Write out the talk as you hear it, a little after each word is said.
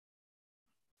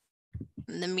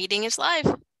The meeting is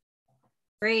live.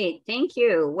 Great, thank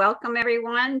you. Welcome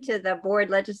everyone to the Board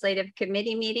Legislative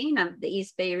Committee meeting of the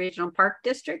East Bay Regional Park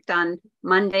District on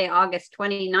Monday, August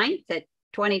 29th at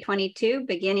 2022,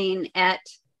 beginning at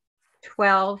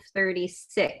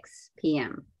 12:36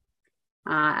 p.m.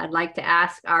 I'd like to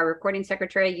ask our recording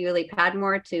secretary, Yuli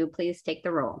Padmore, to please take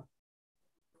the roll.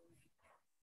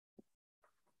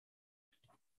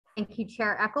 Thank you,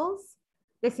 Chair Eccles.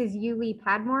 This is Yuli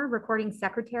Padmore, recording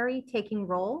secretary, taking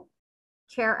roll.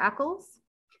 Chair Eccles.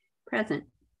 Present.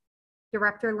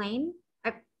 Director Lane,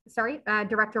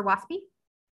 Director Waspy.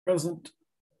 Present.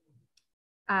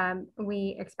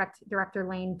 We expect Director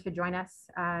Lane to join us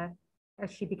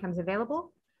as she becomes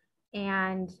available.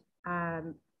 And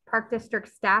Park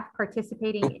District staff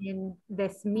participating in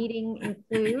this meeting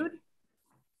include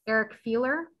Eric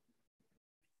Fueler.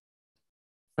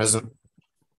 Present.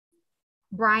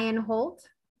 Brian Holt.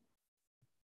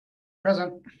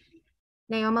 Present.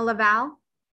 Naoma Laval.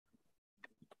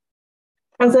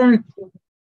 Present.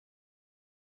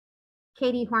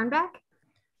 Katie Hornbeck.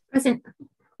 Present.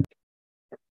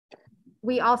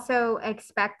 We also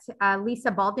expect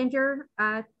Lisa Baldinger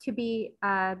to be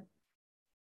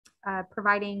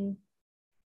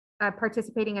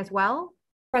participating as well.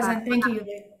 Present. Thank you.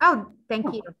 Oh,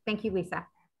 thank you. Thank you, Lisa.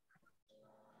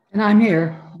 And I'm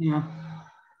here. Yeah.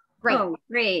 Great. Oh,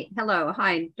 great. Hello.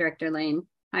 Hi, Director Lane.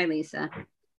 Hi, Lisa.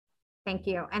 Thank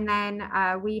you. And then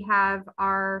we have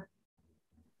our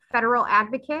federal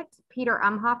advocate, Peter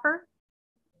Umhofer.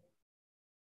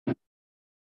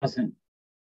 Present.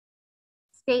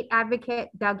 State advocate,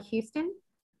 Doug Houston.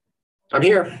 I'm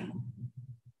here.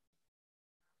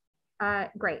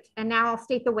 Great. And now I'll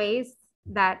state the ways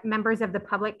that members of the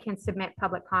public can submit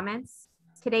public comments.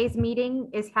 Today's meeting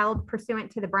is held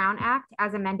pursuant to the Brown Act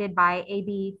as amended by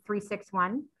AB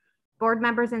 361. Board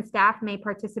members and staff may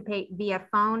participate via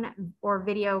phone or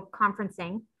video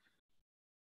conferencing.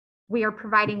 We are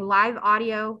providing live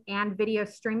audio and video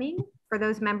streaming. For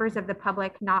those members of the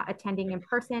public not attending in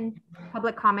person,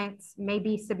 public comments may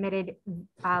be submitted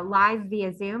live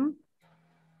via Zoom,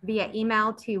 via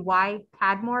email to ypadmore,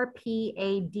 Padmore,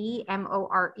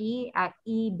 at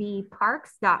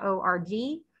ebparks.org,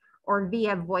 or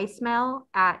via voicemail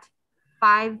at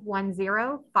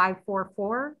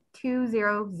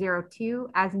 510-544-2002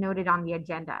 as noted on the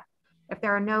agenda. If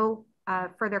there are no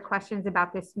further questions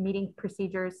about this meeting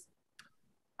procedures,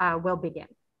 we'll begin.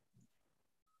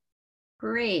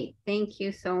 Great. Thank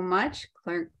you so much,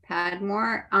 Clerk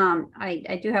Padmore.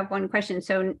 I do have one question.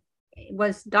 So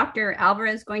was Dr.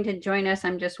 Alvarez going to join us?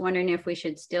 I'm just wondering if we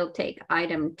should still take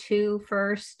item 2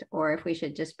 first, or if we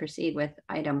should just proceed with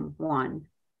item 1.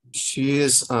 She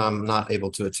is not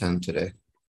able to attend today.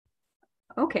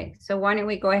 Okay, so why don't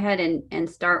we go ahead and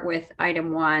start with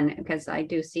item 1, because I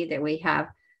do see that we have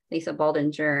Lisa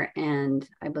Baldinger and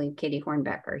I believe Katie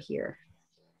Hornbeck are here.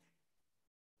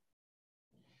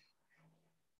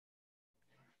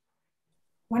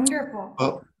 Wonderful.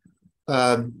 Well,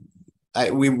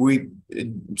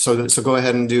 so go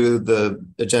ahead and do the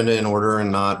agenda in order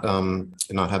and not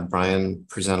have Brian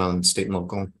present on state and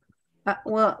local.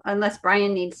 Well, unless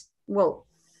Brian needs, well,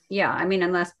 yeah, I mean,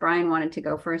 unless Brian wanted to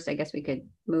go first, I guess we could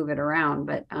move it around,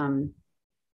 but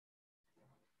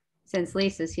since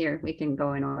Lisa's here, we can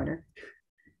go in order.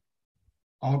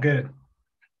 All good.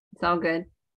 It's all good.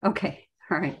 Okay.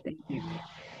 All right. Thank you.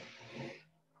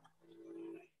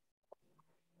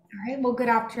 All right. Well, good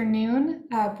afternoon,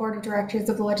 Board of Directors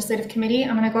of the Legislative Committee.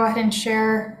 I'm going to go ahead and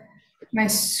share my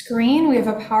screen. We have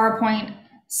a PowerPoint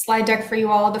slide deck for you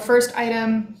all. The first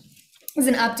item is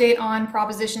an update on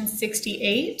Proposition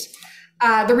 68.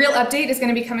 The real update is going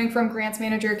to be coming from Grants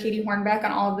Manager Katie Hornbeck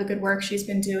on all of the good work she's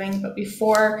been doing. But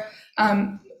before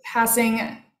passing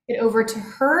it over to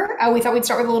her, we thought we'd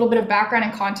start with a little bit of background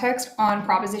and context on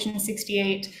Proposition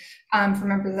 68 for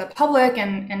members of the public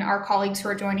and our colleagues who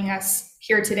are joining us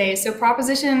here today. So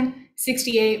Proposition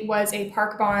 68 was a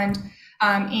park bond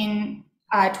in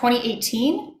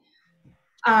 2018.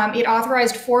 It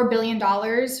authorized $4 billion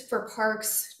for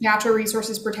parks, natural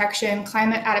resources protection,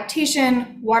 climate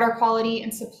adaptation, water quality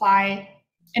and supply,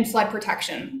 and flood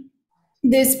protection.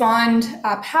 This bond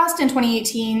passed in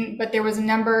 2018, but there was a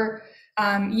number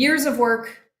years of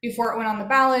work before it went on the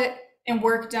ballot, and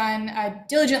work done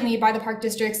diligently by the Park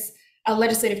District's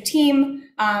legislative team.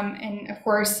 And of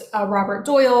course, Robert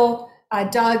Doyle,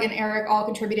 Doug, and Eric all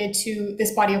contributed to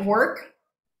this body of work.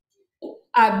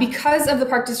 Because of the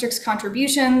Park District's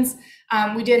contributions,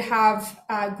 we did have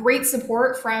great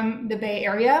support from the Bay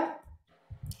Area.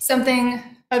 Something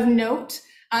of note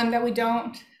that we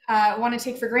don't want to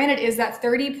take for granted is that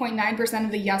 30.9%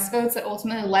 of the yes votes that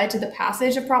ultimately led to the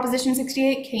passage of Proposition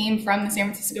 68 came from the San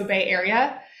Francisco Bay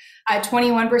Area.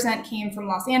 21% came from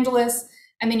Los Angeles.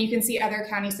 And then you can see other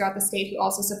counties throughout the state who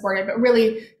also supported. But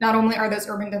really, not only are those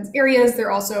urban dense areas, they're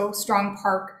also strong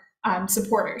park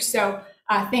supporters. So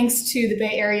thanks to the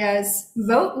Bay Area's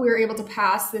vote, we were able to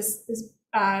pass this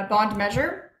bond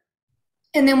measure.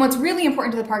 And then what's really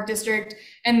important to the Park District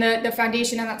and the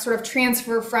foundation and that sort of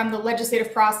transfer from the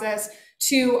legislative process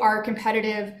to our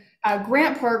competitive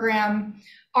grant program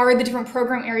are the different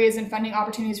program areas and funding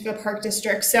opportunities for the Park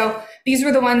District. So these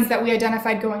were the ones that we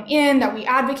identified going in, that we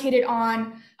advocated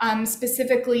on,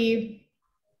 specifically,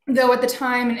 though at the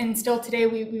time and still today,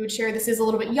 we would share this is a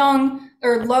little bit young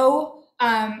or low.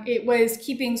 It was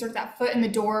keeping sort of that foot in the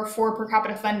door for per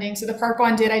capita funding. So the Park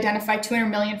Bond did identify $200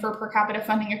 million for per capita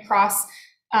funding across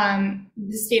the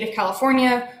state of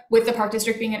California, with the Park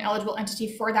District being an eligible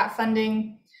entity for that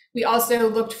funding. We also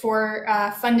looked for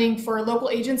funding for local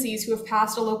agencies who have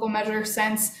passed a local measure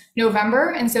since November.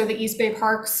 And so the East Bay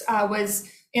Parks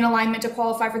was in alignment to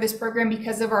qualify for this program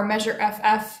because of our Measure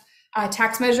FF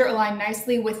tax measure aligned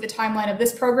nicely with the timeline of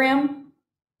this program.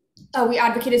 We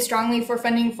advocated strongly for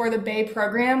funding for the Bay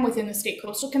program within the State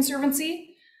Coastal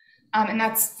Conservancy. And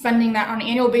that's funding that on an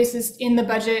annual basis in the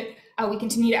budget we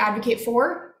continue to advocate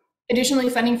for. Additionally,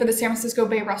 funding for the San Francisco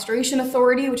Bay Restoration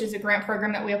Authority, which is a grant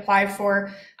program that we apply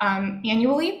for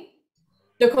annually.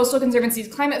 The Coastal Conservancy's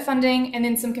climate funding, and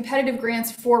then some competitive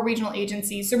grants for regional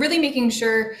agencies. So really making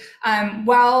sure,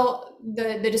 while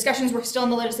the discussions were still in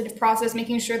the legislative process,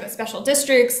 making sure that special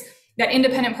districts, that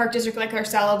independent park district like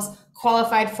ourselves,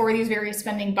 qualified for these various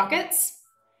funding buckets.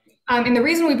 And the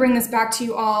reason we bring this back to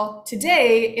you all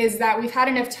today is that we've had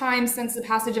enough time since the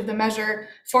passage of the measure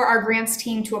for our grants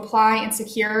team to apply and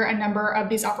secure a number of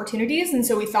these opportunities. And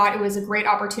so we thought it was a great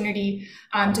opportunity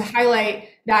to highlight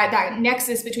that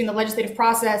nexus between the legislative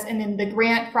process and then the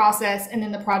grant process and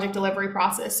then the project delivery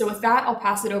process. So with that, I'll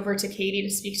pass it over to Katie to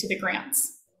speak to the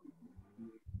grants.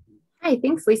 Hi,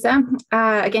 thanks, Lisa.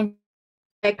 Again,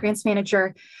 grants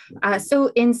manager. So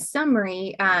in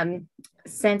summary,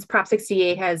 since Prop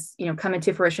 68 has come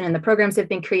into fruition and the programs have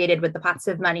been created with the pots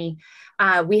of money,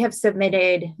 we have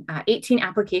submitted 18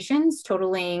 applications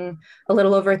totaling a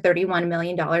little over $31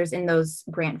 million in those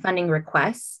grant funding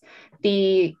requests.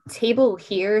 The table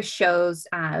here shows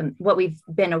what we've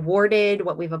been awarded,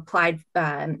 what we've applied,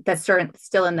 that's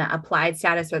still in the applied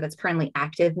status or that's currently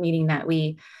active, meaning that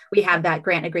we have that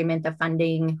grant agreement, the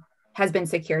funding has been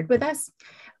secured with us.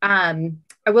 I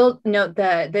will note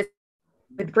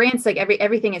with grants, like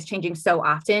everything is changing so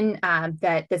often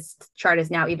that this chart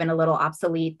is now even a little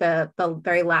obsolete. The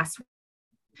very last,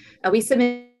 we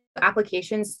submitted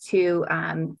applications to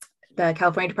the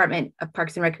California Department of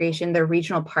Parks and Recreation, the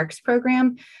Regional Parks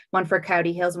Program, one for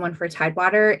Coyote Hills, one for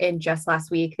Tidewater. And just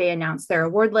last week, they announced their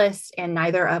award list and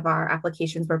neither of our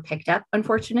applications were picked up,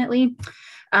 unfortunately.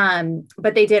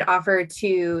 But they did offer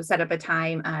to set up a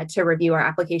time to review our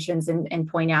applications and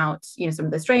point out, some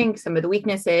of the strengths, some of the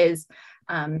weaknesses,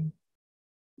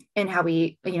 and how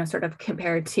we, sort of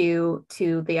compare to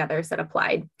the others that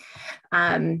applied.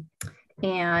 And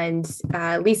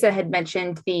Lisa had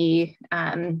mentioned the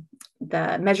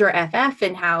Measure FF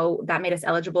and how that made us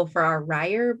eligible for our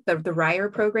RIRE, the RIRE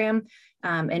program.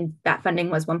 And that funding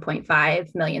was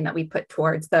 $1.5 million that we put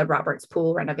towards the Roberts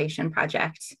Pool renovation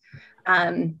project.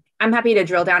 I'm happy to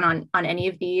drill down on any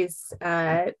of these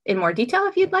in more detail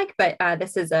if you'd like, but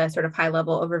this is a sort of high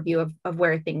level overview of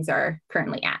where things are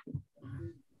currently at.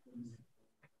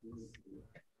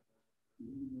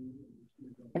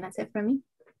 And that's it from me.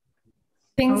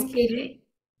 Thanks, Okay. Katie.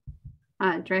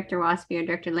 Director Waspy or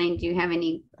Director Lane, do you have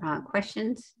any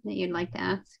questions that you'd like to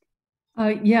ask?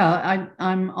 Yeah,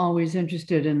 I'm always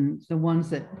interested in the ones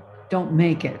that don't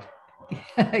make it,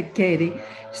 Katie.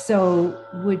 So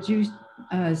would you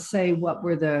say what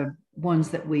were the ones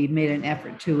that we made an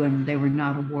effort to and they were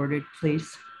not awarded,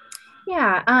 please?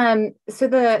 Yeah, so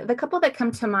the couple that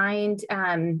come to mind,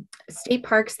 state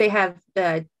parks, they have,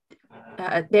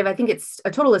 I think it's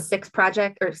a total of 6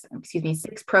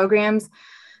 programs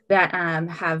that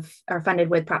are funded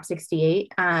with Prop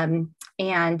 68, and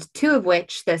 2 of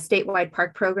which, the statewide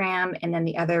park program and then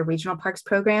the other regional parks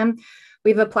program,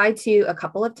 we've applied to a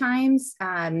couple of times.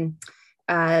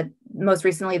 Most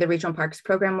recently, the regional parks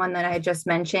program one that I had just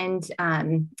mentioned.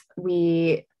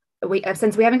 We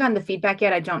since we haven't gotten the feedback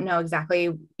yet, I don't know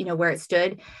exactly where it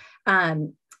stood.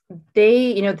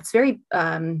 It's very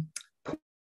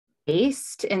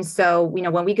based. And so,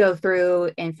 when we go through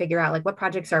and figure out like what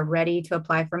projects are ready to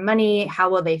apply for money,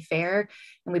 how will they fare?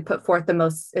 And we put forth the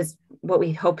most is what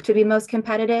we hope to be most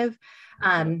competitive.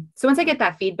 So once I get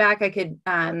that feedback, I could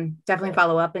definitely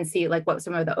follow up and see like what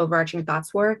some of the overarching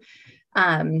thoughts were.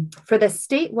 For the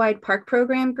statewide park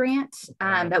program grant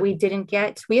that we didn't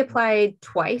get, we applied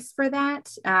twice for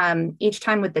that, each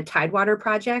time with the Tidewater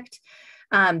project.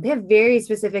 They have very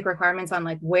specific requirements on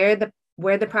like where the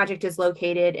project is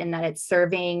located and that it's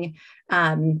serving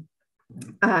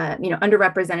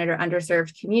underrepresented or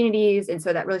underserved communities. And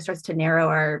so that really starts to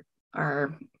narrow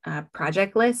our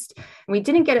project list. And we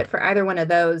didn't get it for either one of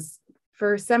those.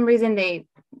 For some reason,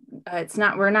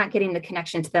 we're not getting the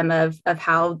connection to them of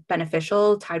how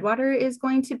beneficial Tidewater is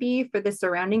going to be for the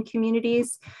surrounding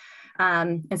communities.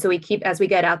 And so as we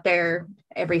get out there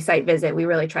every site visit, we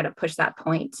really try to push that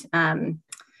point.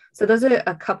 So those are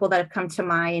a couple that have come to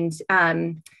mind.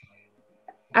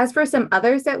 As for some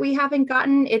others that we haven't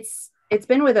gotten, it's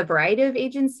been with a variety of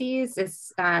agencies.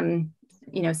 It's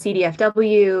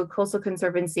CDFW, Coastal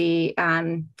Conservancy,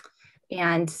 and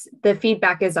the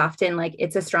feedback is often like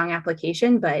it's a strong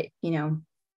application, but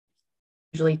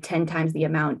usually 10 times the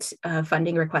amount of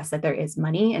funding requests that there is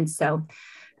money. And so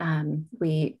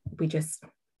we just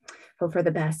hope for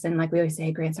the best. And like we always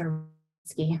say, grants are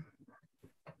risky.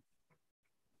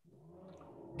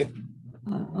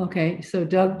 Okay, so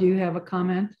Doug, do you have a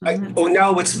comment on that?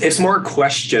 No, it's more a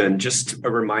question, just a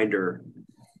reminder.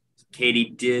 Katie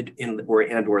did,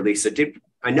 or Lisa did.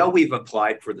 I know we've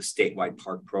applied for the statewide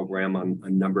park program on a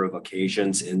number of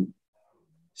occasions and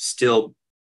still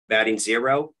batting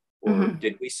zero, or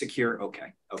did we secure?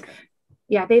 Okay.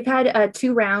 Yeah, they've had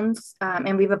 2 rounds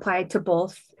and we've applied to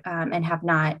both and have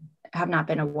not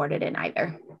been awarded in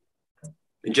either.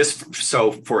 And just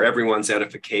so for everyone's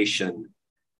edification,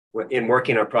 in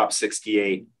working on Prop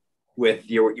 68 with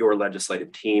your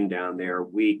legislative team down there,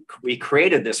 we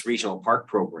created this regional park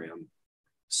program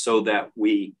so that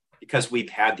because we've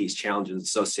had these challenges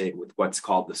associated with what's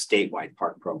called the statewide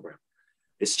park program.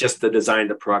 It's just the design of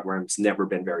the program's never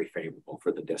been very favorable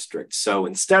for the district. So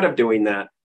instead of doing that,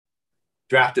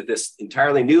 drafted this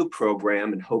entirely new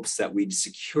program in hopes that we'd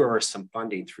secure some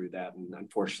funding through that. And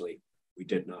unfortunately, we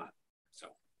did not. So.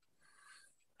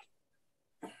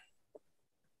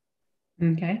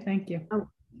 Okay, thank you. Oh,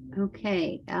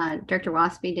 okay. Director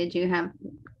Waspy, did you have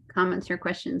comments or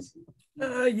questions?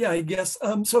 Yeah, I guess.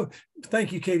 So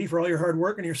thank you, Katie, for all your hard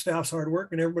work and your staff's hard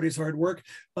work and everybody's hard work.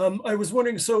 I was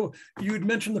wondering, so you had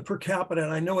mentioned the per capita,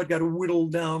 and I know it got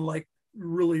whittled down like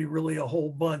really a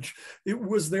whole bunch.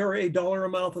 Was there a dollar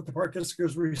amount that the park district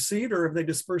has received, or have they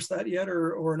dispersed that yet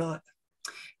or not?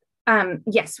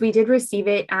 Yes, we did receive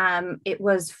it. It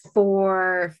was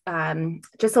for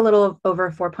just a little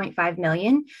over 4.5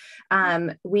 million.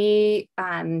 We,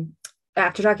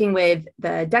 after talking with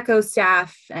the DECO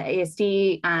staff,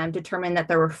 ASD, determined that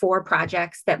there were 4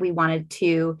 projects that we wanted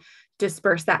to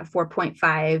disperse that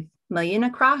 4.5 million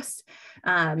across.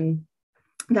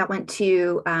 That went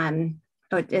to,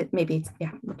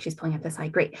 she's pulling up the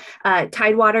slide. Great.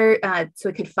 Tidewater, so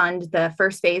it could fund the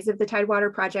first phase of the Tidewater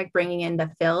project, bringing in the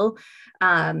fill.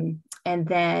 And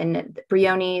then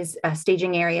Briones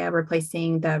staging area,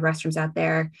 replacing the restrooms out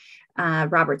there,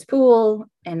 Roberts Pool,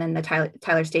 and then the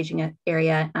Tyler staging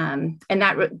area. And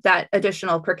that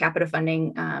additional per capita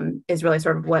funding is really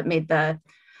sort of what made the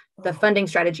funding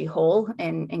strategy whole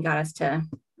and got us to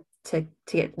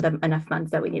get enough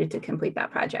funds that we needed to complete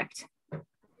that project.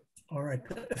 All right.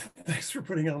 Thanks for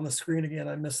putting it on the screen again.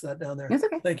 I missed that down there. That's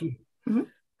okay. Thank you.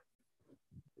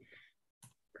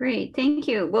 Great, thank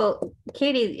you. Well,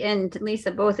 Katie and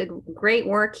Lisa, both great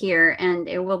work here, and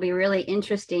it will be really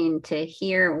interesting to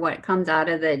hear what comes out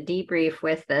of the debrief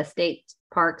with the state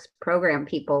parks program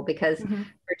people, because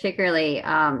particularly,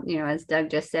 as Doug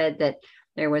just said, that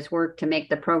there was work to make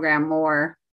the program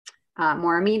more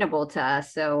amenable to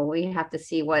us. So we have to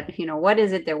see what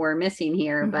is it that we're missing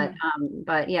here.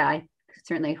 But yeah, I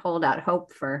certainly hold out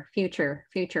hope for future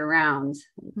rounds.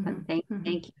 Thank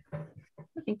you.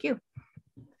 Thank you.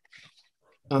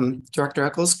 Director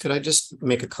Eccles, could I just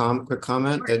make a quick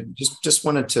comment? I just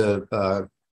wanted to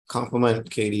compliment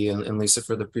Katie and Lisa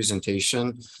for the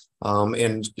presentation,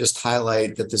 and just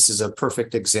highlight that this is a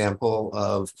perfect example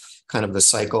of kind of the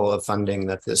cycle of funding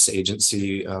that this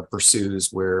agency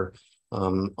pursues, where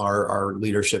our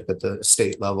leadership at the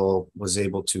state level was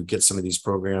able to get some of these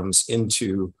programs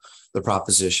into the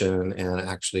proposition and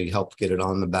actually help get it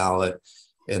on the ballot.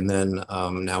 And then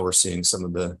now we're seeing some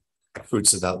of the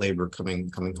fruits of that labor coming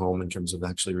home in terms of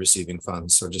actually receiving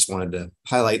funds. So just wanted to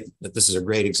highlight that this is a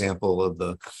great example of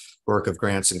the work of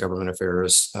grants and government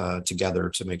affairs together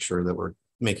to make sure that we're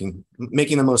making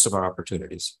the most of our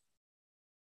opportunities.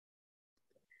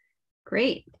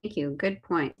 Great, thank you. Good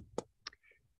point.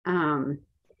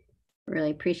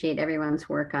 Really appreciate everyone's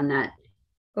work on that.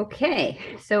 Okay,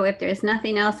 so if there's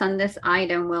nothing else on this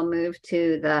item, we'll move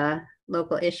to the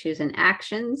local issues and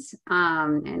actions.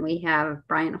 And we have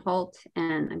Brian Holt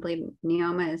and I believe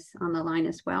Neoma is on the line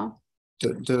as well.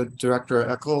 Director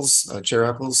Eccles, Chair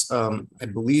Eccles, I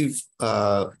believe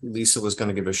Lisa was going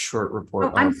to give a short report.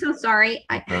 Oh, I'm so sorry.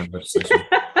 I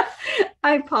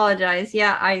apologize.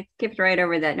 Yeah, I skipped right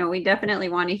over that. No, we definitely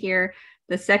want to hear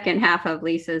the second half of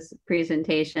Lisa's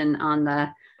presentation on the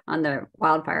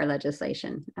wildfire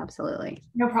legislation. Absolutely.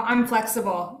 No problem. I'm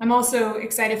flexible. I'm also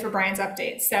excited for Brian's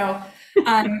update. So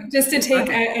just to take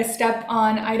a step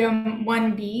on item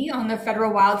 1B on the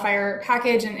federal wildfire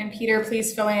package, and Peter,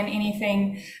 please fill in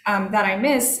anything that I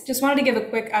miss. Just wanted to give a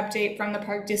quick update from the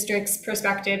Park District's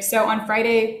perspective. So on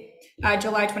Friday,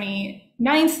 July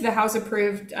 29th, the House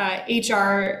approved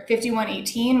HR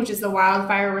 5118, which is the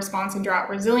Wildfire Response and Drought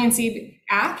Resiliency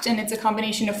Act, and it's a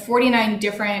combination of 49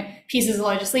 different pieces of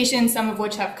legislation, some of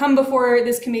which have come before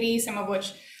this committee, some of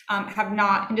which have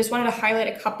not. And just wanted to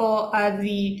highlight a couple of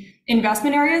the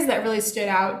investment areas that really stood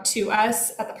out to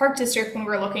us at the Park District when we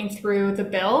were looking through the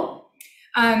bill.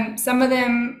 Some of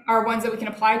them are ones that we can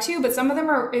apply to, but some of them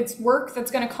it's work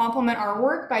that's going to complement our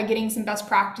work by getting some best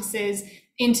practices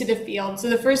into the field. So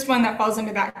the first one that falls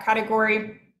into that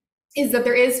category is that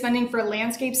there is funding for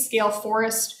landscape scale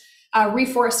forest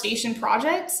reforestation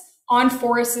projects on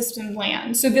forest system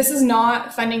land. So this is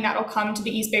not funding that will come to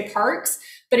the East Bay Parks,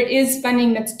 but it is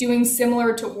funding that's doing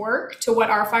similar to work to what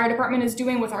our fire department is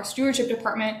doing with our stewardship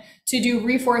department to do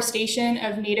reforestation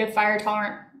of native fire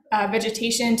tolerant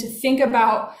vegetation, to think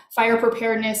about fire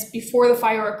preparedness before the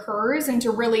fire occurs and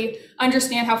to really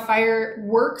understand how fire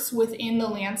works within the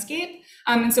landscape.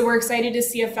 And so we're excited to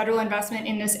see a federal investment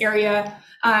in this area.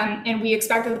 And we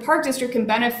expect that the Park District can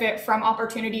benefit from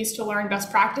opportunities to learn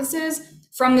best practices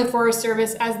from the Forest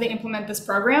Service as they implement this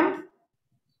program.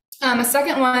 A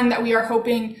second one that we are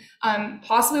hoping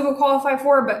possibly will qualify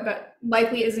for, but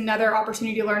likely is another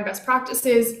opportunity to learn best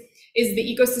practices, is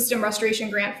the Ecosystem Restoration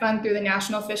Grant Fund through the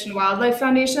National Fish and Wildlife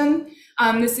Foundation.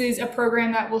 This is a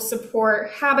program that will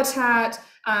support habitat,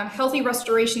 healthy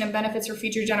restoration and benefits for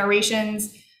future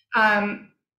generations, and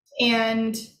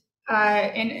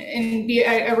be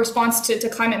a response to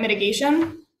climate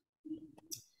mitigation.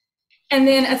 And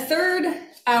then a third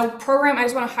program I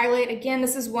just want to highlight, again,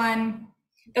 this is one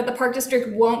that the Park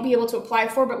District won't be able to apply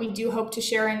for, but we do hope to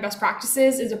share in best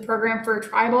practices, is a program for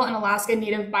tribal and Alaska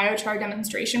Native biochar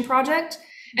demonstration project.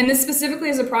 And this specifically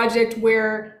is a project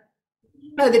where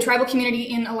the tribal community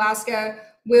in Alaska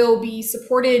will be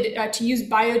supported to use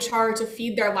biochar to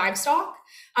feed their livestock.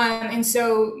 And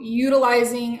so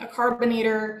utilizing a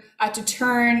carbonator to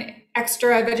turn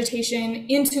extra vegetation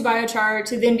into biochar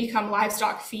to then become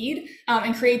livestock feed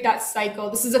and create that cycle.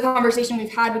 This is a conversation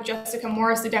we've had with Jessica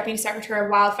Morris, the Deputy Secretary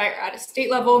of Wildfire at a state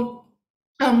level.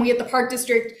 We at the Park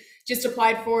District just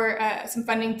applied for some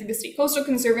funding through the State Coastal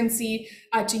Conservancy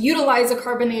to utilize a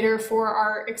carbonator for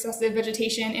our excessive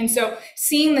vegetation. And so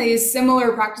seeing these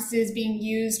similar practices being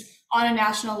used on a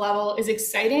national level is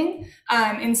exciting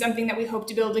and something that we hope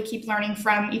to be able to keep learning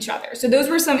from each other. So those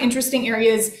were some interesting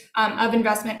areas of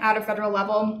investment at a federal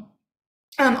level.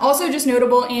 Also just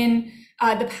notable in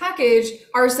the package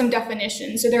are some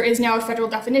definitions. So there is now a federal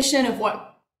definition of what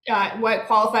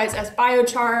qualifies as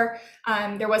biochar.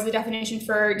 There was the definition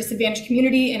for disadvantaged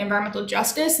community and environmental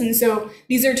justice. And so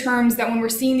these are terms that when we're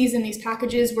seeing these in these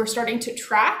packages, we're starting to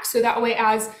track. So that way,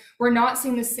 as we're not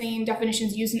seeing the same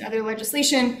definitions used in other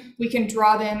legislation, we can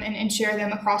draw them and share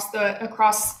them across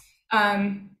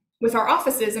with our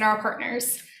offices and our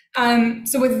partners.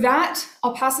 So with that,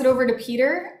 I'll pass it over to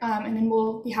Peter, and then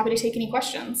we'll be happy to take any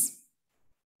questions.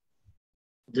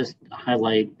 Just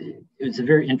highlight, it was a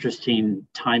very interesting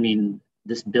timing.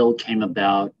 This bill came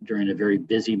about during a very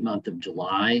busy month of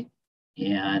July,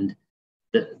 and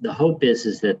the hope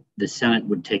is that the Senate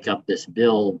would take up this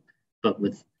bill, but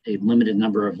with a limited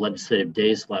number of legislative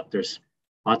days left, there's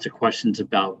lots of questions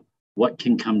about what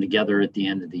can come together at the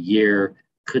end of the year.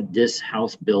 Could this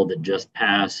House bill that just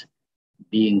passed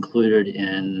be included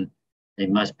in a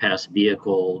must-pass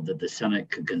vehicle that the Senate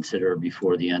could consider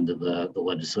before the end of the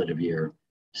legislative year?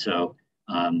 So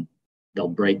they'll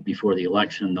break before the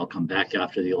election, they'll come back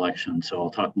after the election. So I'll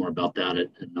talk more about that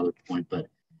at another point, but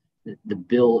the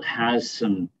bill has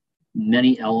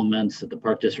many elements that the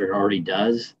Park District already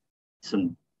does,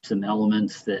 some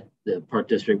elements that the Park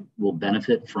District will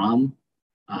benefit from.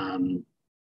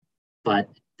 But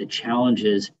the challenge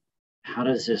is, how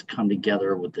does this come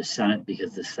together with the Senate?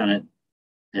 Because the Senate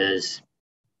has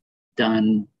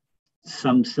done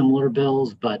some similar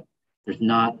bills, but there's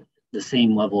not the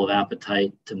same level of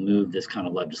appetite to move this kind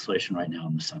of legislation right now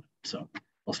in the Senate. So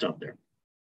I'll stop there.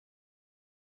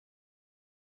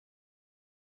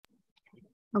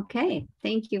 Okay,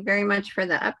 thank you very much for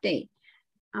the update.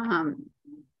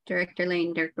 Director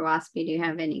Lane, Director Waspy, do you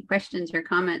have any questions or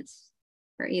comments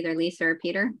for either Lisa or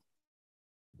Peter?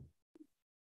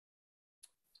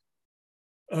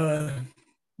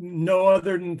 No,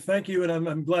 other than thank you, and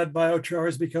I'm glad biochar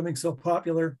is becoming so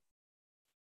popular.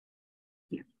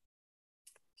 Yeah.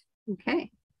 Okay.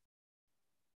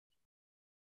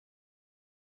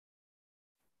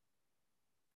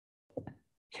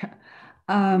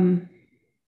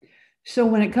 So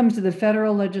when it comes to the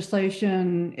federal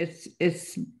legislation,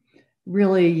 it's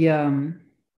really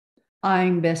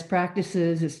eyeing best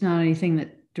practices. It's not anything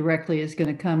that directly is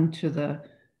going to come to the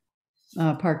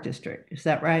park district. Is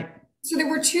that right? So there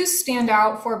were two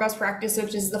standout for best practice,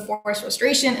 which is the forest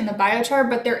restoration and the biochar,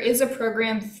 but there is a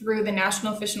program through the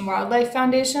National Fish and Wildlife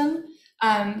Foundation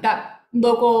that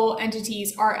local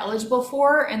entities are eligible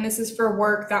for. And this is for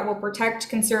work that will protect,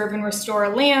 conserve, and restore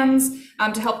lands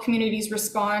to help communities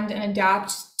respond and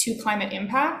adapt to climate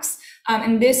impacts.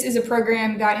 And this is a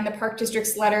program that in the Park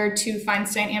District's letter to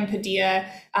Feinstein and Padilla,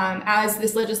 as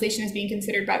this legislation is being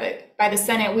considered by the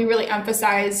Senate, we really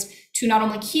emphasized to not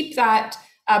only keep that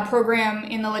program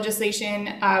in the legislation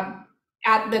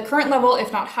at the current level,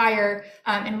 if not higher,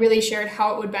 and really shared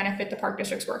how it would benefit the Park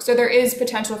District's work. So there is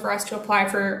potential for us to apply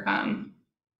for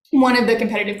one of the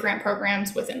competitive grant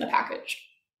programs within the package.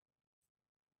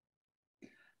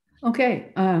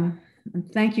 Okay,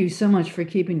 thank you so much for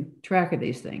keeping track of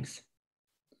these things.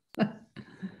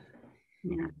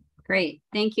 Yeah, great.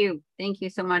 Thank you. Thank you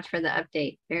so much for the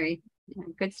update. Very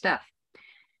good stuff.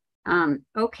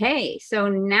 Okay, so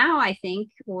now I think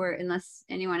unless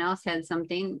anyone else had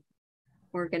something,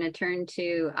 we're going to turn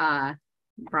to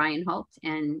Brian Holt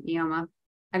and Neoma.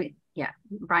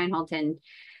 Brian Holt and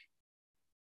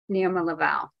Neoma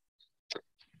Laval.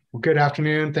 Well, good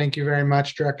afternoon. Thank you very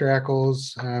much, Director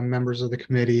Eccles, members of the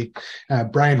committee.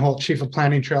 Brian Holt, Chief of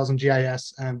Planning, Trails, and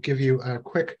GIS. Give you a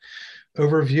quick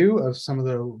overview of some of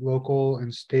the local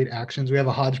and state actions. We have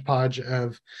a hodgepodge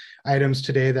of items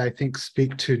today that I think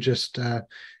speak to just the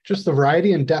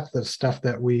variety and depth of stuff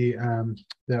that we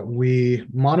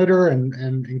monitor and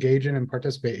engage in and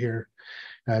participate here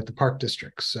at the Park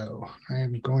District. So I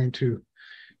am going to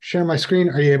share my screen.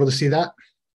 Are you able to see that?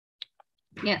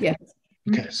 Yes. Yeah.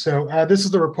 Okay, so this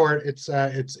is the report. It's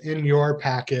in your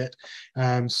packet.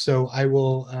 So I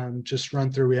will just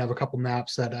run through. We have a couple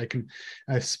maps that I can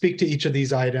speak to each of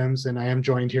these items, and I am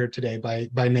joined here today by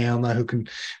Neoma, who can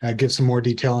give some more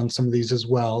detail on some of these as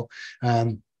well.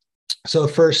 So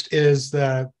first is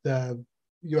the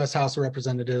U.S. House of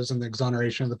Representatives and the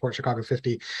exoneration of the Port Chicago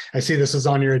 50. I see this is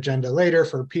on your agenda later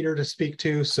for Peter to speak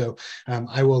to, so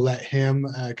I will let him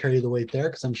carry the weight there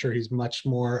because I'm sure he's much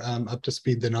more up to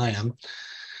speed than I am.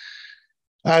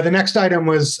 The next item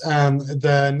was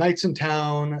the Knights in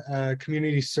Town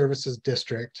Community Services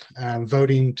District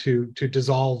voting to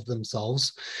dissolve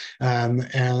themselves.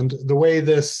 And the way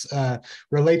this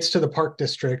relates to the Park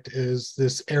District is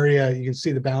this area, you can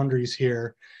see the boundaries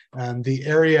here. The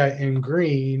area in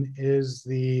green is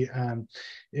the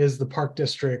Park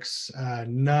District's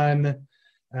Knightson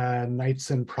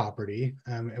property.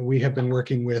 And we have been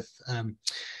working with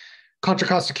Contra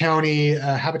Costa County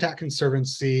Habitat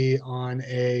Conservancy on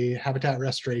a habitat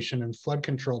restoration and flood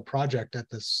control project at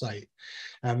this site.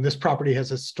 This property has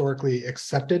historically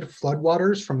accepted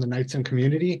floodwaters from the Knightson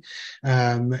community,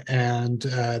 and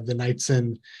the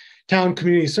Knightson Town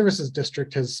Community Services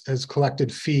District has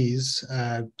collected fees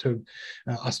to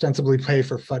ostensibly pay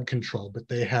for flood control, but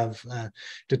they have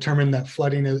determined that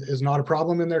flooding is not a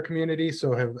problem in their community,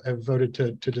 so have voted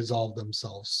to dissolve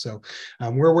themselves. So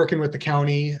we're working with the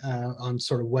county on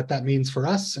sort of what that means for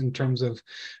us in terms of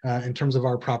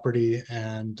our property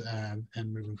and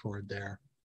moving forward there.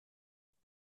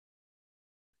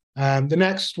 The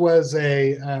next was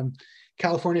a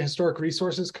California Historic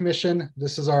Resources Commission.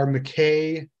 This is our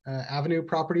McKay Avenue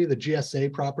property, the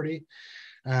GSA property.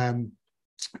 An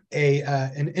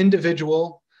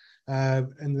individual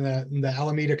in the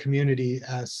Alameda community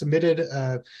submitted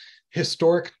a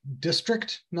historic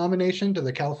district nomination to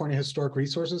the California Historic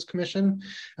Resources Commission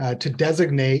to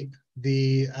designate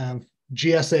the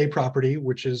GSA property,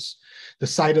 which is the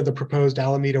site of the proposed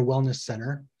Alameda Wellness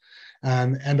Center,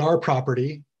 and our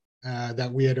property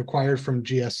that we had acquired from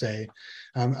GSA,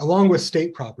 along with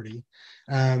state property,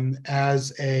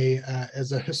 as a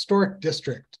historic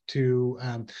district to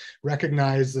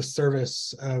recognize the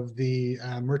service of the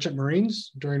Merchant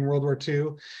Marines during World War II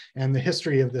and the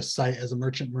history of this site as a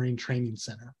Merchant Marine training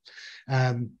center.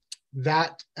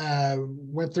 That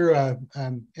went through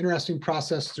an interesting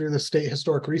process through the State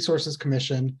Historic Resources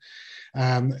Commission.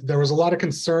 There was a lot of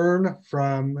concern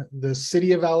from the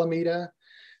city of Alameda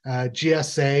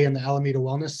GSA and the Alameda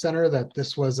Wellness Center, that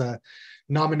this was a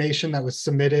nomination that was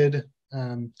submitted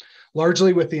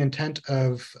largely with the intent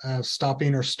of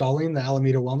stopping or stalling the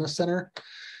Alameda Wellness Center.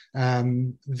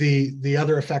 The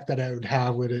other effect that it would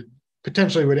have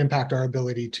potentially would impact our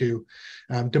ability to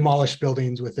demolish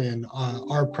buildings within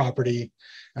our property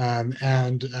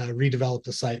and redevelop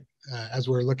the site as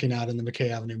we're looking at in the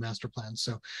McKay Avenue master plan.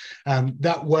 So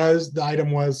the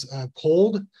item was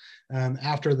pulled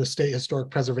after the State Historic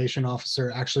Preservation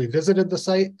Officer actually visited the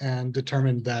site and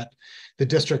determined that the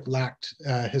district lacked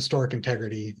historic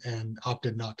integrity and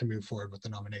opted not to move forward with the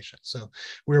nomination. So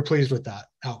we were pleased with that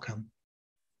outcome.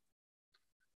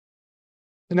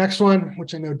 The next one,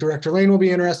 which I know Director Lane will be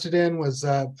interested in, was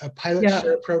a pilot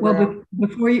share program. Well,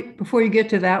 before you get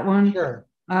to that one, sure.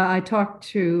 I talked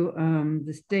to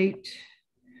the state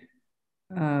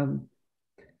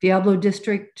Diablo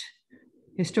District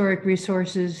Historic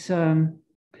Resources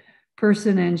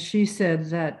person, and she said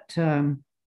that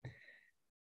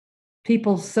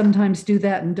people sometimes do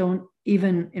that and don't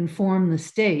even inform the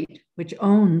state, which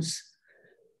owns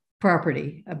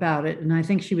property, about it. And I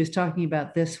think she was talking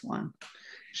about this one.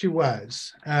 She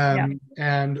was, and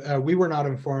we were not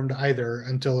informed either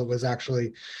until it was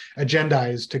actually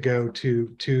agendized to go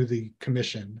to the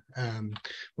commission,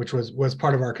 which was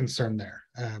part of our concern there.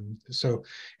 So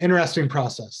interesting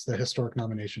process, the historic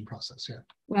nomination process. Yeah.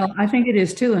 Well, I think it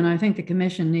is too, and I think the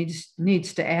commission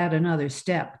needs to add another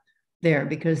step there,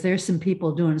 because there's some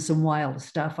people doing some wild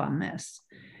stuff on this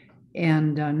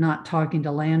and not talking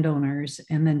to landowners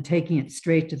and then taking it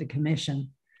straight to the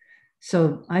commission.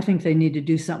 So I think they need to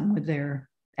do something with their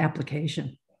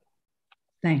application.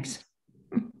 Thanks.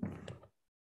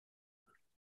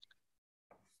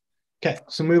 Okay,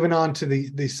 so moving on to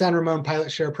the San Ramon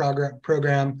Pilot Share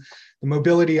program, the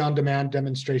Mobility on Demand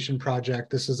Demonstration Project.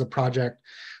 This is a project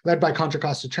led by Contra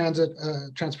Costa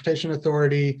Transportation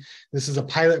Authority. This is a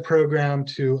pilot program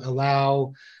to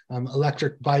allow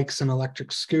electric bikes and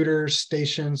electric scooters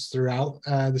stations throughout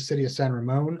the city of San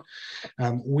Ramon.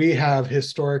 We have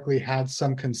historically had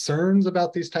some concerns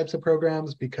about these types of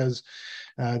programs because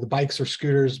the bikes or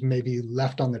scooters may be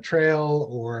left on the trail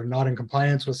or not in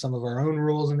compliance with some of our own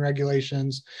rules and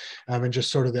regulations, and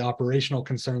just sort of the operational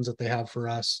concerns that they have for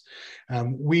us.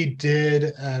 We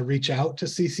did reach out to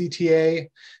CCTA,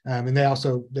 and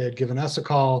they had given us a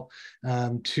call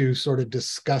to sort of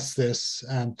discuss this.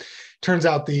 Turns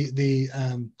out the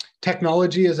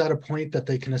technology is at a point that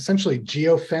they can essentially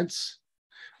geofence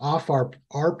off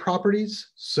our properties.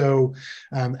 So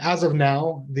as of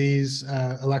now, these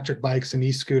electric bikes and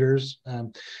e-scooters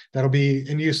that'll be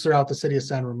in use throughout the city of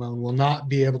San Ramon will not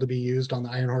be able to be used on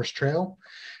the Iron Horse Trail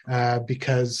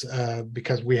because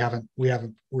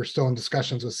we're still in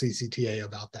discussions with CCTA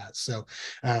about that. So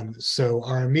so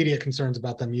our immediate concerns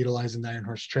about them utilizing the Iron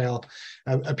Horse Trail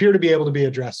appear to be able to be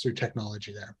addressed through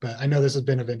technology there. But I know this has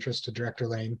been of interest to Director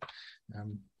Lane.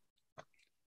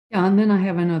 Yeah, and then I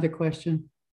have another question.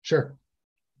 Sure.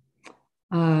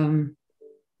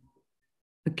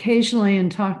 Occasionally,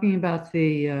 in talking about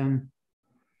the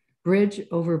bridge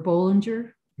over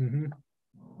Bollinger,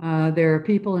 there are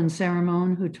people in San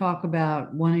Ramon who talk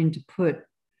about wanting to put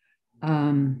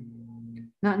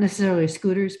not necessarily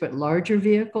scooters, but larger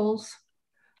vehicles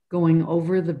going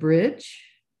over the bridge,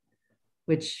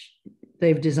 which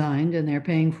they've designed and they're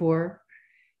paying for,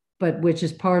 but which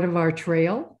is part of our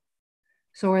trail.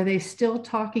 So are they still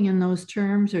talking in those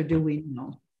terms, or do we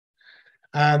know?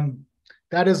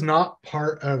 That is not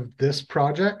part of this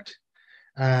project.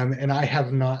 And I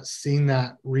have not seen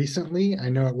that recently. I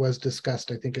know it was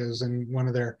discussed. I think it was in one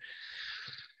of their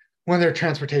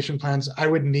transportation plans. I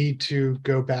would need to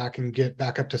go back and get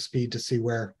back up to speed to see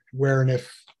where and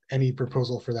if any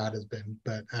proposal for that has been,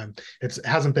 but it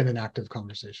hasn't been an active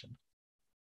conversation.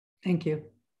 Thank you.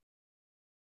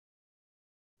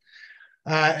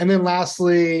 And then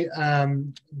lastly,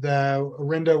 the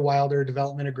Orinda Wilder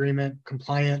Development Agreement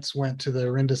compliance went to the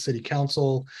Orinda City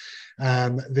Council.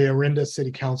 The Orinda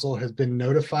City Council has been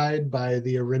notified by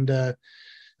the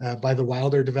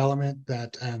Wilder Development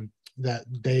that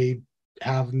they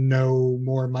have no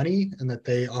more money and that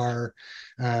they are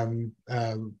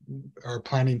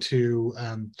planning to,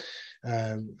 I'm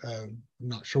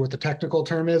not sure what the technical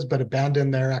term is, but abandon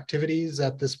their activities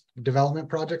at this development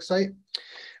project site.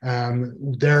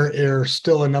 There are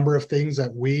still a number of things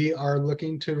that we are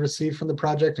looking to receive from the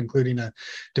project, including a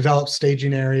developed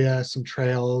staging area, some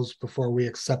trails before we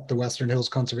accept the Western Hills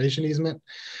Conservation Easement.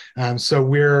 So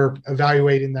we're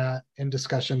evaluating that in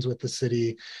discussions with the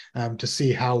city to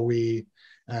see how we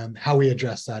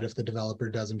address that if the developer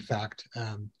does in fact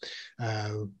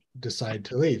decide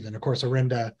to leave. And of course,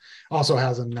 Orinda also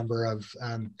has a number of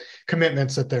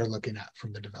commitments that they're looking at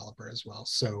from the developer as well.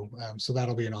 So, so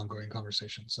that'll be an ongoing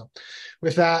conversation. So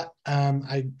with that,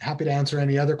 I'm happy to answer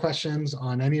any other questions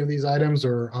on any of these items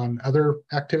or on other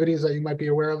activities that you might be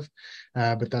aware of.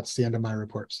 But that's the end of my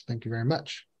reports. Thank you very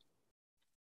much.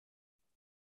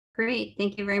 Great.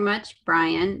 Thank you very much,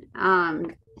 Brian.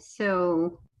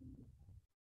 So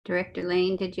Director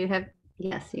Lane, did you have,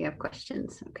 yes, you have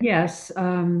questions. Okay. Yes, I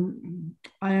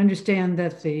understand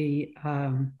that the,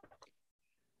 I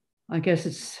guess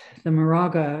it's the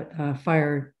Moraga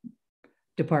Fire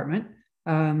Department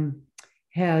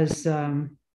has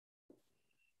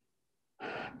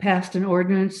passed an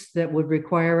ordinance that would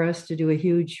require us to do a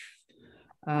huge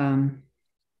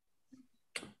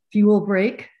fuel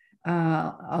break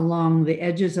along the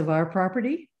edges of our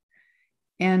property.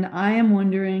 And I am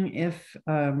wondering if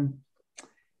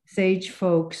SAGE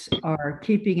folks are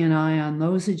keeping an eye on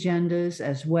those agendas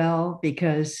as well,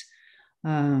 because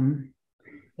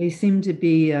they seem to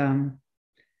be a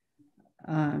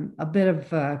bit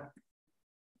of a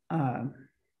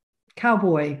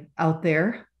cowboy out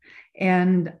there,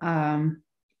 and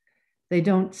they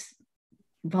don't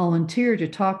volunteer to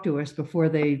talk to us before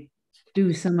they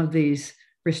do some of these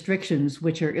restrictions,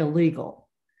 which are illegal.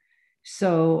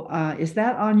 So is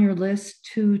that on your list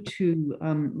too, to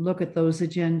look at those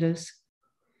agendas?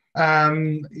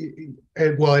 Well,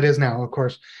 it is now, of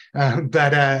course,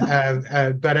 but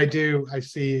I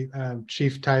see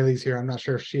Chief Tiley's here. I'm not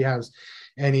sure if she has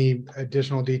any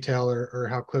additional detail or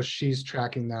how close she's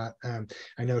tracking that.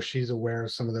 I know she's aware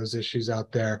of some of those issues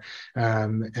out there,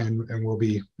 and we'll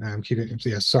be keeping.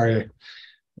 Yeah, sorry,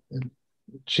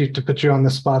 Chief, to put you on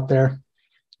the spot there.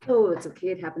 Oh, it's okay.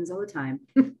 It happens all the time.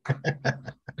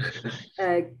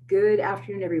 Good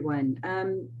afternoon,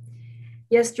 everyone.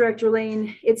 Yes, Director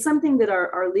Lane, it's something that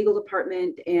our legal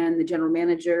department and the general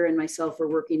manager and myself are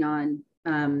working on.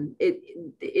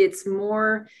 It's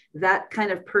more that kind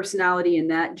of personality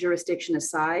and that jurisdiction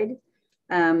aside.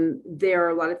 There are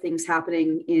a lot of things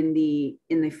happening in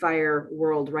the fire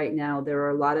world right now. There are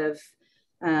a lot of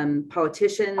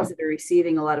politicians that are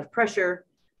receiving a lot of pressure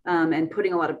and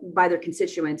putting a lot of, by their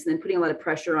constituents, and then putting a lot of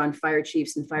pressure on fire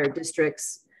chiefs and fire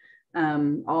districts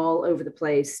all over the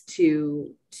place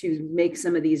to make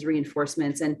some of these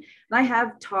reinforcements. And I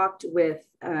have talked with,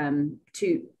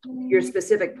 to your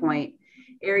specific point,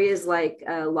 areas like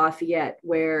Lafayette,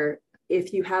 where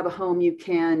if you have a home, you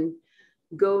can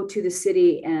go to the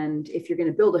city, and if you're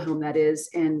going to build a home, that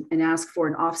is, and ask for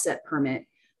an offset permit,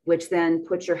 which then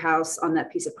puts your house on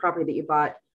that piece of property that you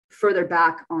bought further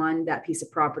back on that piece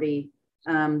of property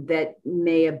that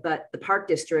may abut the park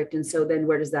district. And so then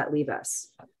where does that leave us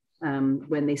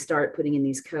when they start putting in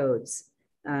these codes?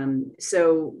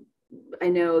 So I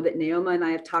know that Naoma and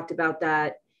I have talked about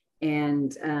that,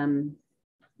 and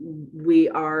we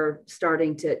are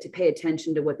starting to pay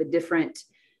attention to what the different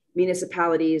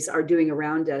municipalities are doing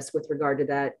around us with regard to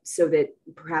that, so that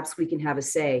perhaps we can have a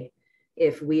say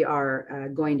if we are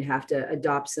going to have to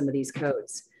adopt some of these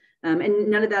codes. And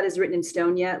none of that is written in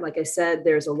stone yet. Like I said,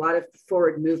 there's a lot of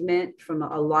forward movement from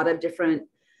a lot of different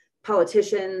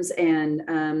politicians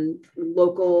and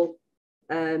local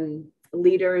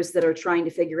leaders that are trying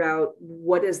to figure out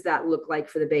what does that look like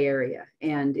for the Bay Area,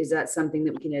 and is that something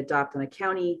that we can adopt on a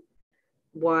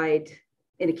county-wide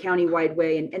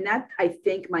way? And that, I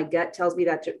think, my gut tells me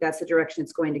that that's the direction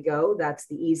it's going to go. That's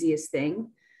the easiest thing,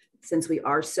 since we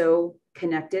are so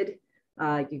connected.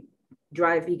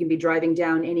 You can be driving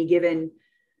down any given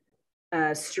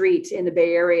street in the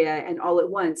Bay Area, and all at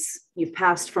once you've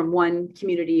passed from one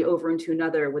community over into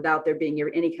another without there being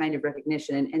any kind of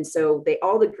recognition. And so they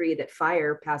all agree that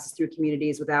fire passes through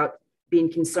communities without being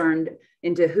concerned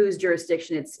into whose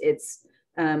jurisdiction it's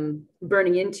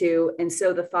burning into. And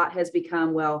so the thought has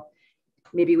become, well,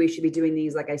 maybe we should be doing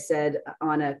these, like I said,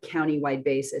 on a county-wide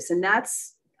basis. And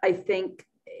that's, I think,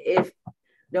 if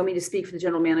don't mean to speak for the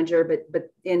general manager, but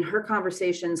in her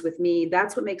conversations with me,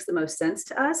 that's what makes the most sense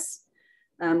to us.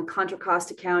 Contra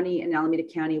Costa County and Alameda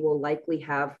County will likely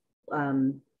have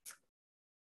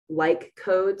like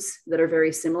codes that are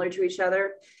very similar to each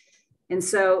other. And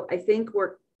so I think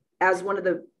we're, as one of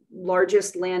the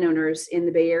largest landowners in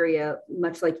the Bay Area,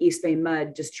 much like East Bay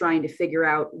Mud, just trying to figure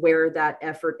out where that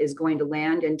effort is going to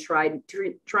land, and trying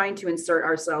to insert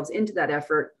ourselves into that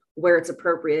effort where it's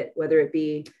appropriate, whether it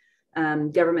be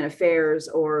government affairs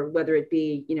or whether it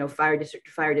be, fire district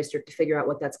to fire district, to figure out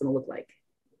what that's going to look like.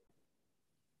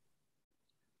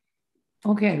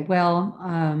 Okay,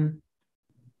 well,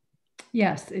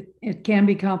 yes, it can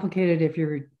be complicated if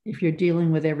you're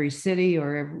dealing with every city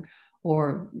or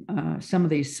some of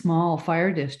these small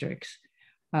fire districts.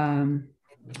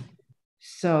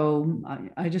 So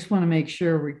I just want to make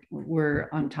sure we're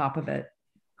on top of it,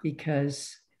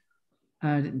 because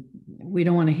we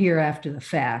don't want to hear after the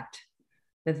fact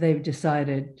that they've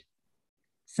decided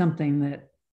something that's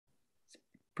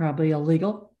probably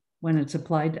illegal when it's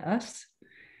applied to us.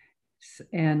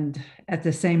 And at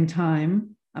the same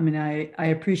time, I mean, I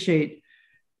appreciate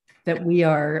that we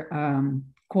are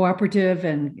cooperative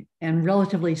and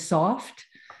relatively soft,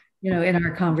 you know, in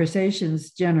our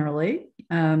conversations generally,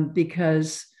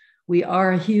 because we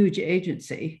are a huge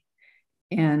agency,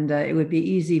 and it would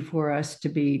be easy for us to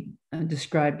be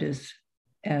described as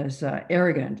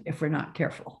arrogant if we're not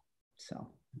careful. So.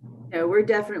 No, we're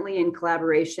definitely in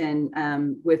collaboration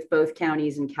with both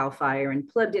counties and CAL FIRE, and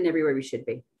plugged in everywhere we should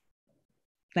be.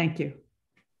 Thank you.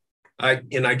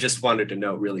 I just wanted to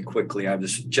note really quickly, I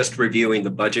was just reviewing the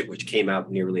budget, which came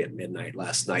out nearly at midnight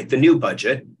last night, the new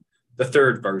budget, the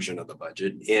third version of the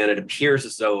budget, and it appears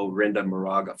as though Rinda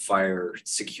Moraga Fire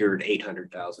secured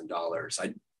 $800,000.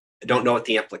 I don't know what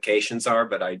the implications are,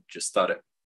 but I just thought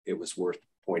it was worth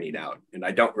pointing out. And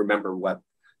I don't remember what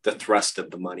the thrust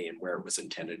of the money and where it was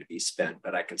intended to be spent,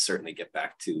 but I can certainly get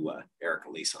back to Eric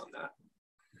Elise on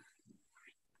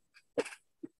that.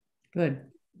 Good.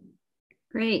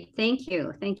 Great, thank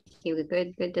you. Thank you,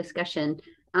 good discussion.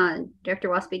 Director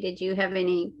Waspy, did you have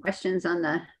any questions on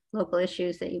the local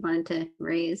issues that you wanted to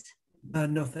raise?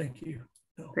 No, thank you.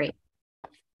 No. Great.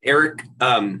 Eric,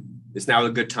 is now a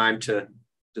good time to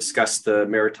discuss the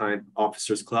Maritime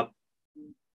Officers Club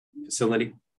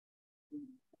facility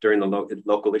during the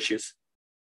local issues?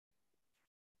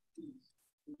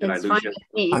 Did I lose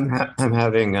you? I'm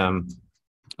having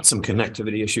some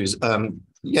connectivity issues.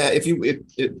 Yeah, if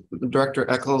Director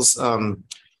Eccles,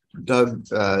 Doug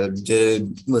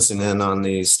did listen in on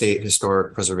the State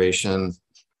Historic Preservation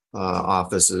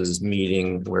Office's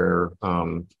meeting where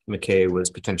McKay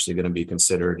was potentially going to be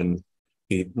considered, and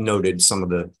he noted some of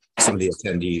the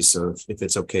attendees. So if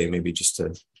it's okay, maybe just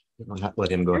to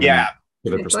let him go ahead. Yeah,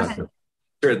 and give a perspective.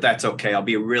 Sure, that's okay. I'll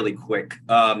be really quick.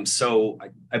 So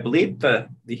I believe the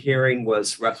hearing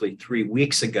was roughly 3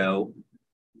 weeks ago.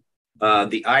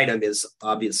 The item is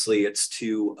obviously it's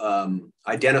to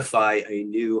identify a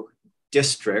new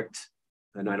district,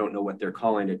 and I don't know what they're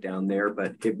calling it down there,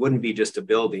 but it wouldn't be just a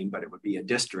building, but it would be a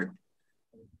district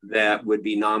that would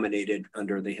be nominated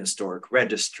under the historic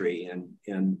registry.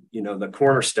 And you know, the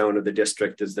cornerstone of the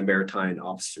district is the Maritime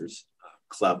Officers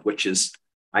Club, which is,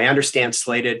 I understand,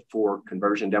 slated for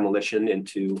conversion demolition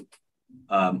into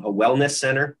a wellness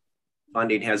center.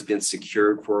 Funding has been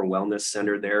secured for a wellness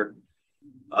center there.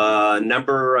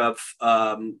 Number of,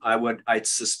 I'd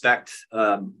suspect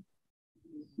the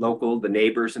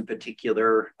neighbors in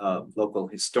particular, local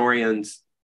historians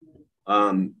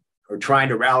are trying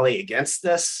to rally against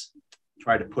this,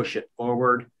 try to push it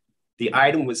forward. The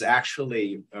item was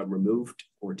actually removed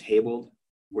or tabled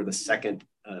for the second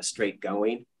straight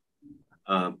going,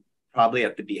 probably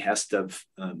at the behest of,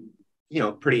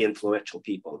 pretty influential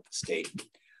people at the state.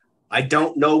 I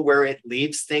don't know where it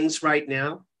leaves things right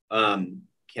now.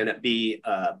 Can it be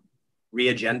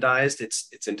re-agendized?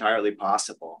 It's entirely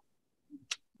possible,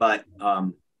 but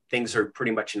things are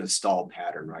pretty much in a stalled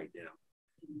pattern right now.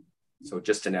 So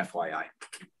just an FYI.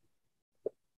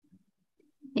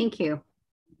 Thank you.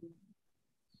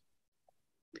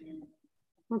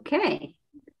 Okay.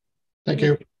 Thank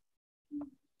you.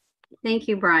 Thank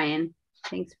you, Brian.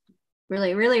 Thanks.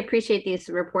 Really appreciate these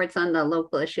reports on the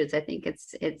local issues. I think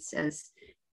it's as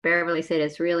Beverly said,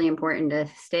 it's really important to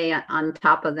stay on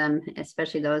top of them,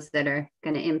 especially those that are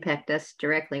going to impact us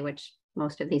directly, which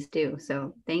most of these do.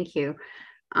 So thank you.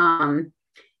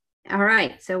 All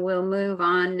right, so we'll move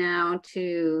on now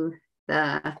to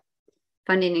the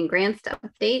funding and grants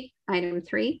update, item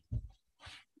 3.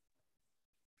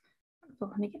 So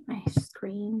let me get my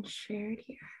screen shared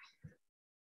here.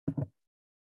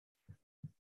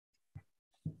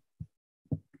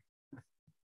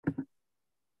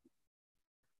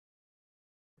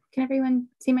 Can everyone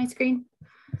see my screen?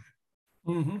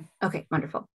 Mm-hmm. Okay,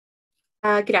 wonderful.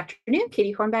 Good afternoon,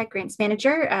 Katie Hornbeck, Grants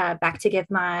Manager, back to give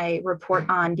my report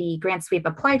on the grants we've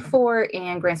applied for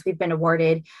and grants we've been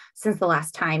awarded since the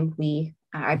last time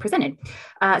I presented.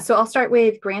 So I'll start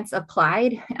with grants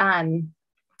applied.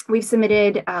 We've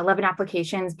submitted 11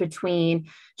 applications between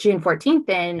June 14th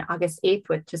and August 8th,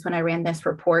 which is when I ran this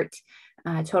report,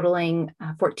 totaling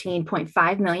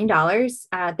 $14.5 million.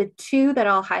 The two that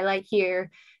I'll highlight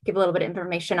here, give a little bit of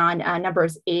information on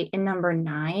numbers 8 and number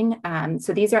 9.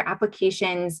 So these are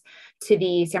applications to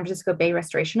the San Francisco Bay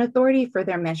Restoration Authority for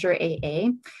their Measure AA.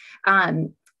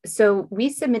 So we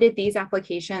submitted these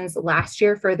applications last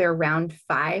year for their round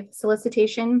 5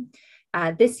 solicitation.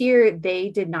 This year, they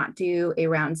did not do a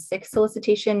round 6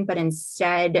 solicitation, but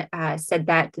instead said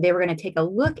that they were going to take a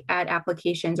look at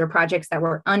applications or projects that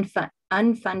were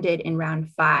unfunded in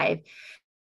round 5.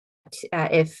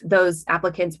 If those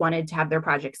applicants wanted to have their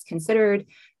projects considered,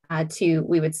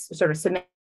 we would sort of submit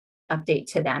an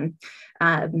update to them.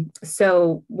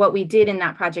 So what we did in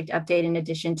that project update, in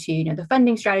addition to the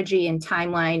funding strategy and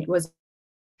timeline, was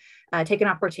take an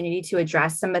opportunity to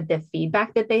address some of the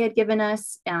feedback that they had given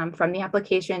us from the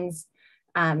applications,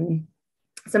 some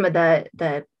of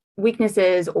the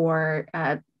weaknesses or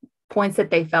points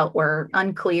that they felt were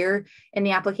unclear in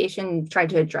the application, tried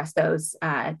to address those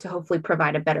to hopefully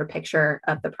provide a better picture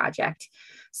of the project.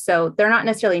 So they're not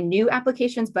necessarily new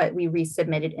applications, but we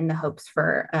resubmitted in the hopes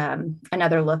for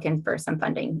another look and for some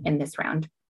funding in this round.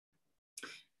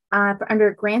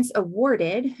 Under grants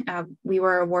awarded, we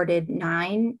were awarded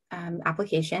 9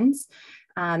 applications.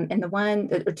 And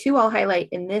the 2 I'll highlight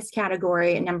in this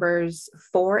category, numbers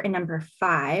 4 and number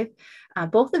 5.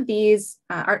 Both of these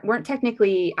weren't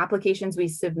technically applications we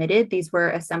submitted. These were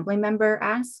assembly member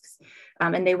asks,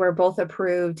 and they were both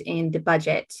approved in the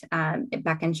budget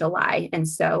back in July. And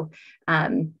so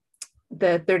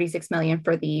the $36 million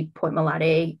for the Point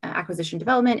Mulad'E acquisition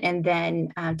development, and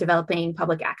then developing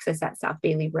public access at South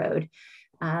Bailey Road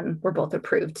were both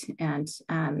approved. And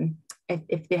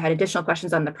if they had additional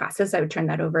questions on the process, I would turn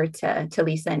that over to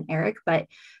Lisa and Eric, but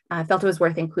I felt it was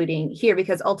worth including here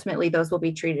because ultimately those will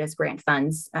be treated as grant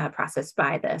funds processed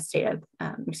by the state of,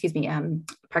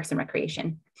 Parks and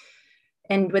Recreation.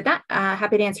 And with that,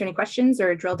 happy to answer any questions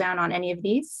or drill down on any of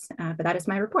these, but that is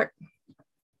my report.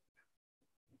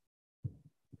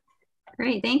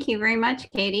 Great, thank you very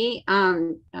much, Katie.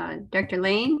 Dr.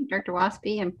 Lane, Dr.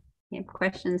 Waspy, you have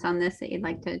questions on this that you'd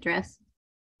like to address?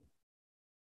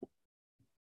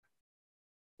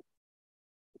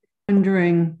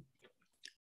 Wondering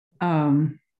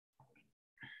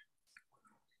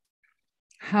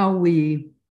how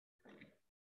we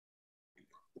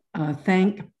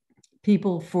thank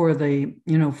people for the,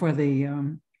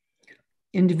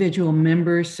 individual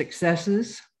members'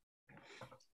 successes.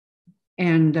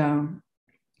 And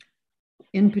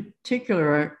in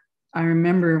particular, I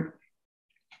remember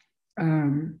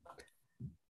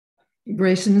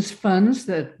Grayson's funds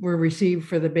that were received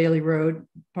for the Bailey Road,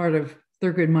 part of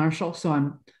Thurgood Marshall. So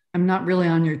I'm not really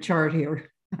on your chart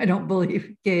here, I don't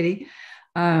believe, Katie,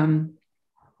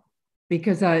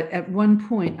 because at one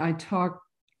point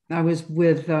I was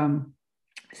with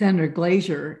Senator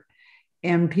Glazer,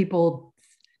 and people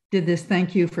did this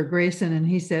thank you for Grayson, and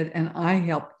he said, and I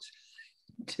helped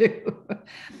too.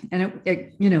 And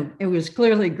it was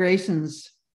clearly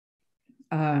Grayson's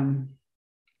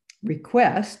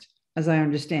request, as I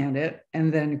understand it.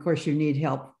 And then of course you need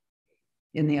help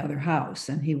in the other house,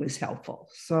 and he was helpful.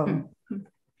 So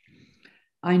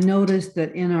I noticed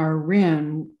that in our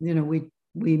RIN,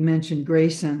 we mentioned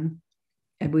Grayson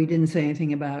and we didn't say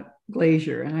anything about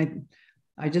Glazer. And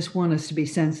I just want us to be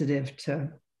sensitive to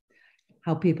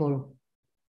how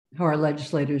our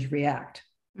legislators react.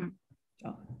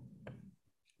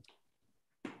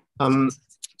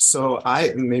 So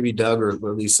maybe Doug or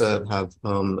Lisa have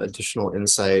additional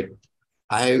insight.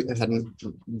 I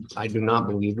do not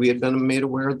believe we had been made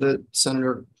aware that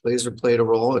Senator Glazer played a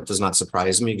role. It does not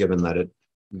surprise me, given that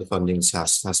the funding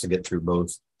has to get through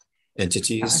both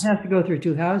entities. It has to go through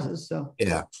 2 houses, so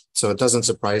yeah. So it doesn't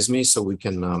surprise me. So we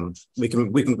can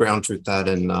ground truth that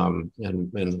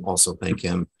and also thank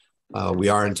him. We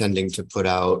are intending to put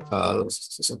out a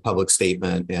public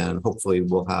statement, and hopefully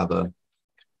we'll have a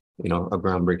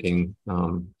groundbreaking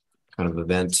kind of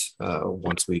event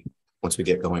once we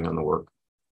get going on the work.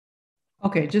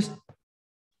 Okay, just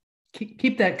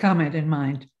keep that comment in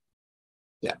mind.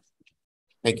 Yeah,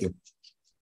 thank you.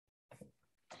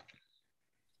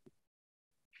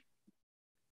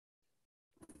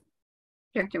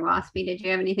 Dr. Waspy, did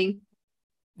you have anything?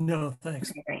 No,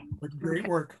 thanks. Okay, great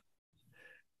work.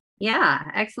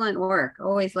 Yeah, excellent work.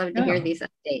 Always love to hear these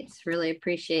updates. Really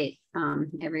appreciate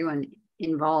everyone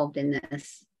involved in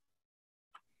this.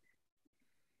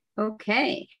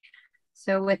 Okay,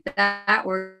 so with that,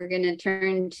 we're going to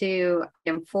turn to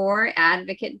item 4,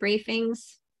 advocate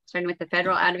briefings, starting with the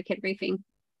federal advocate briefing.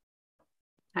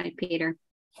 Hi, Peter.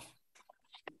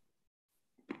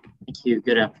 Thank you.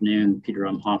 Good afternoon. Peter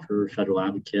Umhofer, federal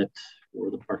advocate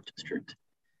for the Park District.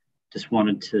 Just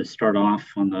wanted to start off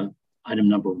on the item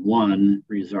number 1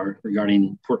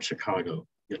 regarding Port Chicago.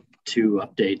 Got 2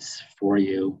 updates for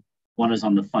you. One is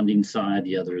on the funding side,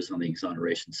 the other is on the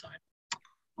exoneration side.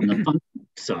 On the funding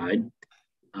side,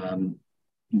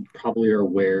 you probably are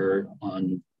aware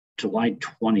on July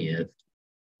 20th,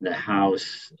 the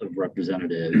House of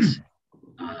Representatives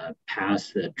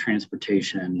passed the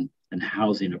transportation and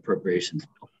housing appropriations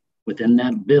bill. Within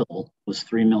that bill was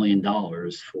 $3 million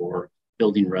for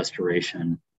building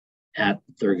restoration at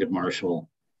Thurgood Marshall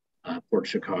Port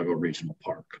Chicago Regional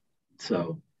Park.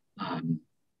 So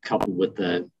coupled with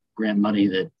the grant money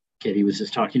that Katie was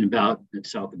just talking about at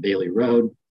south of Bailey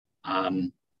Road,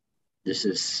 this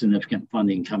is significant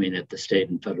funding coming at the state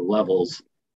and federal levels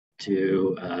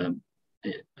to a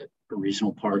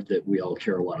regional park that we all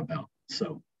care a lot about.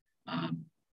 So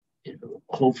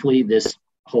hopefully this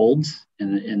holds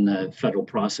in the federal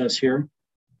process here.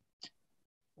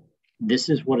 This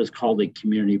is what is called a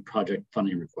community project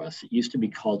funding request. It used to be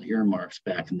called earmarks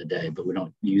back in the day, but we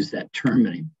don't use that term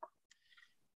anymore.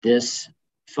 This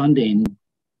funding,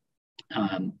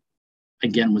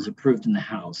 again, was approved in the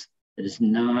House.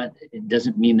 It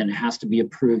doesn't mean that it has to be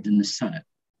approved in the Senate.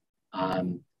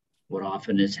 What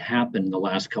often has happened in the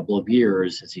last couple of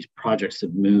years is these projects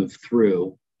have moved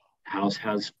through. House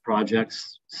has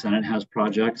projects, Senate has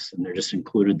projects, and they're just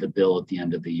included the bill at the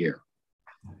end of the year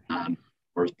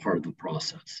or as part of the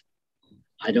process.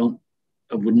 I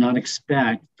would not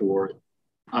expect for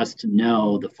us to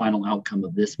know the final outcome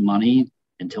of this money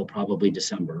until probably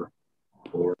December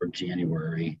or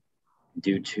January,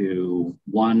 due to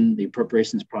one, the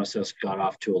appropriations process got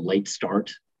off to a late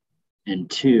start, and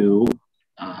two,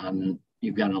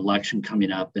 you've got an election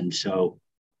coming up, and so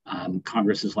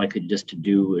Congress is likely just to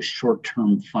do a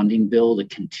short-term funding bill to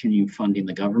continue funding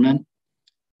the government,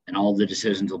 and all the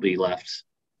decisions will be left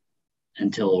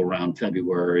until around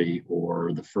February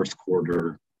or the first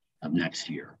quarter of next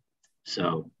year.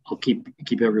 So I'll keep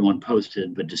everyone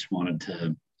posted, but just wanted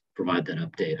to provide that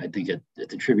update. I think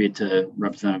it's a tribute to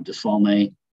Representative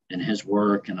DeSaulnier and his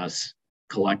work and us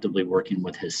collectively working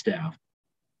with his staff.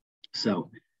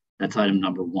 So that's item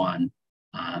number one.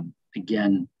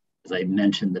 Again, as I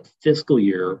mentioned, the fiscal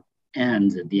year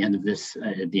ends at the end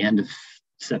of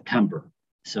September.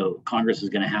 So Congress is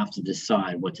going to have to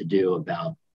decide what to do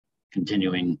about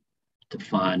continuing to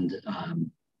fund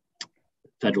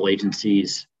federal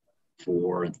agencies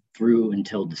through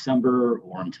until December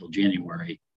or until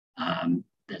January.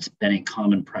 That's been a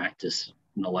common practice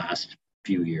in the last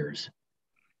few years.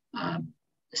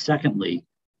 Secondly,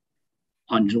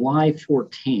 on July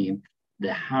 14th,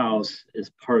 the House, as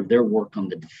part of their work on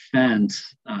the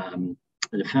defense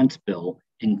bill,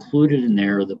 included in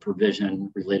there the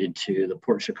provision related to the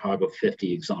Port Chicago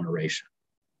 50 exoneration.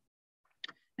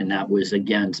 And that was,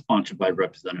 again, sponsored by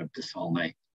Representative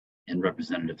DeSaulnier and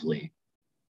Representative Lee.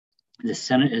 The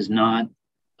Senate has not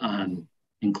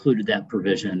included that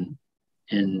provision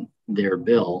in their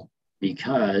bill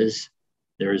because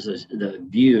there's the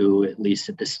view, at least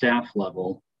at the staff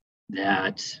level,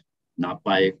 that not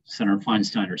by Senator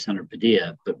Feinstein or Senator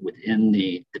Padilla, but within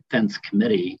the Defense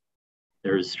Committee,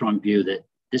 there's a strong view that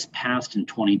this passed in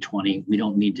 2020. We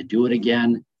don't need to do it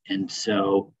again. And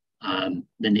so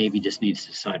the Navy just needs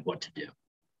to decide what to do.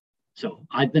 So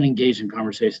I've been engaged in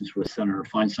conversations with Senator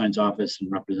Feinstein's office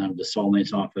and Representative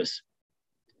DeSaulnier's office.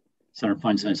 Senator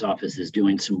Feinstein's office is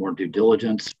doing some more due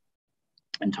diligence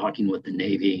and talking with the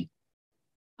Navy.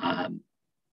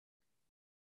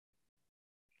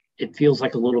 It feels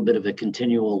like a little bit of a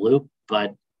continual loop,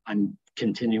 but I'm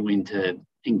continuing to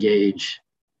engage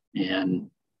and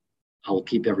I'll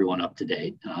keep everyone up to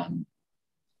date.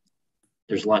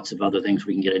 There's lots of other things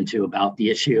we can get into about the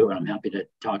issue, and I'm happy to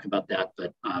talk about that,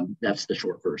 but that's the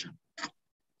short version.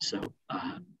 So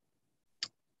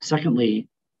secondly,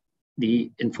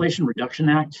 the Inflation Reduction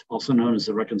Act, also known as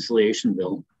the Reconciliation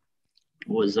Bill,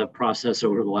 was a process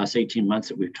over the last 18 months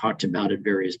that we've talked about at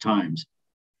various times.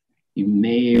 You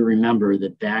may remember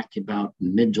that back about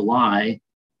mid-July,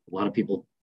 a lot of people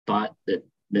thought that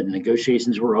the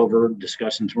negotiations were over,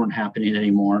 discussions weren't happening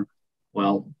anymore.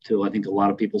 Well, to I think a lot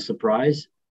of people's surprise,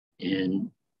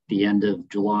 in the end of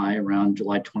July, around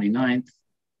July 29th,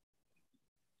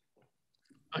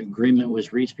 agreement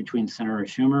was reached between Senator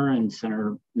Schumer and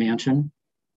Senator Manchin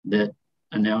that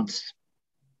announced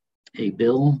a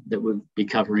bill that would be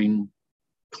covering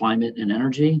climate and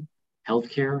energy,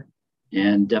 healthcare,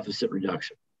 and deficit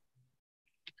reduction.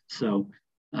 So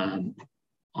on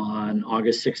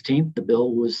August 16th, the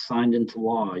bill was signed into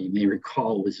law. You may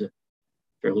recall it was a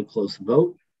fairly close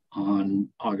vote. On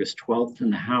August 12th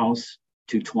in the House,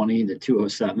 220 to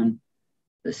 207.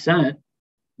 The Senate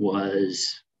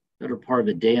was better part of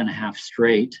a day and a half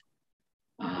straight.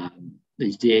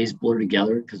 These days blur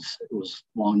together because it was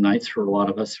long nights for a lot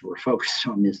of us who were focused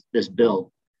on this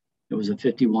bill. It was a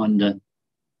 51 to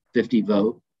 50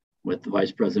 vote with the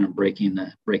Vice President breaking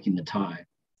the tie.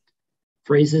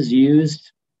 Phrases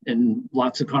used in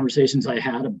lots of conversations I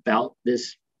had about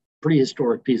this pretty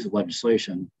historic piece of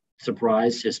legislation.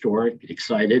 Surprised, historic,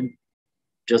 excited,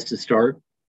 just to start.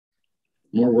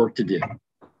 More work to do.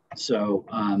 So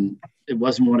it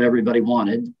wasn't what everybody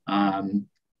wanted,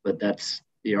 but that's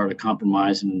the art of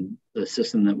compromise and the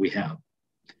system that we have.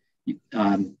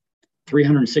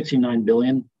 369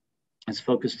 billion is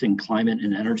focused in climate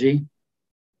and energy.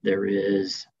 There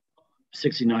is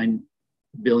 69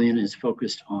 billion is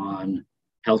focused on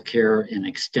healthcare and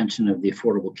extension of the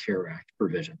Affordable Care Act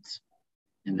provisions,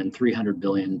 and then 300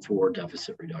 billion for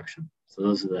deficit reduction. So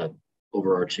those are the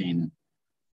overarching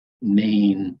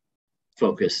main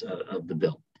focus of the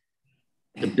bill.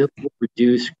 The bill will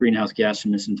reduce greenhouse gas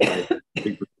emissions by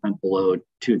 3% below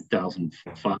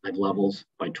 2005 levels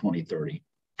by 2030. The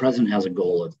president has a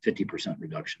goal of 50%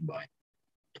 reduction by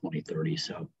 2030,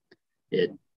 so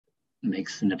it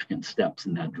makes significant steps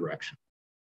in that direction.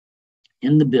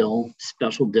 In the bill,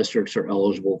 special districts are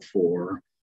eligible for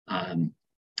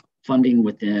funding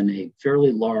within a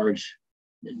fairly large,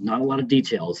 not a lot of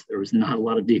details. There was not a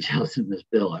lot of details in this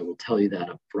bill, I will tell you that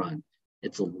up front.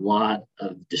 It's a lot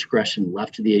of discretion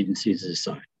left to the agencies to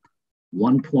decide.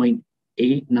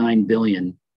 1.89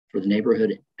 billion for the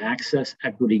Neighborhood Access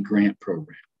Equity Grant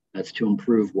Program. That's to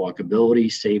improve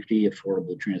walkability, safety,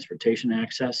 affordable transportation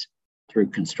access through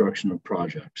construction of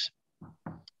projects.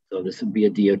 So this would be a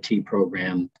DOT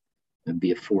program. It'd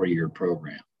be a 4-year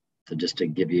program. So just to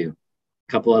give you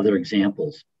a couple other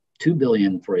examples, $2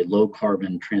 billion for a low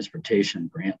carbon transportation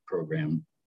grant program,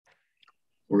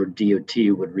 where DOT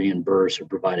would reimburse or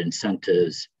provide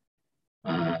incentives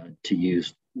to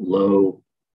use low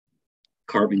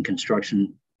carbon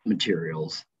construction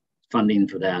materials. Funding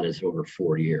for that is over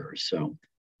 4 years. So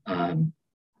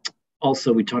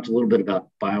also we talked a little bit about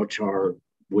biochar,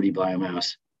 woody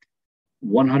biomass.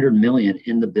 100 million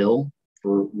in the bill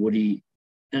for Woody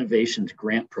Innovations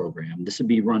Grant Program. This would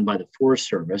be run by the Forest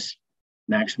Service.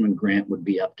 Maximum grant would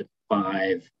be up to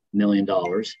 $5 million,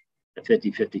 a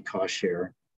 50-50 cost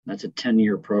share. That's a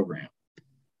 10-year program.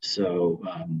 So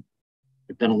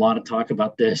there's been a lot of talk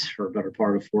about this for a better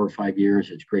part of 4 or 5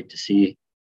 years. It's great to see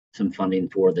some funding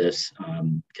for this.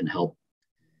 Can help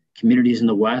communities in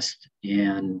the West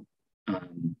and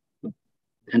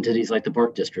entities like the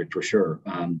Park District for sure.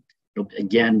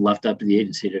 Again, left up to the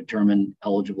agency to determine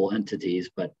eligible entities,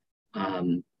 but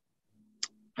I've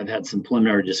had some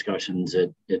preliminary discussions.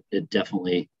 It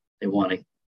definitely, they want to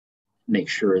make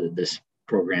sure that this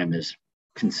program is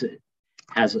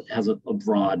has a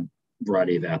broad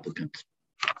variety of applicants.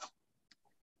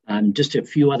 Just a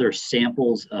few other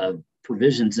samples of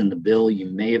provisions in the bill you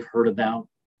may have heard about.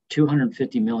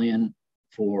 250 million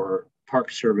for Park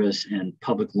Service and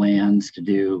public lands to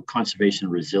do conservation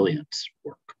resilience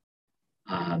work.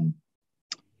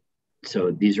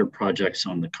 So these are projects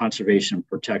on the conservation,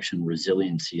 protection,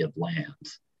 resiliency of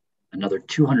lands. Another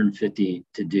 250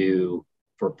 to do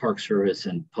for Park Service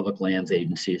and public lands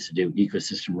agencies to do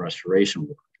ecosystem restoration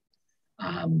work.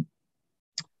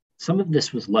 Some of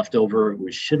this was left over,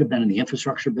 which should have been in the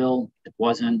infrastructure bill. It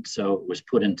wasn't, so it was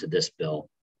put into this bill.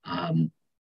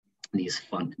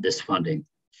 This funding,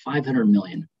 500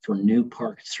 million for new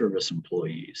Park Service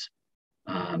employees.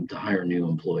 To hire new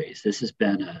employees. This has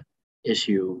been an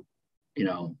issue,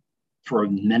 for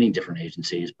many different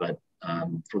agencies, but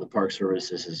for the Park Service,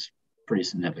 this is pretty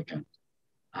significant.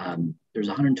 There's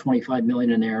 125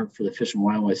 million in there for the Fish and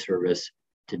Wildlife Service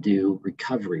to do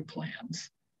recovery plans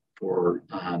for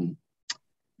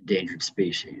endangered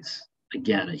species.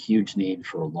 Again, a huge need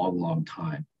for a long, long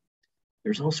time.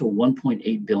 There's also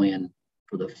 1.8 billion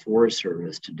for the Forest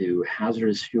Service to do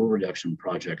hazardous fuel reduction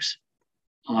projects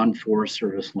on Forest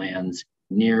Service lands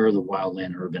near the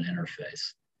wildland-urban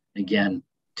interface. Again,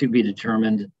 to be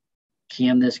determined,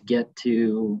 can this get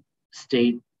to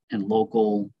state and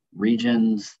local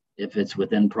regions if it's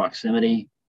within proximity?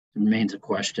 It remains a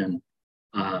question.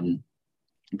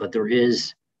 But there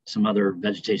is some other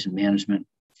vegetation management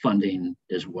funding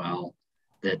as well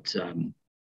that,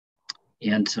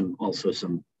 and also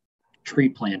some tree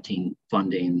planting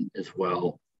funding as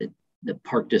well that the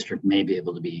Park District may be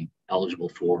able to be eligible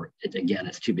for. It, again,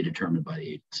 it's to be determined by the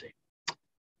agency.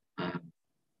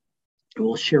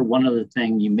 We'll share one other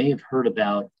thing. You may have heard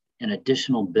about an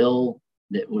additional bill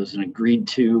that was agreed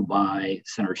to by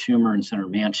Senator Schumer and Senator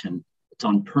Manchin. It's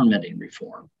on permitting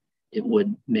reform. It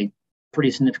would make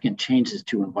pretty significant changes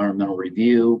to environmental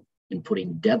review and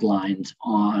putting deadlines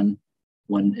on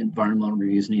when environmental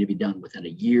reviews need to be done within a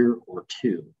year or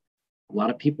two. A lot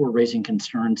of people are raising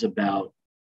concerns about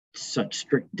such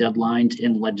strict deadlines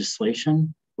in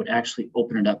legislation would actually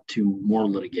open it up to more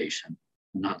litigation,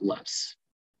 not less,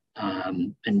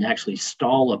 and actually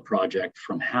stall a project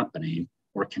from happening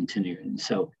or continuing.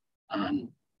 So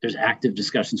There's active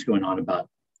discussions going on about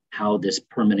how this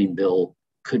permitting bill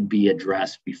could be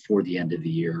addressed before the end of the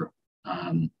year,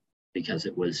 because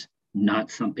it was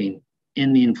not something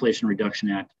in the Inflation Reduction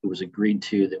Act it was agreed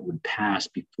to that would pass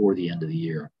before the end of the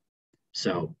year.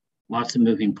 So lots of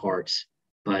moving parts,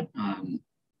 but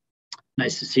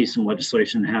nice to see some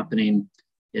legislation happening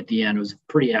at the end. It was a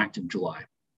pretty active July.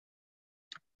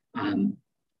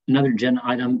 Another agenda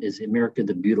item is America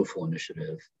the Beautiful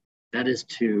initiative. That is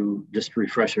to, just to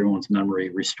refresh everyone's memory,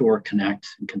 restore, connect,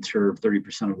 and conserve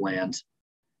 30% of lands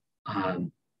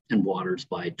and waters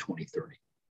by 2030.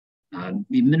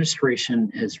 The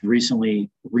administration has recently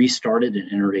restarted an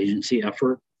interagency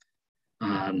effort.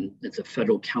 It's a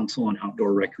Federal Council on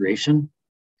Outdoor Recreation.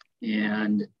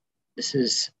 And this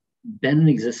has been in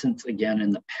existence again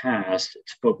in the past.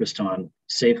 It's focused on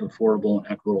safe, affordable, and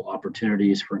equitable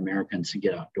opportunities for Americans to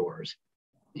get outdoors.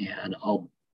 And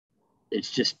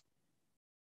it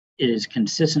is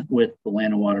consistent with the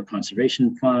Land and Water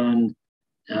Conservation Fund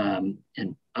and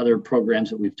other programs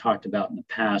that we've talked about in the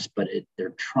past, but they're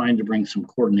trying to bring some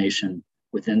coordination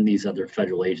within these other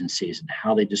federal agencies and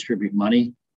how they distribute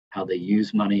money, how they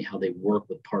use money, how they work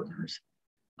with partners.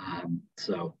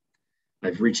 So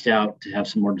I've reached out to have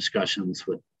some more discussions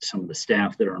with some of the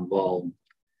staff that are involved,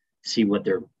 see what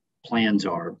their plans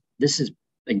are. This is,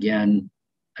 again,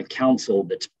 a council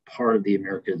that's part of the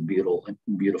America's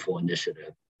Beautiful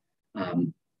initiative.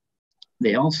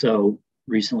 They also,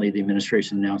 recently, the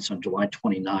administration announced on July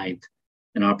 29th,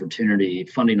 an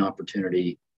funding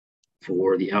opportunity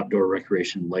for the Outdoor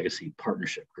Recreation Legacy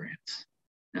Partnership Grants.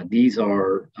 Now,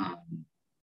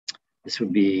 this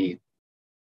would be,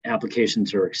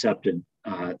 applications are accepted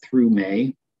through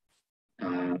May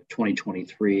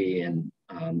 2023, and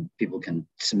people can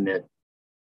submit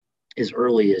as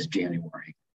early as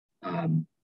January.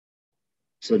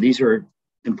 So these are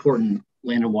important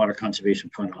Land and Water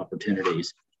Conservation Fund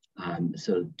opportunities.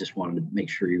 So just wanted to make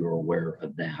sure you were aware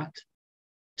of that.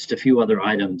 Just a few other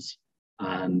items.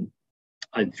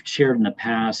 I've shared in the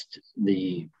past,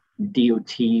 the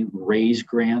DOT RAISE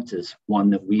grant is one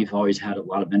that we've always had a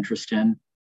lot of interest in.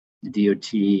 The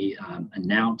DOT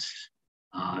announced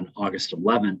on August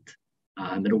 11th,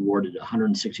 it awarded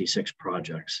 166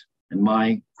 projects. In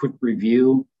my quick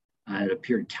review, it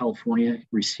appeared California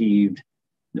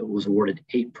was awarded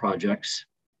 8 projects,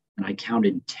 and I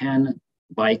counted 10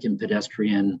 bike and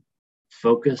pedestrian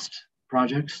focused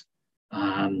projects,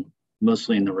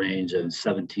 mostly in the range of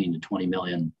 17 to 20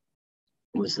 million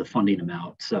was the funding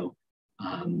amount. So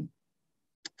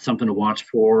something to watch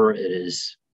for. It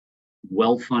is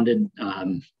well funded.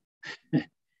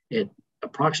 It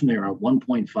approximately around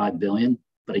 1.5 billion,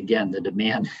 but again, the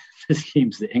demand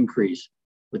seems to increase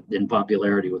in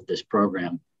popularity with this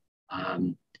program.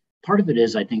 Part of it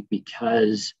is, I think,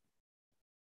 because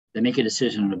they make a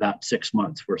decision in about 6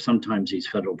 months, where sometimes these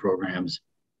federal programs,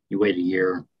 you wait a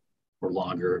year or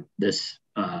longer. This,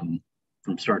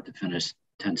 from start to finish,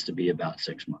 tends to be about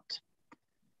 6 months.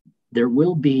 There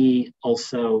will be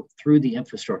also, through the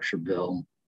infrastructure bill,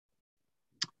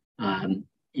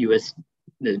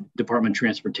 the Department of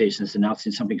Transportation is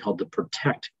announcing something called the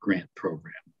PROTECT Grant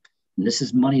Program. And this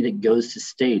is money that goes to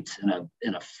states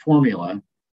in a formula.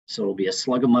 So it'll be a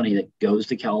slug of money that goes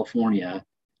to California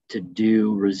to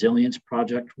do resilience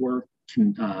project work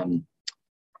and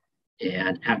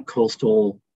at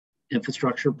coastal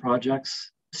infrastructure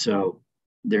projects. So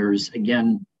there's,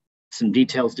 again, some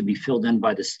details to be filled in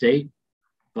by the state,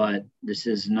 but this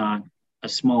is not a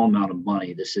small amount of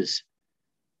money. This is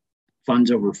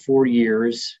funds over 4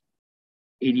 years,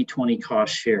 80-20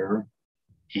 cost share,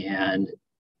 and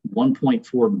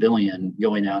 1.4 billion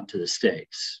going out to the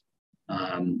states.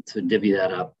 To divvy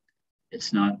that up,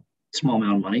 it's not a small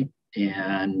amount of money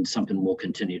and something we'll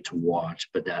continue to watch,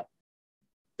 but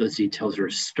those details are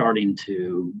starting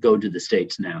to go to the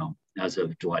states now as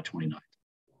of July 29th.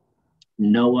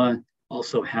 NOAA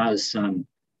also has some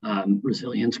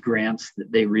resilience grants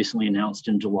that they recently announced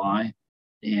in July.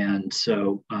 And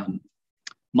so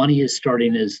money is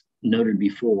starting, as noted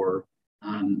before,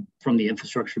 from the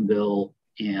infrastructure bill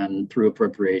and through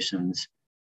appropriations.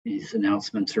 These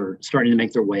announcements are starting to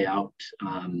make their way out.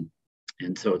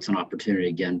 And so it's an opportunity,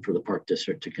 again, for the Park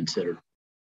District to consider.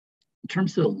 In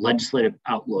terms of the legislative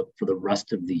outlook for the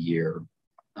rest of the year,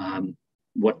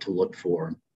 what to look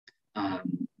for. I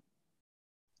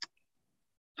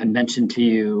mentioned to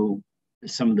you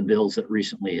some of the bills that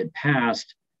recently had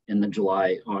passed in the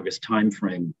July-August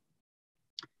timeframe.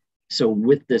 So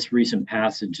with this recent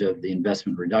passage of the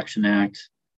Investment Reduction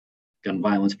Act, Gun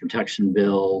Violence Protection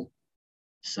Bill,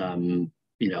 some,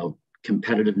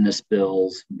 competitiveness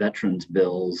bills, veterans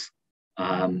bills,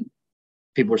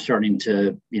 people are starting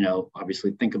to,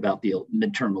 obviously think about the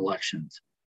midterm elections.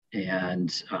 And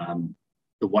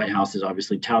the White House is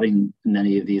obviously touting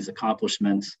many of these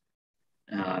accomplishments,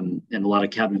 and a lot of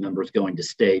cabinet members going to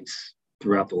states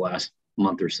throughout the last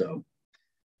month or so.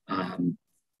 On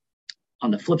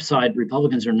the flip side,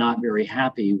 Republicans are not very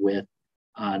happy with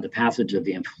the passage of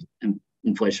the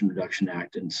Inflation Reduction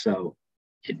Act. And so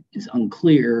it is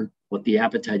unclear what the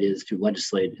appetite is to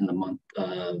legislate in the month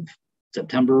of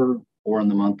September or in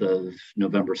the month of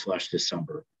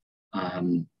November/December.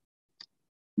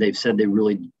 They've said they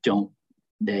really don't,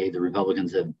 the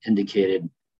Republicans have indicated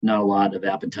not a lot of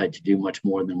appetite to do much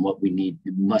more than what we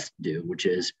must do, which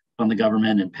is fund the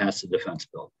government and pass the defense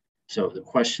bill. So the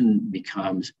question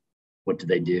becomes, what do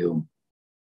they do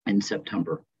in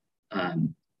September?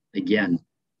 Again,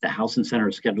 the House and Senate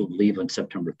are scheduled to leave on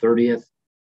September 30th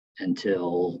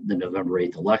until the November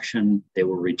 8th election. They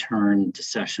will return to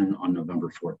session on November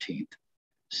 14th.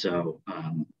 So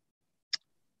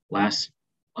last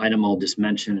item I'll just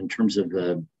mention in terms of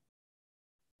the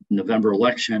November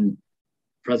election,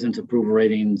 President's approval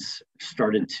ratings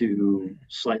started to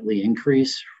slightly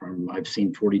increase from, I've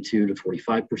seen 42 to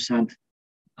 45%.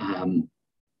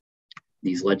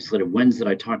 These legislative wins that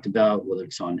I talked about, whether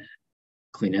it's on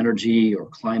clean energy or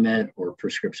climate or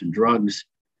prescription drugs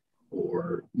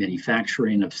or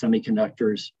manufacturing of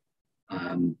semiconductors,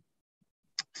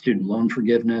 student loan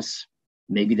forgiveness,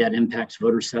 maybe that impacts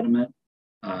voter sentiment.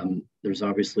 There's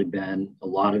obviously been a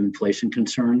lot of inflation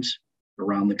concerns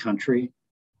around the country.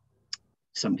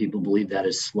 Some people believe that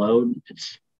has slowed.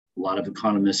 A lot of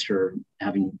economists are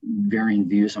having varying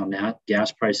views on that.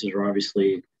 Gas prices are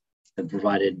obviously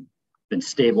been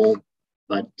stable,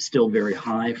 but still very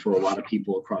high for a lot of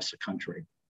people across the country.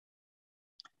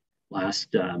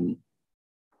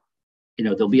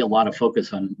 There'll be a lot of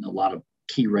focus on a lot of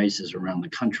key races around the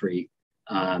country,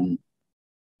 and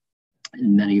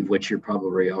many of which you're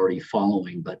probably already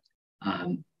following, but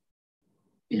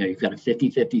you've got a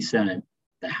 50-50 Senate.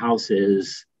 The House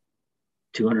is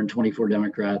 224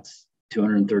 Democrats,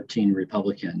 213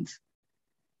 Republicans.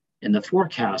 And the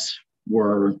forecasts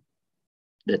were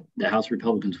that the House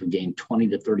Republicans would gain 20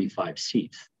 to 35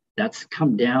 seats. That's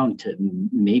come down to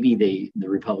maybe the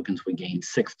Republicans would gain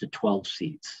 6 to 12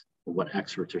 seats, for what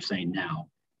experts are saying now.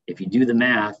 If you do the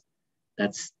math,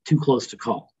 that's too close to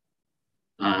call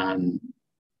at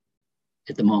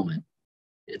the moment.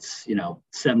 It's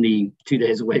 72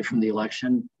 days away from the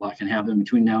election. A lot can happen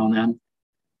between now and then,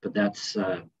 but that's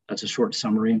a short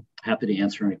summary. Happy to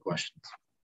answer any questions.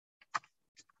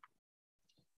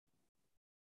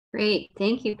 Great,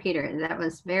 thank you, Peter. That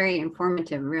was very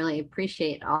informative. Really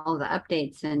appreciate all the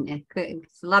updates, and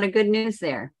it's a lot of good news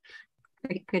there.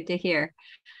 Very good to hear.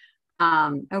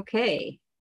 Okay,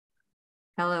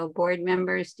 fellow board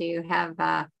members, do you have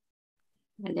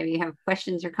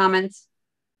questions or comments?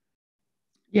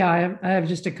 Yeah, I have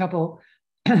just a couple.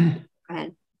 Go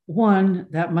ahead. One,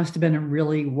 that must have been a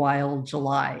really wild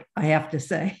July, I have to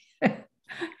say.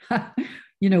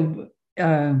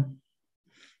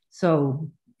 So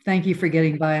thank you for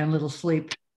getting by on a little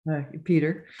sleep,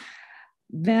 Peter.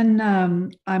 Then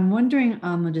I'm wondering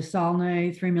on the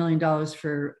DeSaulnier, $3 million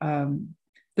for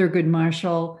Thurgood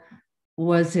Marshall,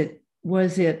 was it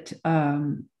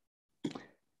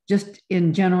just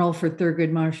in general for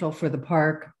Thurgood Marshall for the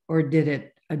park, or did it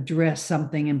address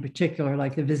something in particular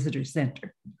like the visitor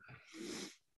center?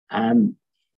 It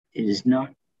is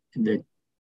not the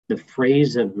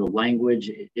phrase of the language.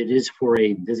 It is for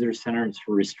a visitor center. It's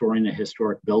for restoring a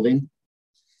historic building.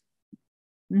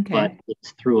 Okay. But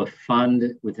it's through a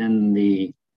fund within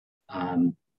the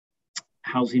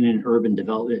Housing and Urban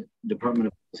Development, Department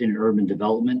of Housing and Urban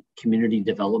Development, Community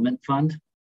Development Fund.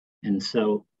 And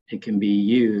so it can be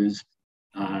used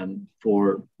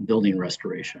for building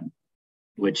restoration,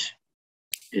 which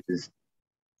is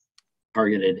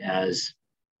targeted as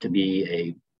to be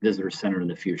a visitor center in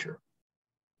the future.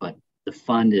 But the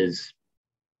fund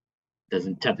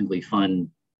doesn't technically fund,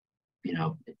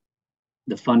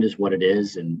 the fund is what it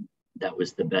is, and that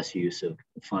was the best use of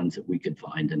the funds that we could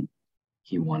find and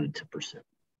he wanted to pursue.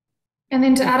 And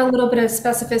then to add a little bit of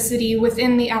specificity,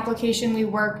 within the application, we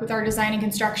worked with our design and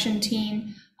construction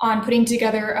team on putting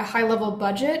together a high-level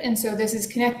budget. And so this is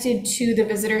connected to the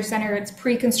visitor center, its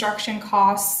pre-construction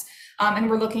costs, and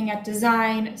we're looking at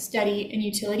design, study, and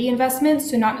utility investments.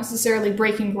 So not necessarily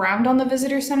breaking ground on the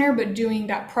visitor center, but doing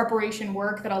that preparation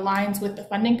work that aligns with the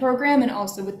funding program and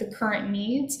also with the current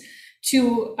needs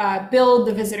to build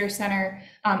the visitor center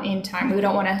in time. We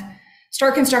don't want to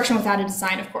start construction without a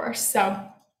design, of course. So.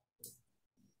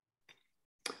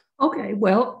 Okay,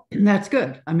 well, that's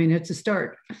good. I mean, it's a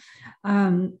start.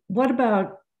 What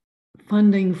about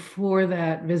funding for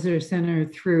that visitor center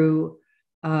through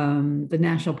the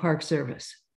National Park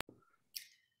Service?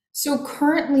 So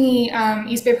currently,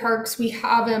 East Bay Parks, we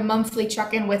have a monthly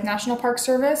check-in with National Park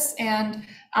Service, and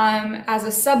as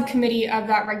a subcommittee of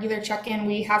that regular check-in,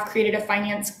 we have created a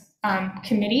finance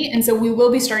committee, and so we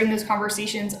will be starting those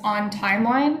conversations on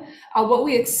timeline. What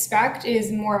we expect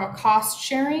is more of a cost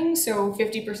sharing, so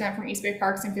 50% from East Bay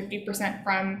Parks and 50%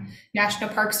 from National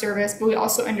Park Service, but we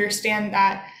also understand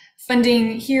that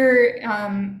funding here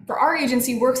for our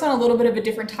agency works on a little bit of a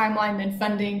different timeline than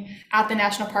funding at the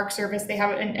National Park Service. They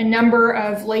have a number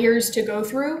of layers to go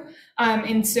through.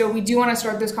 And so we do want to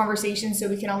start those conversations so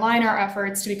we can align our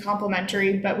efforts to be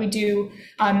complementary, but we do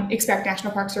expect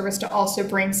National Park Service to also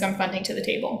bring some funding to the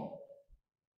table.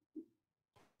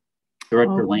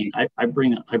 Director Lane, I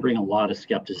bring a lot of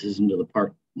skepticism to the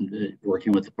park,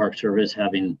 working with the Park Service,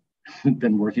 having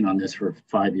been working on this for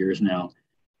 5 years now.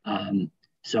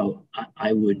 So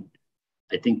I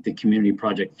think the community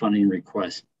project funding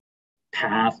request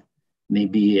path may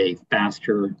be a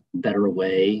faster, better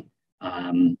way.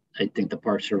 I think the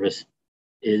Park Service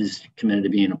is committed to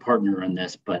being a partner in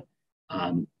this, but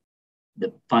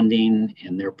the funding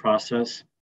and their process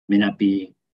may not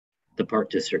be the Park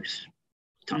District's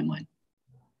timeline.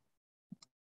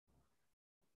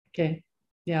 Okay,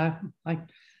 yeah,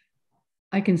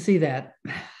 I can see that.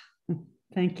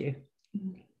 Thank you.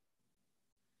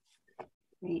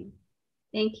 Great.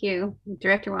 Thank you.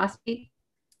 Director Waspy.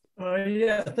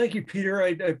 Yeah, thank you, Peter. I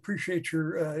appreciate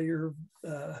your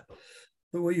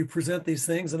the way you present these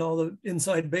things and all the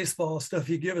inside baseball stuff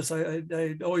you give us.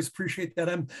 I always appreciate that.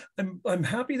 I'm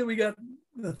happy that we got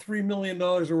the $3 million,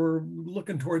 or we're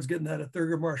looking towards getting that at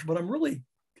Thurgood Marshall, but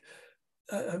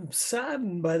I'm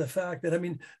saddened by the fact that, I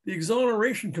mean, the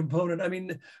exoneration component, I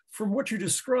mean, from what you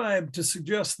described, to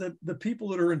suggest that the people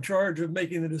that are in charge of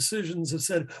making the decisions have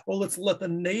said, well, let's let the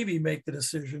Navy make the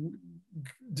decision.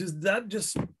 Does that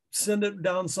just send it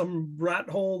down some rat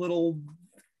hole that'll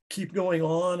keep going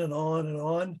on and on and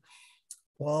on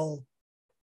while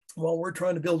we're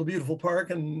trying to build a beautiful park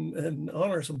and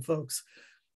honor some folks?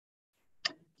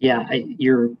 Yeah,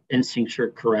 your instincts are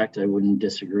correct. I wouldn't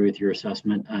disagree with your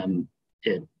assessment.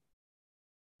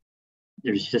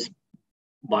 There's just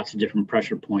lots of different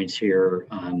pressure points here.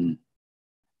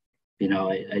 You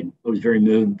know, I was very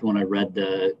moved when I read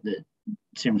the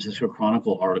San Francisco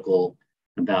Chronicle article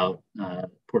about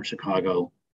Port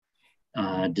Chicago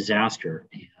disaster,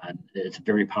 and it's a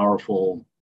very powerful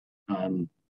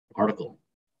article.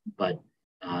 But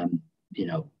you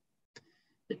know,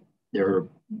 there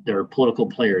are political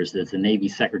players. There's the Navy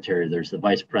Secretary, there's the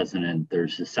Vice President,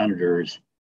 there's the senators.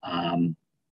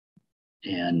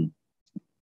 And,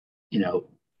 you know,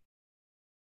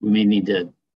 we may need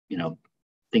to, you know,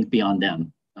 think beyond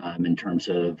them in terms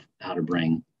of how to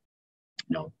bring,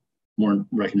 you know, more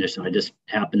recognition. I just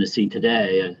happened to see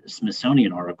today a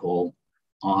Smithsonian article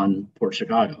on Port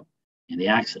Chicago and the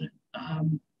accident.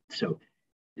 So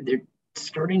there's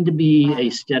starting to be a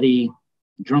steady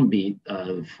drumbeat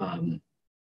of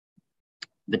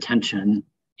attention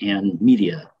and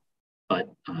media,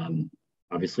 but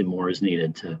obviously more is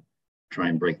needed to try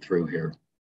and break through here.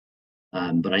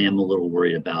 But I am a little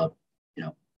worried about, you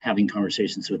know, having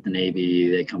conversations with the Navy.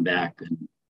 They come back and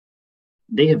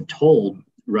they have told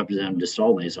Representative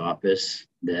DeSaulniers' office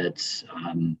that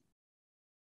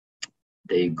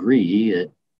they agree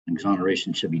that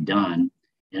exoneration should be done.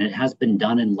 And it has been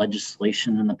done in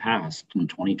legislation in the past, in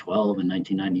 2012 and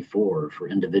 1994 for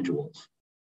individuals.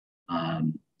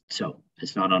 So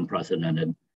it's not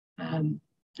unprecedented.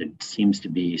 It seems to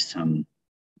be some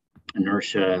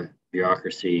inertia,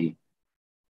 bureaucracy,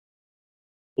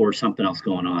 or something else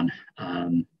going on.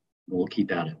 We'll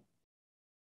keep at it.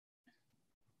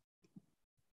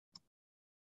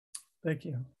 Thank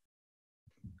you.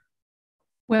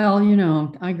 Well, you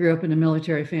know, I grew up in a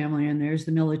military family, and there's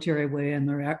the military way and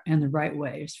the right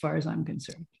way, as far as I'm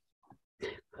concerned.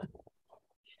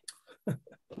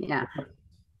 Yeah.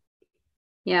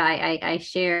 Yeah, I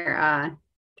share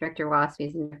Director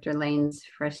Waspy's and Director Lane's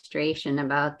frustration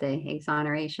about the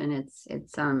exoneration.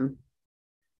 It's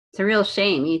a real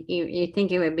shame. You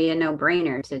think it would be a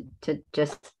no-brainer to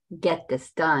just get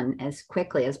this done as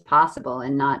quickly as possible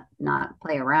and not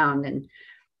play around. And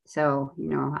so, you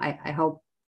know, I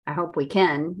hope we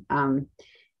can. And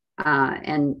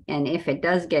if it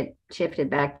does get shifted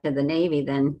back to the Navy,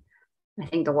 then I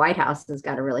think the White House has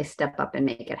got to really step up and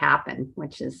make it happen,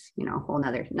 which is, you know, a whole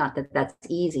nother, not that that's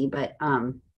easy, but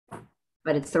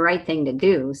it's the right thing to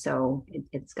do. So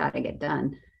it's got to get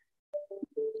done.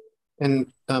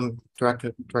 And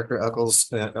Director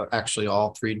Eccles, actually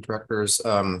all three directors,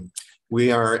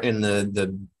 We are in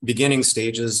the beginning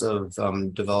stages of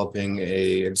developing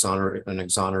an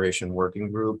exoneration working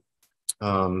group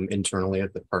internally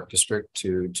at the Park District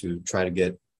to try to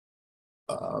get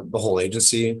the whole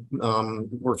agency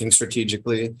working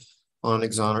strategically on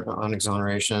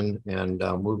exoneration, and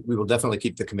we will definitely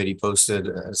keep the committee posted.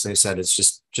 As I said,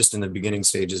 it's just in the beginning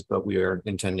stages, but we are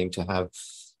intending to have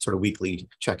sort of weekly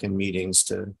check-in meetings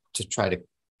to try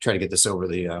to get this over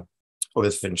the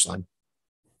finish line.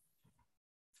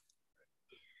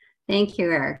 Thank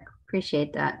you, Eric.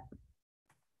 Appreciate that.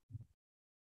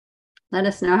 Let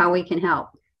us know how we can help.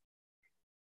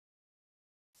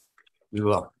 We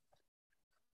will.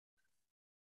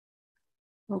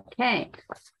 Okay.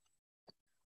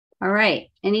 All right.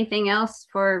 Anything else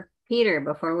for Peter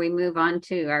before we move on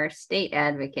to our state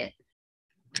advocate?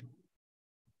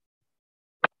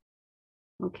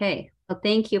 Okay. Well,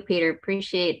 thank you, Peter.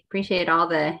 Appreciate all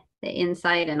the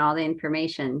insight and all the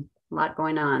information. A lot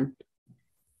going on.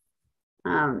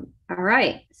 All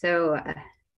right. So,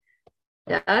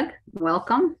 Doug,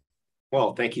 welcome.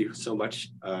 Well, thank you so much,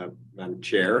 Madam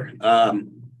Chair.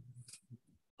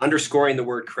 Underscoring the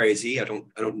word crazy, I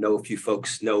don't know if you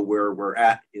folks know where we're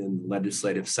at in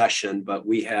legislative session, but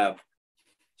we have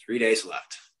 3 days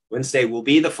left. Wednesday will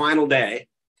be the final day.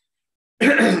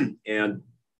 And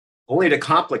only to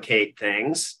complicate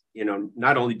things, you know,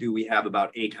 not only do we have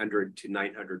about 800 to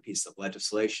 900 pieces of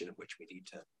legislation in which we need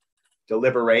to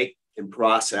deliberate and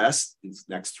process these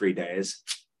next 3 days,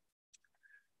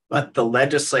 but the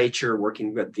legislature,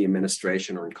 working with the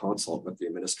administration or in consult with the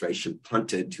administration,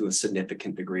 punted to a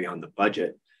significant degree on the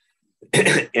budget.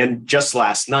 And just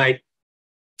last night,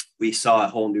 we saw a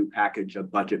whole new package of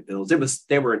budget bills.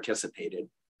 They were anticipated,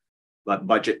 but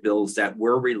budget bills that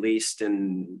were released.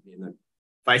 And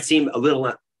if I seem a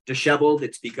little disheveled,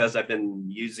 it's because I've been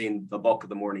using the bulk of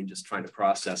the morning just trying to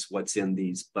process what's in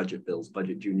these budget bills,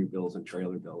 budget junior bills and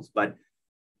trailer bills. But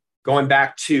going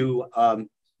back to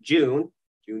June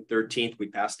 13th, we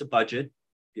passed a budget.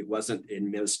 It wasn't an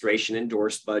administration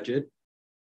endorsed budget.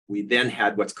 We then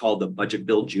had what's called the Budget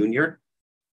Bill Junior,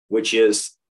 which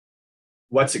is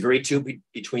what's agreed to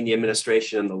between the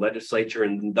administration and the legislature,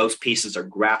 and those pieces are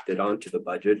grafted onto the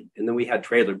budget. And then we had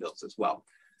trailer bills as well.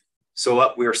 So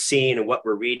what we're seeing and what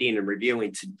we're reading and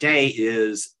reviewing today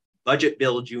is Budget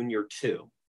Bill Junior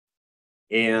 2.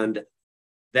 And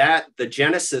that the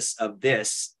genesis of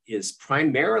this is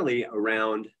primarily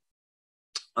around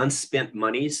unspent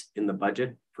monies in the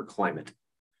budget for climate.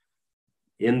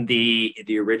 In the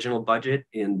original budget,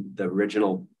 in the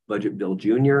original Budget Bill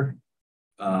Junior,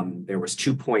 there was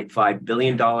 $2.5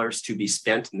 billion to be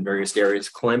spent in the various areas: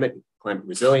 climate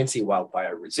resiliency,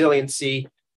 wildfire resiliency.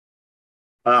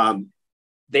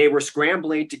 They were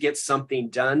scrambling to get something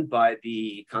done by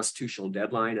the constitutional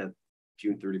deadline of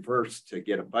June 31st to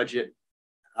get a budget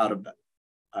out of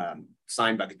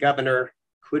signed by the governor.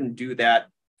 Couldn't do that.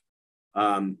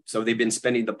 So they've been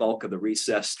spending the bulk of the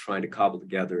recess trying to cobble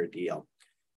together a deal.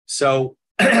 So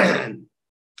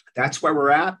that's where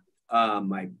we're at.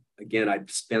 I've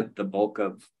spent the bulk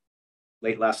of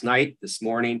late last night, this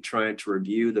morning, trying to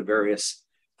review the various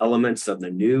elements of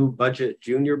the new budget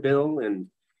junior bill. And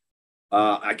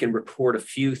I can report a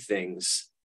few things.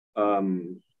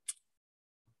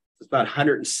 It's about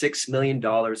 $106 million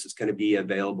is going to be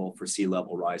available for sea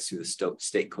level rise through the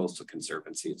State Coastal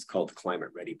Conservancy. It's called the Climate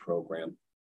Ready Program.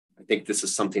 I think this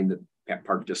is something that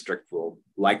Park District will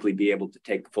likely be able to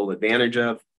take full advantage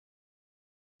of.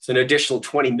 It's an additional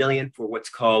 $20 million for what's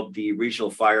called the Regional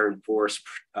Fire and Forest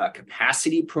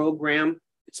Capacity Program.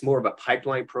 It's more of a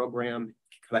pipeline program,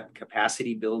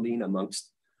 capacity building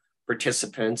amongst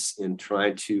participants in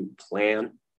trying to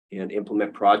plan and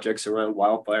implement projects around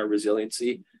wildfire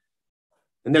resiliency.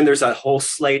 And then there's a whole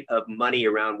slate of money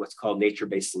around what's called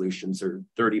nature-based solutions, or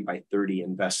 30 by 30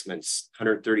 investments,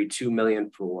 $132 million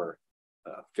for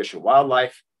Fish and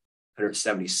Wildlife,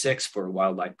 $176 for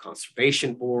Wildlife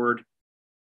Conservation Board,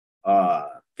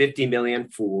 $50 million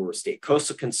for State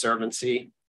Coastal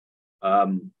Conservancy.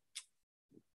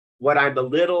 What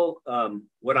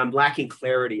I'm lacking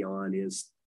clarity on is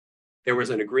there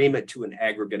was an agreement to an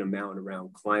aggregate amount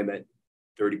around climate,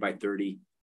 30 by 30.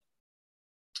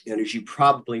 And as you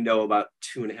probably know, about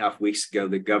 2.5 weeks ago,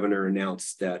 the governor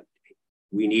announced that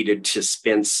we needed to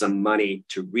spend some money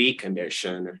to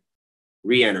recommission,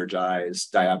 re-energize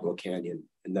Diablo Canyon,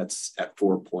 and that's at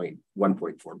 $1.4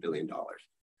 billion.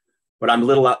 What I'm a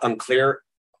little unclear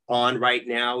on right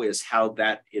now is how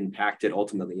that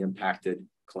ultimately impacted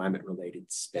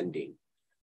climate-related spending.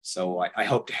 So I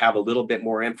hope to have a little bit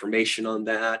more information on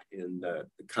that in the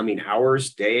coming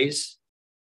hours, days,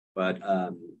 but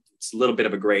it's a little bit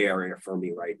of a gray area for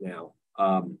me right now.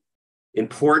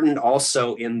 Important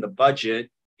also in the budget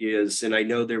is, and I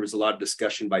know there was a lot of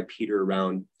discussion by Peter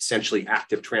around essentially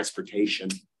active transportation.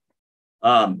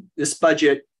 This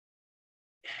budget,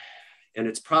 and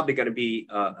it's probably going to be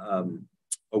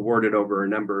awarded over a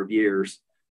number of years,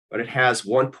 but it has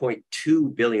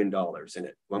 $1.2 billion in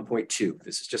it, 1.2.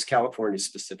 This is just California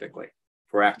specifically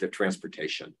for active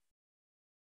transportation.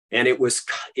 And it was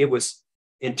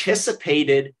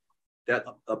anticipated that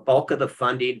a bulk of the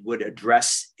funding would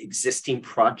address existing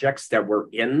projects that were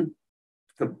in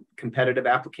the competitive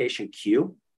application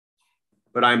queue.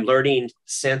 But I'm learning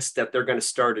since that they're going to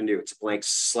start anew. It's a blank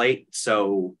slate.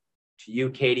 So to you,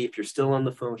 Katie, if you're still on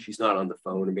the phone, she's not on the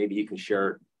phone, or maybe you can share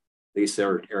it, Lisa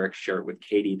or Eric, share it with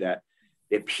Katie, that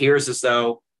it appears as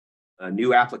though a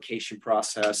new application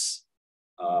process,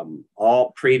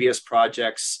 all previous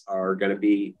projects are going to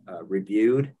be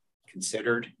reviewed,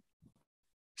 considered,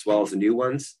 as well as the new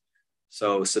ones.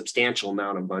 So a substantial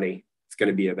amount of money is going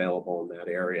to be available in that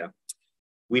area.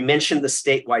 We mentioned the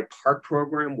statewide park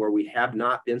program, where we have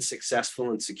not been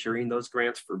successful in securing those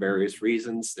grants for various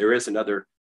reasons. There is another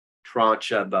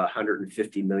tranche of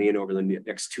 $150 million over the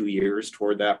next 2 years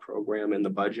toward that program in the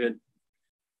budget.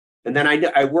 And then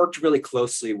I worked really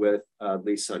closely with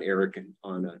Lisa and Eric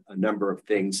on a number of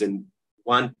things. And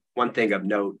one thing of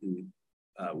note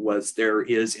was there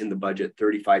is in the budget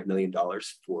 $35 million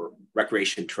for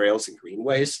recreation trails and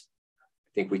greenways.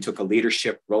 I think we took a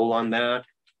leadership role on that.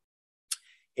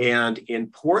 And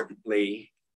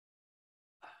importantly,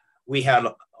 we had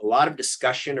a lot of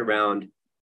discussion around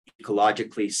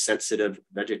ecologically sensitive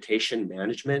vegetation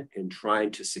management and trying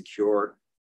to secure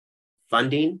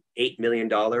funding, $8 million.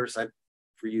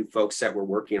 For you folks that were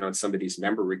working on some of these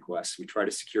member requests, we tried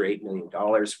to secure $8 million.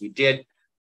 We did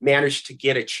manage to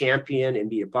get a champion in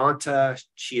Via Bonta.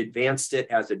 She advanced it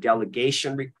as a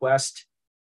delegation request.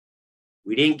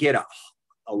 We didn't get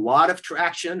a lot of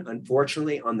traction,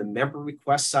 unfortunately, on the member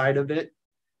request side of it,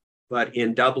 but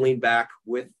in doubling back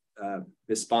with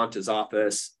Ms. Bonta's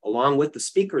office, along with the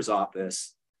speaker's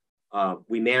office,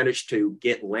 we managed to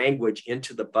get language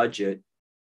into the budget.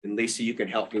 And Lisa, you can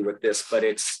help me with this, but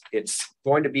it's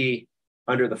going to be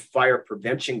under the Fire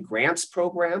Prevention Grants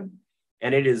Program,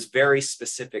 and it is very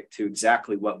specific to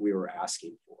exactly what we were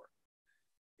asking for.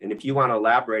 And if you want to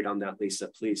elaborate on that, Lisa,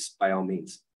 please, by all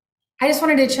means. I just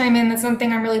wanted to chime in that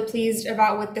something I'm really pleased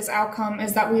about with this outcome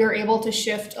is that we are able to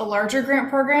shift a larger grant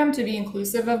program to be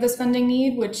inclusive of this funding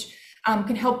need, which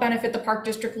can help benefit the Park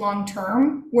District long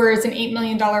term, whereas an $8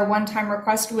 million one-time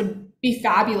request would be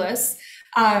fabulous,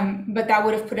 but that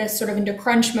would have put us sort of into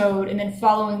crunch mode, and then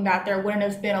following that, there wouldn't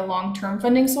have been a long-term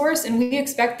funding source, and we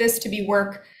expect this to be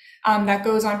work that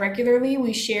goes on regularly.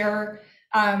 We share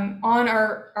on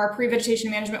our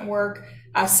pre-vegetation management work,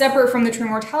 separate from the tree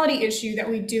mortality issue, that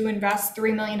we do invest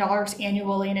 $3 million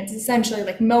annually. And it's essentially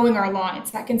like mowing our lawn.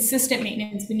 It's that consistent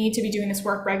maintenance. We need to be doing this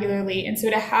work regularly. And so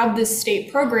to have this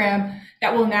state program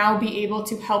that will now be able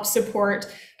to help support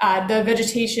the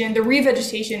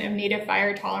revegetation of native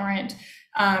fire tolerant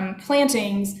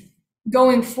plantings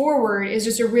going forward is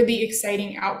just a really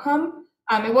exciting outcome.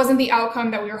 It wasn't the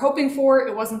outcome that we were hoping for.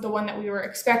 It wasn't the one that we were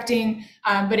expecting,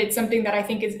 but it's something that I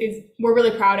think we're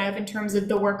really proud of in terms of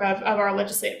the work of our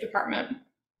legislative department.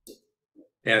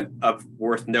 And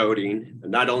worth noting,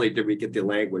 not only did we get the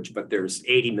language, but there's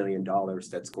 $80 million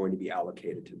that's going to be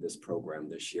allocated to this program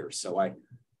this year. So I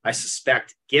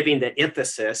suspect, giving the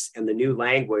emphasis and the new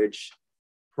language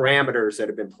parameters that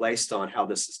have been placed on how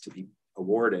this is to be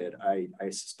awarded, I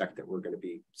suspect that we're going to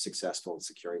be successful in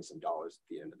securing some dollars at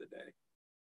the end of the day.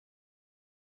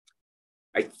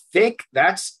 I think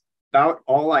that's about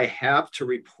all I have to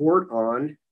report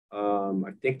on.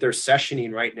 I think they're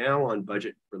sessioning right now on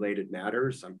budget related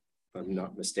matters, if I'm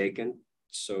not mistaken.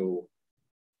 So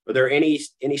are there any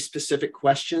specific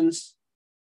questions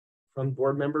from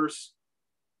board members?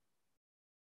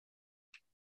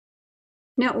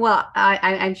 No, well,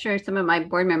 I'm sure some of my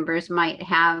board members might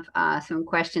have some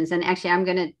questions. And actually, I'm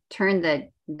going to turn the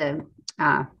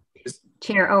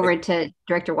chair over to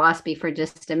Director Waspy for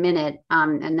just a minute,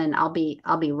 and then I'll be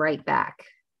right back.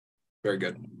 Very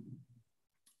good.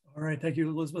 All right, thank you,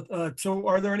 Elizabeth. So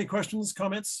are there any questions,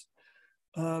 comments?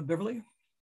 Beverly?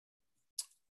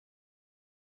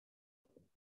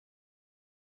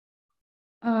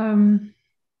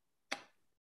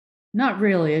 Not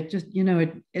really. It just,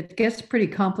 it gets pretty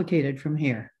complicated from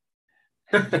here.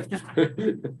 So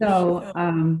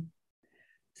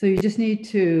you just need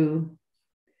to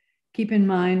keep in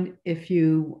mind, if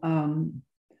you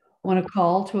want to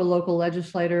call to a local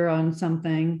legislator on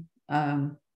something,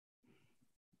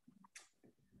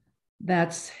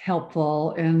 that's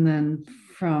helpful. And then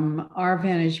from our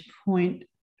vantage point,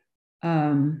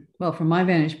 well, from my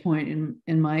vantage point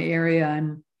in my area,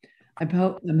 I'm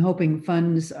hoping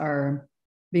funds are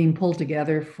being pulled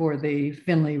together for the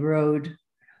Finley Road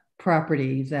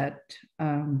property that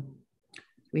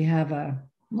we have a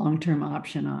long-term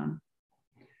option on.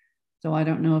 So I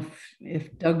don't know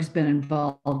if Doug's been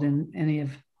involved in any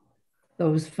of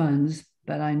those funds,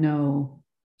 but I know,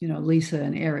 Lisa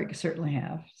and Eric certainly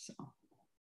have. So.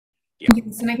 Yeah.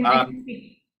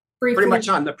 Pretty much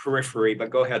on the periphery, but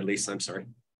go ahead, Lisa. I'm sorry.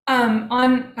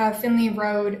 On Finley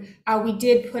Road, we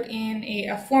did put in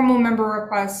a formal member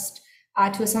request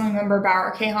to Assemblymember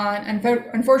Bauer Kahan. And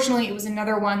unfortunately, it was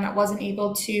another one that wasn't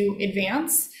able to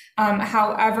advance.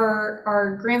 However,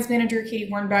 our grants manager, Katie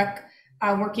Hornbeck,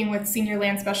 working with senior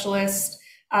land specialist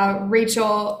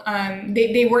Rachel,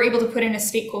 they were able to put in a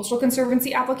state coastal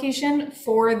conservancy application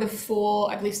for the full,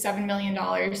 I believe, $7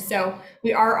 million. So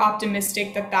we are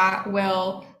optimistic that that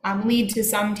will lead to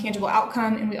some tangible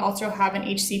outcome. And we also have an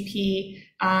HCP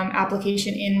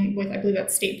application in with, I believe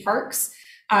that's state parks.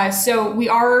 So we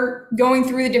are going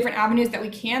through the different avenues that we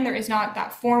can. There is not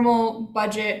that formal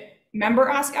budget member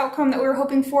ask outcome that we were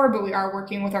hoping for, but we are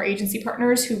working with our agency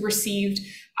partners who received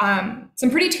some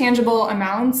pretty tangible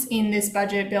amounts in this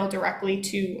budget bill directly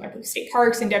to, I believe, state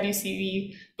parks and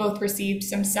WCV both received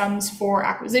some sums for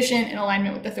acquisition in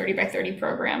alignment with the 30 by 30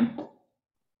 program.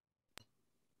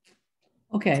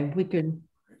 Okay, we could,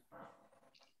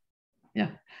 yeah,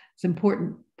 it's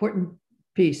important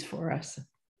piece for us.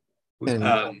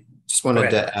 And just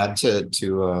wanted to add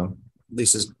to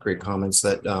Lisa's great comments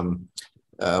that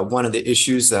one of the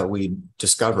issues that we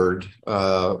discovered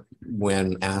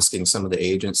when asking some of the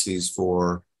agencies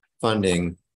for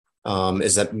funding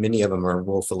is that many of them are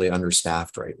woefully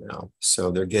understaffed right now.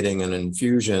 So they're getting an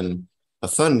infusion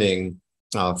of funding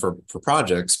for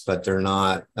projects, but they're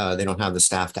not, they don't have the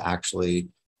staff to actually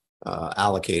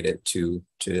allocate it to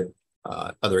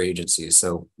other agencies.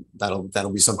 So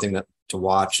that'll be something that to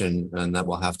watch and that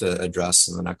we'll have to address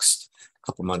in the next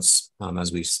couple months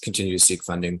as we continue to seek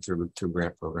funding through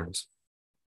grant programs.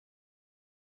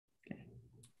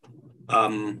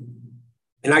 And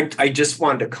I just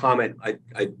wanted to comment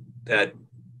that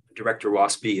Director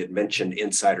Waspy had mentioned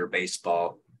insider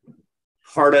baseball.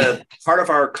 Part of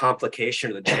our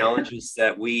complication, the challenges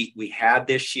that we had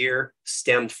this year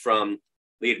stemmed from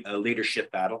a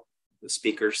leadership battle, the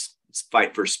speakers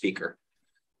fight for speaker.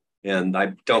 And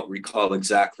I don't recall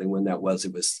exactly when that was.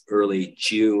 It was early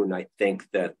June, I think,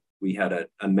 that we had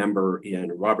a member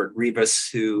in Robert Rivas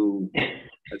who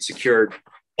had secured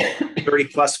 30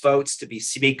 plus votes to be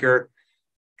speaker,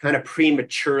 kind of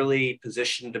prematurely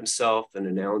positioned himself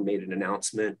and now made an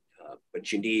announcement.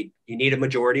 But you need a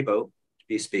majority vote to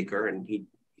be speaker, and he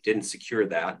didn't secure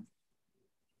that.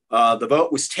 The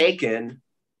vote was taken,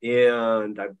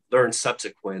 and I've learned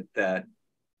subsequent that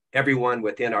everyone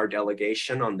within our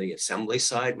delegation on the assembly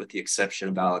side, with the exception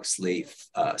of Alex Leaf,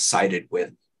 sided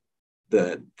with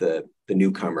the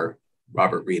newcomer,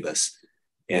 Robert Rivas.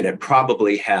 And it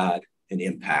probably had an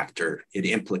impact, or it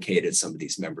implicated some of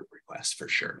these member requests for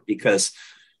sure, because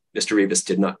Mr. Rivas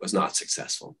was not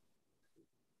successful.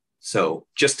 So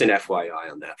just an FYI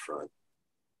on that front.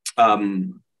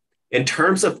 In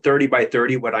terms of 30 by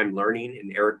 30, what I'm learning,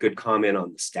 and Eric, good comment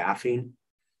on the staffing,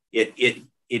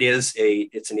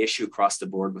 it's an issue across the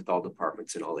board with all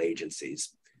departments and all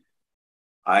agencies.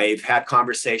 I've had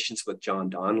conversations with John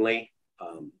Donnelly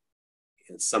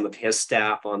and some of his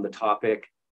staff on the topic.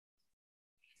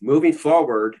 Moving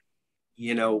forward,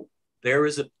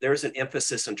 there's an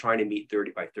emphasis on trying to meet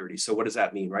 30 by 30. So what does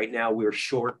that mean? Right now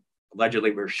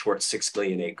allegedly we're short 6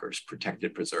 million acres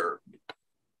protected preserve.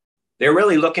 They're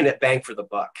really looking at bang for the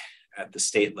buck at the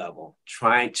state level,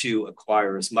 trying to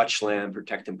acquire as much land,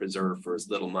 protect and preserve for as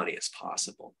little money as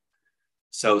possible.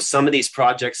 So some of these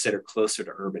projects that are closer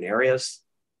to urban areas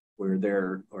where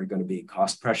there are going to be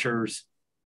cost pressures,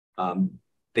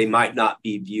 they might not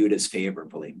be viewed as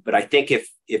favorably. But I think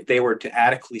if they were to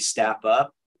adequately staff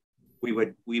up, we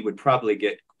would probably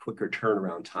get quicker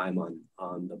turnaround time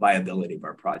on the viability of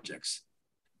our projects.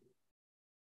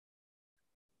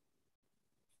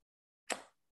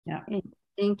 Yeah.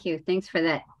 Thank you. Thanks for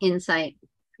that insight.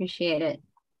 Appreciate it.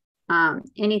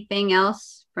 Anything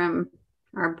else from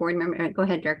our board member? Go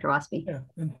ahead, Director Waspy. Yeah,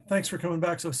 and thanks for coming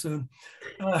back so soon.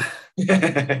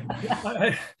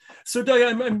 So Doug,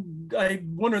 I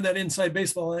wonder that inside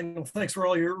baseball angle. Thanks for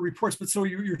all your reports. But so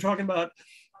you're talking about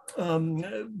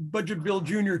Budget Bill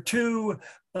Junior 2,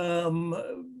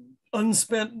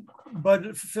 unspent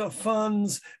budget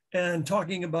funds, and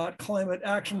talking about climate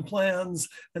action plans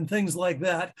and things like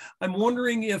that. I'm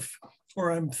wondering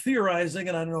or I'm theorizing,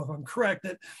 and I don't know if I'm correct,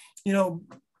 that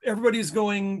everybody's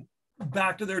going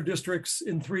back to their districts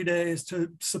in 3 days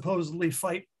to supposedly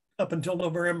fight up until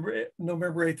November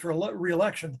 8th for a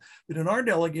re-election. But in our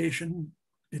delegation,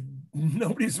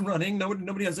 nobody's running,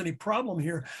 nobody has any problem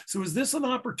here. So is this an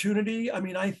opportunity? I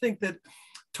mean, I think that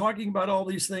talking about all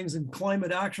these things and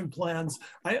climate action plans,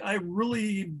 I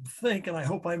really think, and I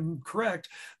hope I'm correct,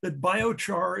 that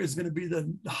biochar is going to be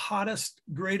the hottest,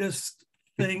 greatest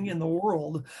thing in the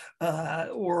world,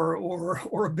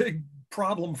 or a big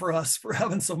problem for us for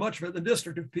having so much of it in the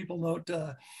district if people don't,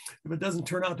 if it doesn't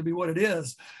turn out to be what it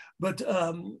is. But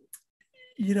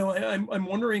you know, I'm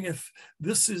wondering if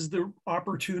this is the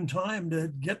opportune time to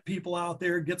get people out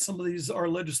there, get some of these, our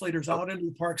legislators out into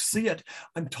the parks, see it.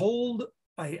 I'm told,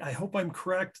 I hope I'm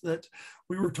correct, that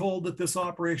we were told that this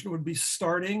operation would be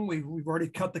starting. We've already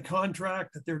cut the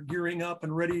contract, that they're gearing up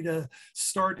and ready to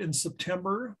start in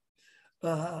September,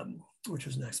 which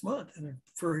is next month, and they're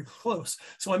very close.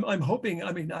 So I'm hoping,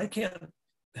 I mean, I can't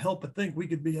help but think we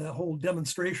could be a whole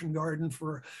demonstration garden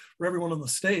for everyone in the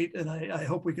state, and I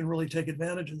hope we can really take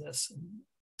advantage of this.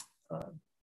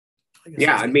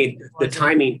 Yeah, I mean, the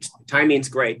timing's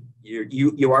great.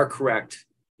 You are correct.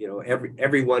 You know,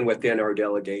 everyone within our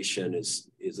delegation is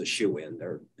a shoo-in.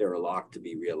 They're a lock to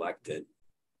be reelected,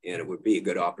 and it would be a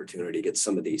good opportunity to get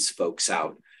some of these folks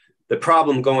out. The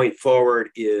problem going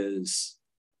forward is,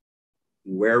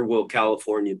 where will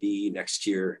California be next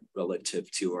year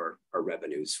relative to our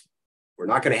revenues? We're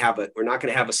not going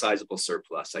to have a sizable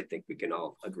surplus. I think we can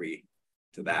all agree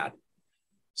to that.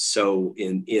 So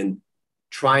in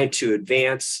trying to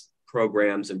advance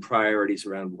programs and priorities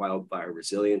around wildfire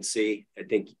resiliency, I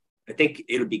think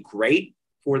it would be great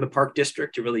for the Park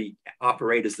District to really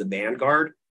operate as the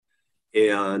vanguard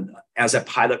and as a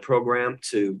pilot program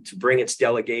to bring its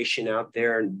delegation out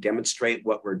there and demonstrate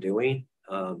what we're doing.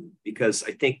 Because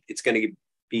I think it's going to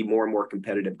be more and more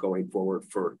competitive going forward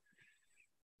for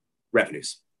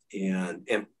revenues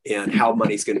and how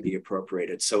money's going to be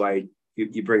appropriated. So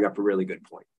you bring up a really good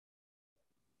point.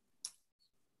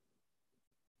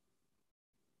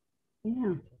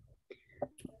 Yeah.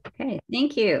 Okay,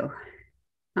 thank you.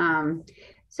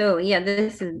 So yeah,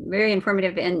 this is very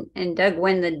informative. And Doug,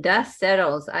 when the dust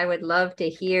settles, I would love to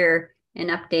hear an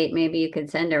update. Maybe you could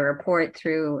send a report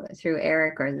through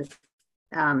Eric or this,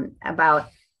 about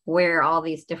where all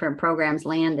these different programs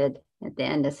landed at the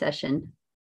end of session.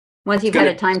 Once you've had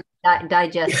a time to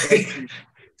digest it.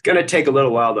 It's going to take a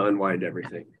little while to unwind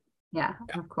everything. Yeah,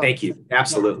 of course. Thank you.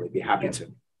 Absolutely. Be happy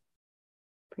to.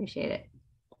 Appreciate it.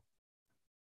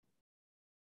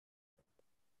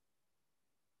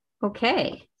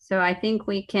 Okay, so I think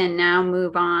we can now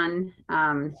move on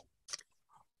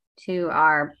to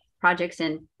our projects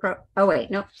and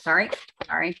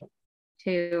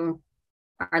to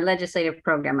our legislative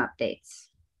program updates.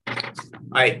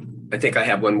 I think I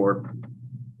have one more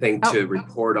thing to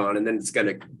report on, and then it's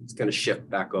gonna shift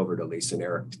back over to Lisa and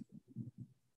Eric.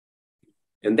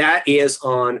 And that is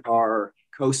on our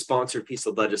co-sponsored piece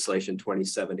of legislation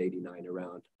 2789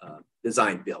 around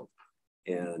design build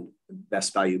and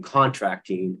best value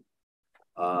contracting.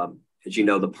 As you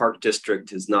know, the Park District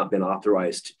has not been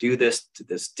authorized to do this to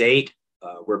this date.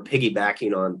 We're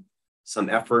piggybacking on some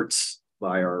efforts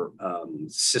by our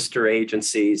sister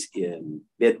agencies in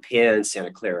Mid-Penn,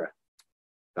 Santa Clara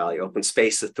Valley Open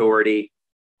Space Authority,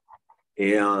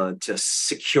 and to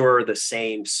secure the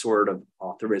same sort of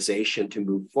authorization to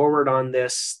move forward on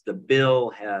this. The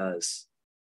bill has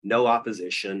no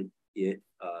opposition. It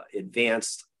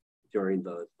advanced during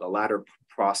the latter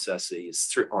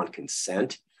processes on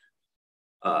consent.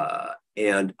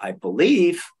 And I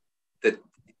believe that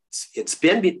it's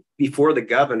been before the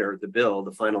governor,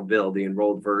 the final bill, the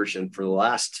enrolled version, for the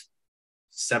last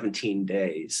 17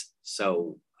 days.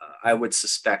 So I would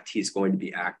suspect he's going to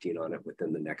be acting on it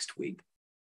within the next week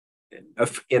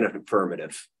in an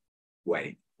affirmative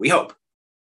way, we hope.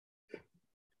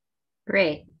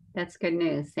 Great, that's good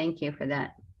news. Thank you for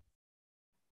that.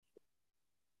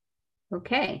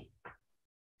 Okay.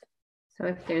 So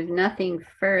if there's nothing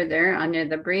further under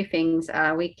the briefings,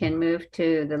 we can move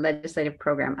to the legislative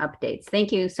program updates.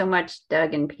 Thank you so much,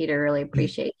 Doug and Peter. Really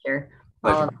appreciate your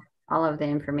all of the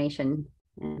information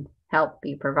and help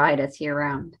you provide us year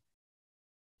round.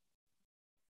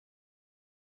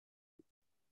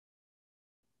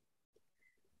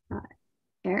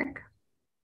 Eric?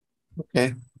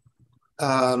 Okay.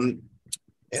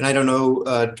 And I don't know,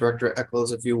 Director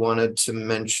Eccles, if you wanted to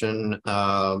mention.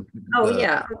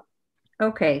 Yeah.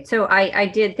 Okay, so I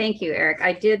did, thank you, Eric.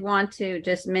 I did want to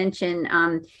just mention,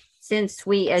 since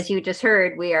we, as you just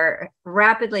heard, we are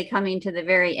rapidly coming to the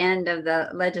very end of the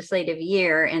legislative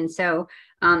year. And so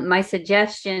My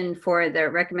suggestion for the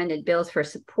recommended bills for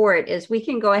support is we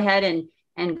can go ahead and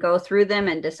go through them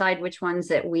and decide which ones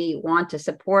that we want to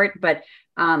support. But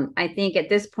I think at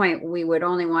this point, we would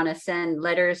only want to send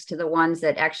letters to the ones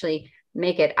that actually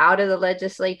make it out of the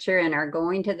legislature and are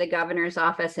going to the governor's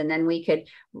office. And then we could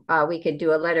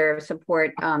do a letter of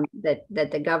support that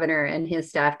the governor and his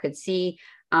staff could see.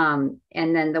 And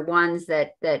then the ones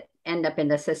that end up in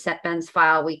the suspense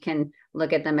file, we can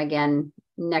look at them again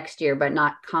next year, but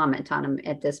not comment on them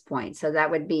at this point. So that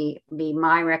would be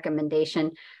my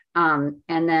recommendation. And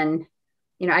then,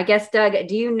 I guess, Doug,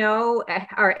 do you know,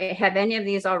 or have any of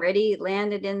these already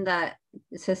landed in the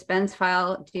suspense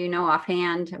file? Do you know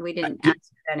offhand? We didn't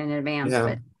ask that in advance, yeah.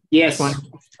 But yes,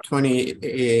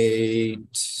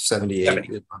 2878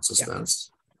 is on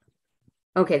suspense.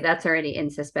 Okay, that's already in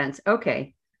suspense.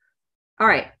 Okay, all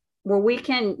right. Well, we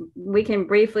can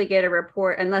briefly get a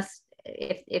report, unless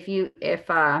if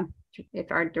our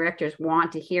directors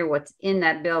want to hear what's in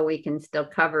that bill, we can still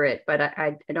cover it. But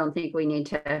I don't think we need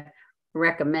to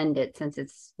recommend it since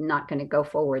it's not going to go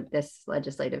forward this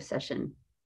legislative session.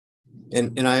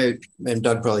 And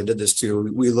Doug probably did this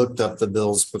too. We looked up the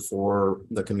bills before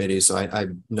the committee, so I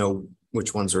know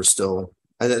which ones are still.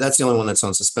 That's the only one that's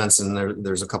on suspense, and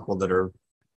there's a couple that are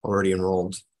already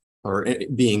enrolled or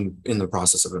being in the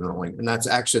process of enrolling. And that's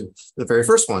actually the very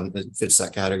first one that fits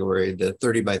that category, the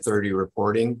 30 by 30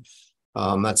 reporting.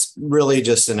 That's really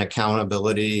just an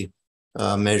accountability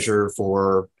measure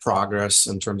for progress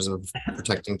in terms of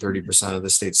protecting 30% of the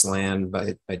state's land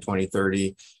by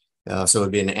 2030. So it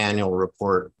would be an annual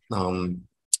report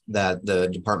that the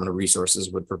Department of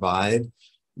Resources would provide.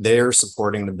 They're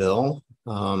supporting the bill.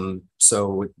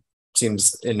 So it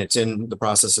seems, and it's in the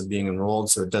process of being enrolled.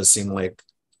 So it does seem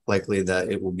likely that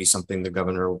it will be something the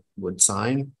governor would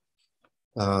sign.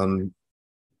 I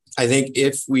think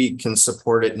if we can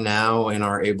support it now and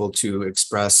are able to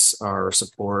express our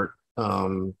support,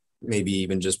 maybe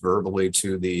even just verbally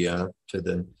to the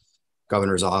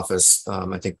governor's office,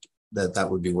 I think that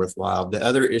would be worthwhile. The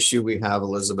other issue we have,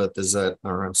 Elizabeth, is that,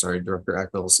 or I'm sorry, Director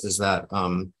Echols, is that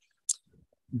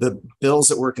the bills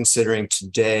that we're considering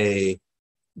today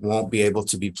won't be able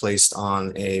to be placed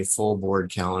on a full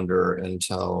board calendar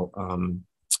until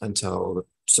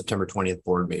September 20th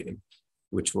board meeting,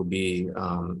 which will be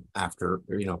after,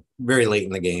 very late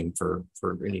in the game for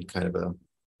any kind of a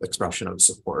expression of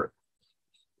support.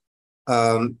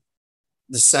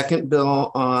 The second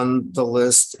bill on the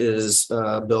list is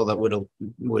a bill that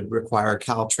would require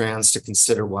Caltrans to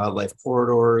consider wildlife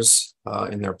corridors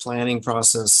in their planning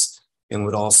process, and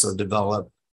would also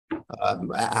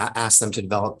ask them to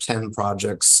develop 10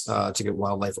 projects to get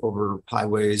wildlife over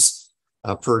highways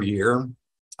per year.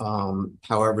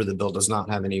 However, the bill does not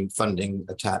have any funding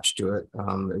attached to it.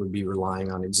 It would be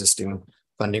relying on existing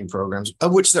funding programs,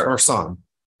 of which there are some,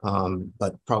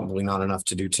 but probably not enough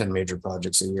to do 10 major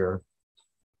projects a year.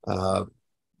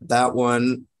 That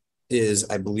one is,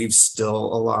 I believe,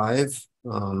 still alive.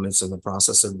 It's in the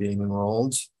process of being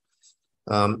enrolled.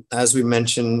 As we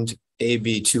mentioned,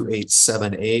 AB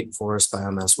 2878, forest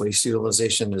biomass waste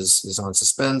utilization, is on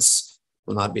suspense,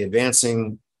 will not be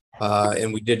advancing.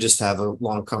 And we did just have a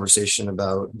long conversation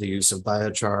about the use of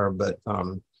biochar, but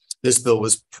this bill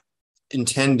was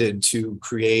intended to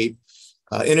create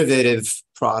innovative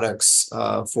products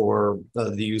for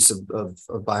the use of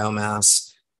biomass.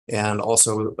 And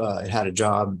also it had a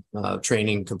job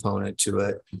training component to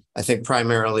it. I think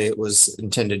primarily it was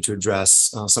intended to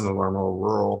address some of our more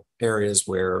rural areas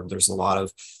where there's a lot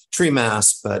of tree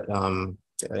mass, but and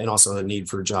also a need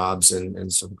for jobs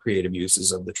and some creative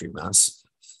uses of the tree mass.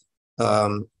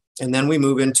 And then we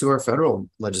move into our federal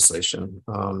legislation.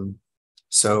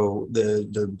 So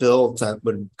the bill that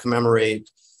would commemorate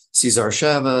Cesar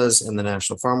Chavez and the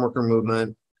National Farm Worker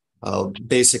Movement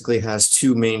basically has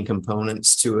two main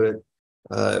components to it.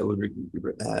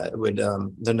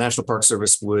 The National Park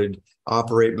Service would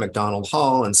operate McDonald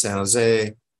Hall in San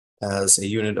Jose as a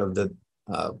unit of the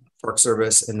Park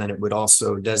Service, and then it would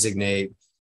also designate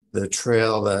the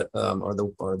trail that or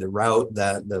the route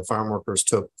that the farm workers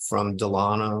took from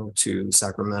Delano to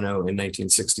Sacramento in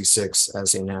 1966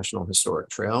 as a National Historic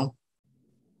Trail.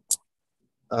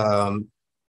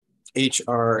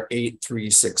 HR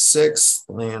 8366,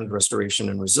 Land Restoration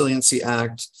and Resiliency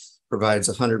Act, provides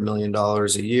 $100 million a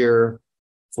year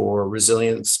for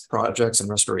resilience projects and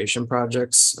restoration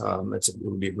projects. It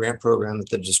would be a grant program that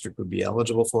the district would be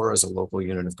eligible for as a local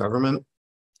unit of government.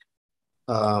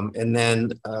 And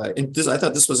then I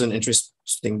thought this was an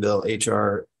interesting bill,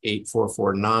 HR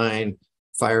 8449,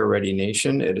 Fire Ready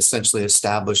Nation. It essentially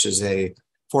establishes a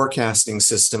forecasting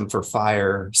system for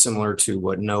fire similar to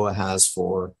what NOAA has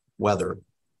for weather.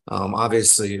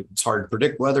 Obviously, it's hard to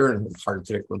predict weather and hard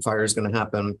to predict when fire is going to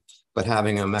happen, but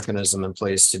having a mechanism in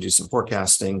place to do some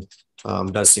forecasting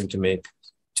does seem to make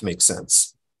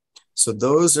sense. So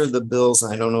those are the bills.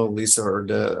 I don't know, Lisa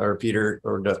or Peter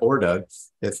or Doug,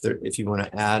 if you want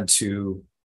to add to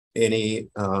any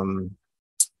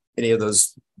of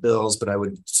those bills, but I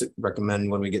would recommend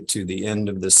when we get to the end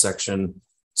of this section,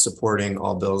 supporting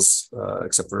all bills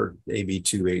except for AB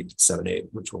 2878,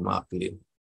 which will not be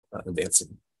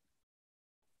advancing.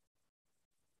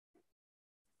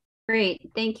 Great.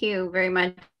 Thank you very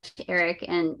much, Eric.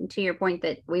 And to your point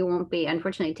that we won't be,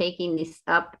 unfortunately, taking this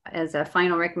up as a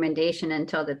final recommendation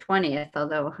until the 20th,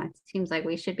 although it seems like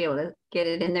we should be able to get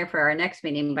it in there for our next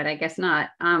meeting, but I guess not.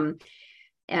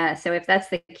 So if that's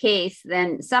the case,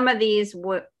 then some of these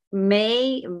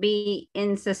may be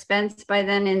in suspense by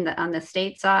then on the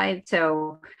state side.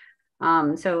 So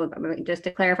just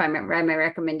to clarify, my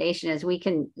recommendation is we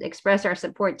can express our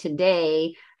support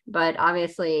today, but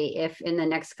obviously if in the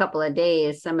next couple of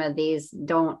days some of these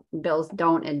bills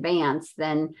don't advance,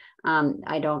 then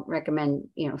I don't recommend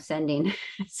sending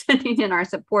in our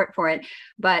support for it.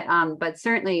 But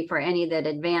certainly for any that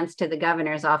advance to the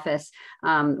governor's office,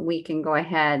 we can go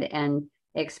ahead and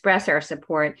express our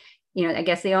support. I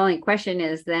guess the only question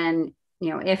is then,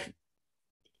 if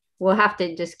we'll have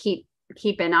to just keep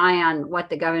an eye on what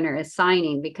the governor is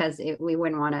signing, because we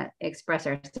wouldn't want to express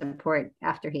our support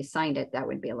after he signed it. That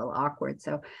would be a little awkward.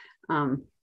 So I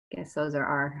guess those are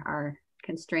our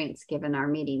constraints given our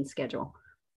meeting schedule.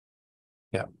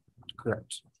 Yeah,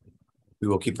 correct. We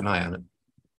will keep an eye on it.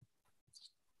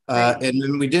 And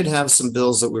then we did have some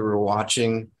bills that we were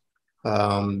watching.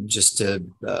 Just to,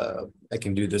 I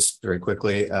can do this very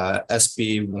quickly.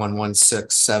 SB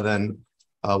 1167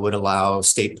 would allow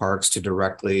state parks to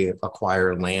directly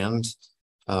acquire land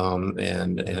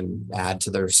and add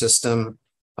to their system.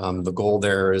 The goal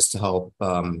there is to help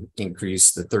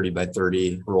increase the 30 by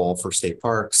 30 role for state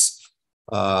parks.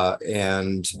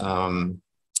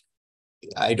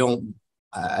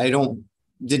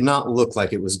 Did not look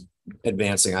like it was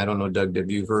advancing. I don't know, Doug, have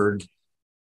you heard?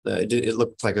 It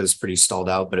looked like it was pretty stalled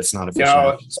out, but it's not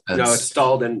official. No, it's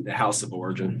stalled in the House of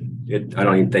Origin. I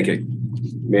don't even think it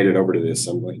made it over to the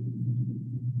Assembly.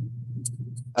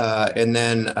 And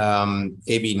then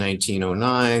AB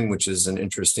 1909, which is an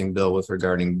interesting bill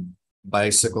regarding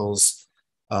bicycles.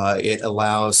 It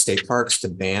allows state parks to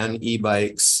ban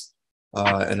e-bikes,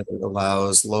 and it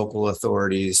allows local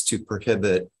authorities to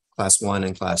prohibit Class 1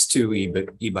 and Class 2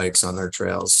 e-bikes on their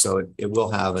trails. So it will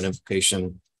have an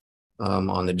implication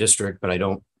on the district, but I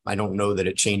don't know that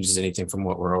it changes anything from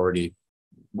what we're already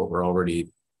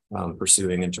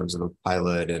pursuing in terms of a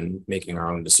pilot and making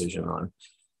our own decision on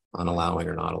allowing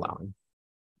or not allowing.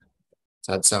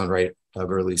 Does that sound right,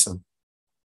 Doug or Lisa?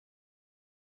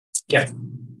 Yeah.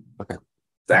 Okay.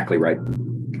 Exactly right.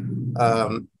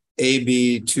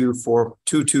 AB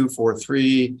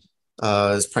 2243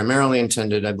 is primarily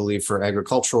intended, I believe, for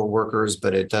agricultural workers,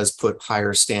 but it does put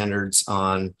higher standards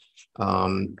on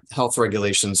health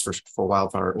regulations for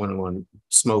wildfire when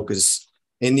smoke is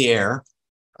in the air,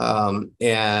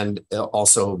 and it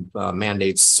also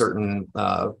mandates certain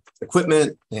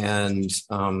equipment, and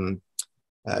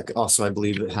also I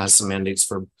believe it has some mandates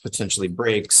for potentially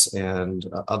brakes and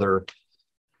other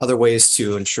ways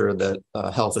to ensure that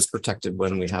health is protected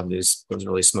when we have those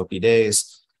really smoky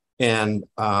days. And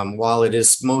while it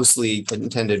is mostly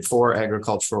intended for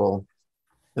agricultural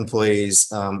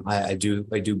employees, I do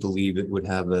believe it would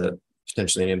have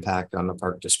potentially an impact on the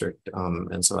park district,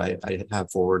 and so I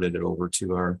have forwarded it over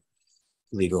to our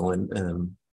legal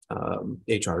and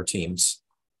HR teams.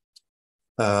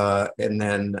 And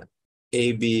then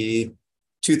AB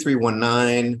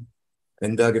 2319,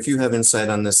 and Doug, if you have insight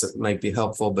on this, it might be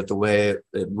helpful, but the way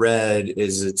it read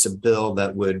is it's a bill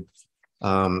that would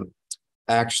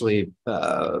actually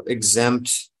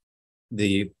exempt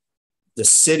the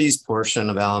city's portion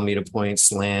of Alameda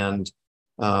Point's land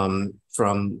from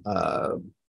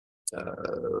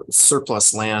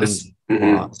surplus land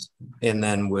laws, and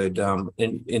then would,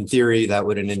 in theory, that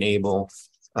would enable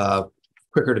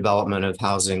quicker development of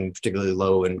housing, particularly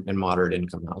low and moderate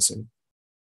income housing.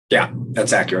 Yeah,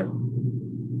 that's accurate.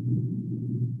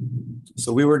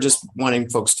 So we were just wanting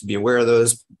folks to be aware of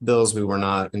those bills. We were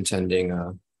not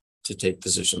intending to take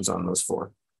positions on those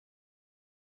four.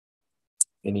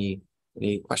 Any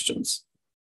questions?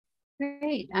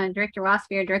 Great. Director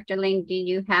Wasby or Director Ling, do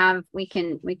you have, we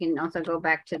can also go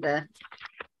back to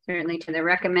certainly to the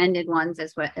recommended ones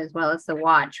as well as the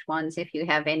watch ones, if you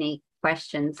have any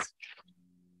questions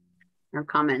or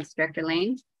comments. Director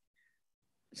Ling?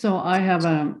 So I have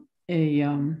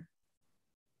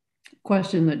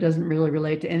question that doesn't really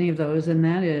relate to any of those, and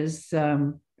that is,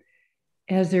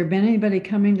 has there been anybody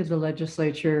coming to the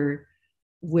legislature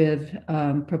with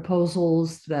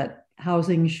proposals that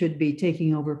housing should be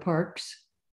taking over parks?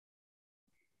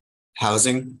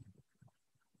 Housing?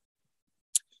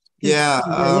 Yeah.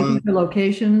 Looking for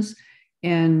locations,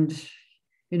 and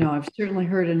I've certainly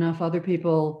heard enough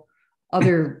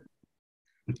other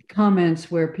comments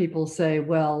where people say,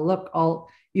 well, look,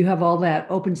 you have all that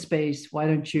open space, why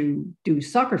don't you do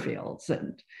soccer fields?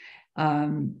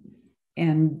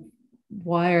 And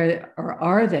why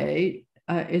are they,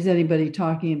 is anybody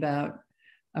talking about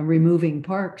removing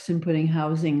parks and putting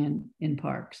housing in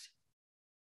parks?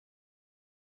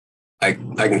 I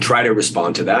can try to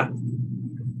respond to that.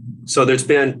 So there's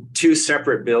been 2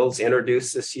 separate bills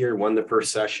introduced this year, one the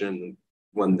first session,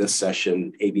 one this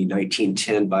session, AB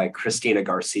 1910 by Christina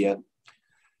Garcia,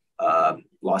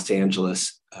 Los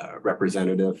Angeles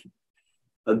representative.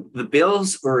 The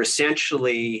bills were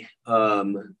essentially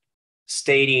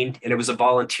stating, and it was a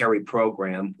voluntary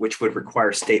program, which would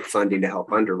require state funding to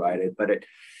help underwrite it, but it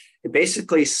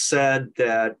basically said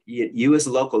that you as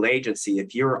a local agency,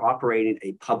 if you're operating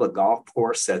a public golf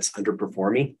course that's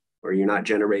underperforming or you're not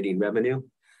generating revenue,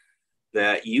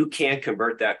 that you can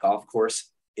convert that golf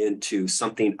course into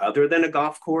something other than a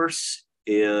golf course.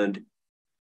 And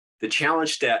the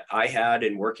challenge that I had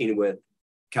in working with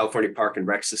California Park and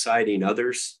Rec Society and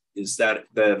others is that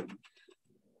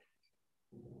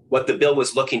what the bill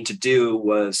was looking to do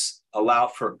was allow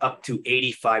for up to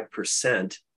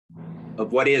 85%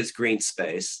 of what is green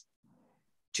space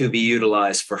to be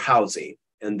utilized for housing.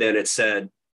 And then it said,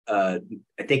 I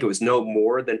think it was no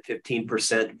more than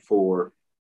 15% for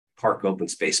park open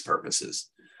space purposes.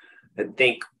 I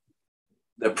think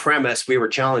we were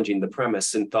challenging the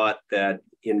premise and thought that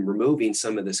in removing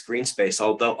some of this green space,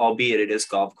 albeit it is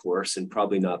golf course and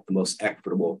probably not the most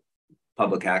equitable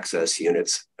public access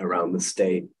units around the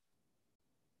state,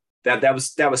 that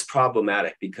was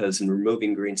problematic, because in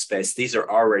removing green space, these are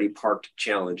already parked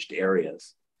challenged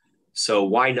areas. So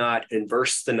why not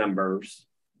inverse the numbers,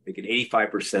 make it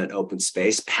 85% open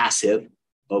space, passive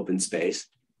open space,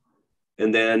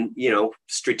 and then,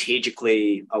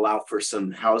 strategically allow for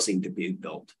some housing to be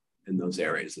built in those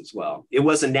areas as well. It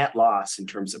was a net loss in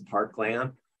terms of park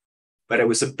land, but it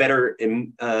was a better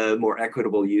and more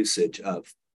equitable usage of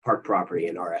park property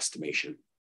in our estimation.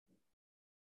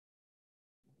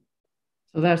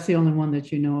 So that's the only one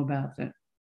that you know about that.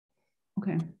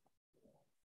 Okay.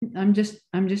 I'm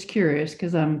just curious,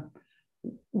 because I'm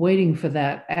waiting for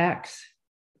that axe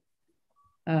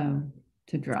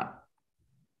to drop.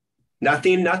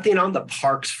 Nothing on the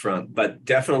parks front, but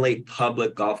definitely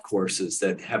public golf courses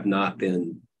that have not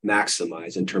been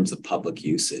maximized in terms of public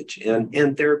usage, and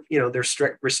they're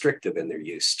restrictive in their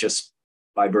use just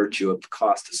by virtue of the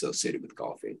cost associated with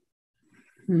golfing.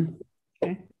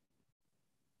 Okay.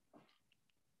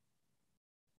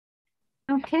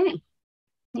 Okay.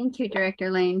 Thank you, Director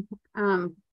Lane.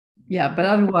 Yeah, but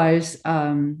otherwise,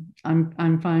 I'm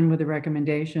fine with the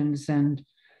recommendations and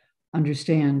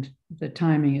understand the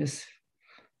timing is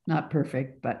not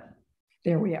perfect, but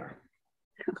there we are.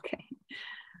 Okay.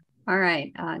 All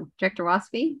right. Director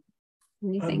Waspy,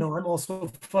 anything? No, I'm also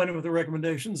fine with the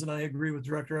recommendations, and I agree with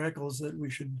Director Eccles that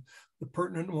the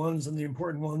pertinent ones and the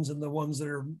important ones and the ones that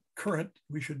are current,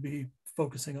 we should be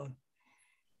focusing on.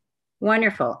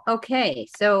 Wonderful. Okay,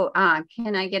 so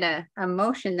can I get a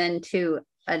motion then to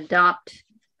adopt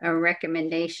a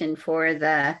recommendation for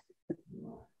the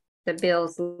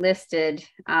bills listed,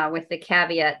 with the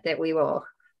caveat that we will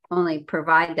only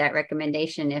provide that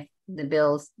recommendation if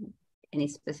any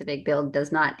specific bill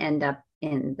does not end up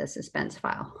in the suspense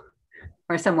file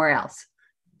or somewhere else?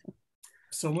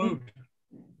 So moved.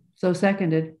 So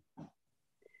seconded.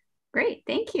 Great,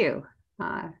 thank you.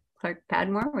 Clerk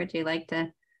Padmore, would you like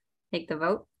to take the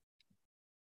vote?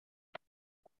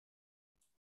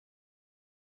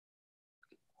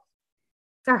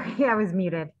 Sorry, I was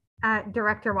muted.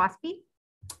 Director Waspy?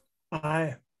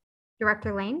 Aye.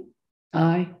 Director Lane?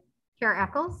 Aye. Chair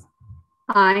Eccles?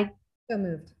 Aye. So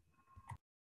moved.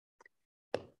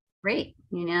 Great,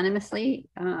 unanimously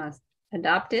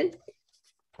adopted.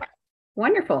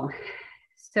 Wonderful.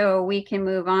 So we can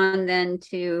move on then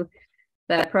to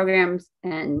the programs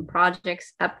and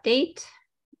projects update.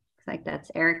 Looks like that's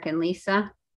Eric and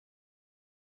Lisa.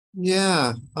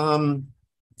 Yeah.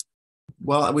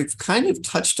 Well, we've kind of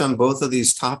touched on both of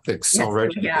these topics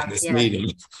already in this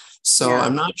meeting. So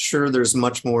I'm not sure there's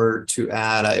much more to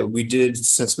add. We did,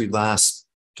 since we last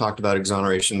talked about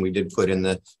exoneration, we did put in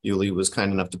Yuli was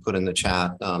kind enough to put in the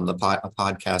chat, a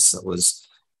podcast that was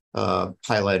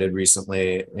highlighted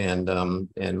recently,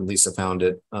 and Lisa found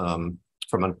it from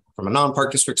a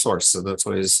non-park district source. So that's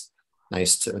always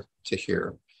nice to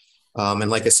hear. And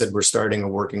like I said, we're starting a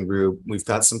working group. We've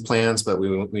got some plans, but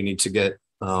we need to get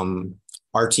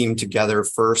our team together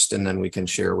first, and then we can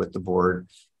share with the board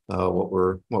what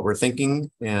we're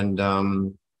thinking. And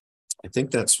I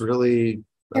think that's really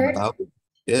about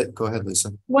it. Go ahead,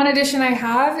 Lisa. One addition I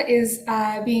have is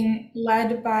being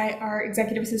led by our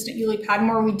executive assistant, Yuli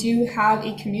Padmore. We do have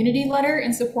a community letter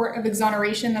in support of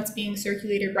exoneration that's being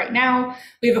circulated right now.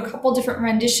 We have a couple different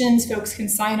renditions. Folks can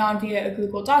sign on via a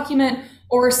Google document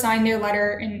or sign their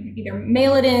letter and either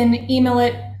mail it in, email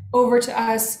it over to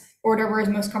us, or whatever is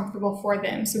most comfortable for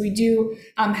them. So we do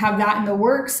have that in the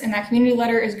works, and that community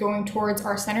letter is going towards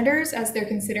our senators as they're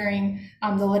considering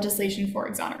the legislation for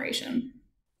exoneration.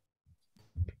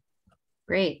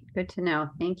 Great, good to know.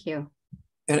 Thank you.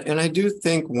 And I do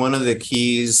think one of the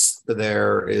keys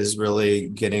there is really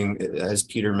getting, as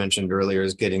Peter mentioned earlier,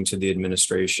 is getting to the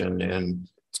administration. And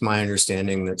it's my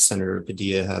understanding that Senator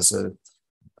Padilla has a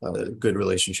good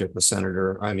relationship with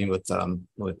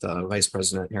Vice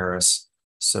President Harris.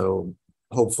 So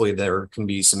hopefully there can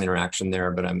be some interaction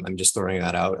there, but I'm just throwing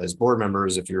that out as board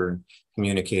members. If you're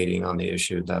communicating on the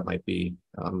issue, that might be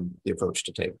the approach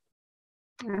to take.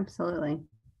 Absolutely.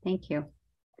 Thank you.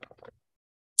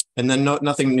 And then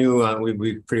nothing new.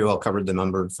 We pretty well covered the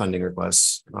number of funding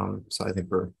requests. So I think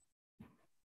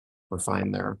we're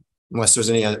fine there, unless there's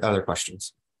any other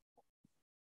questions.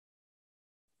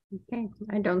 Okay,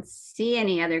 I don't see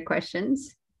any other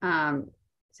questions.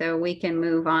 So we can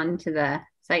move on to the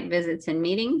site visits and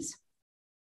meetings.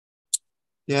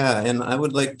 Yeah, and I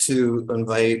would like to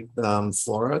invite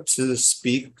Flora to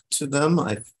speak to them.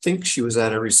 I think she was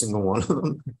at every single one of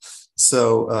them.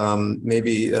 So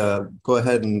maybe go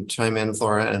ahead and chime in,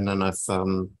 Flora, and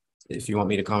then if you want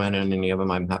me to comment on any of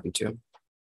them, I'm happy to.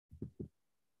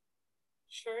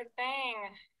 Sure thing.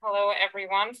 Hello,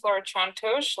 everyone. Flora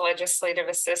Chontosh, Legislative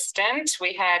Assistant.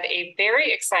 We had a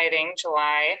very exciting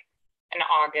July and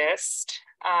August.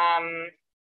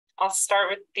 I'll start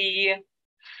with the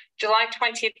July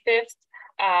 25th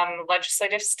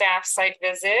legislative staff site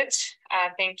visit.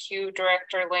 Thank you,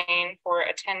 Director Lane, for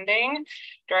attending.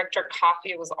 Director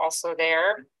Coffey was also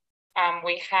there.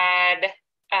 We had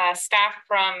staff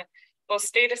from both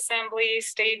State Assembly,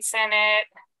 State Senate,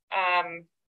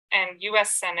 and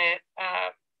U.S. Senate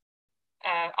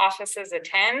offices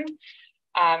attend.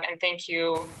 And thank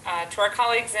you to our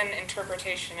colleagues in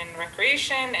Interpretation and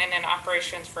Recreation and in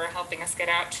Operations for helping us get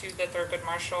out to the Thurgood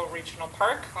Marshall Regional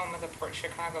Park, home of the Port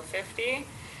Chicago 50.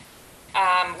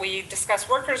 We discussed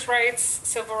workers' rights,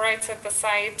 civil rights at the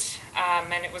site,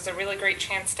 and it was a really great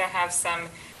chance to have some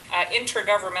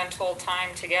intergovernmental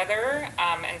time together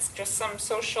and just some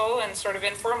social and sort of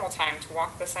informal time to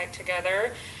walk the site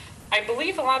together. I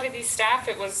believe a lot of these staff,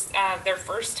 it was their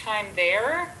first time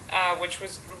there, which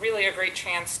was really a great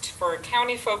chance for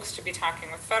county folks to be talking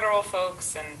with federal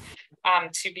folks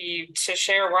and to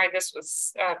share why this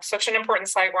was such an important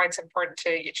site, why it's important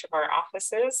to each of our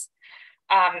offices.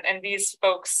 And these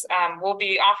folks will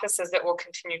be offices that we'll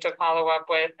continue to follow up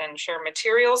with and share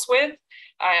materials with,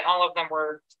 and all of them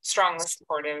were strongly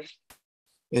supportive.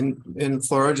 And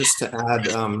Flora, just to add,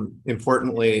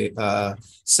 importantly,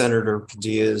 Senator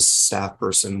Padilla's staff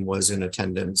person was in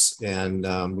attendance, and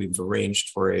we've arranged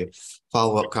for a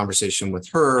follow-up conversation with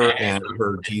her and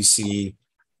her DC,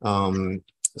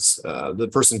 the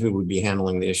person who would be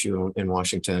handling the issue in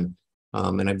Washington.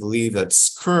 And I believe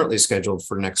that's currently scheduled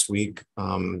for next week.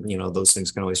 You know, those things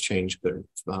can always change, but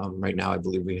right now I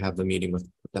believe we have the meeting with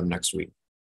them next week.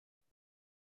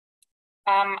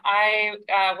 I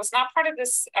was not part of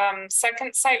this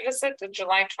second site visit, the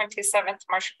July 27th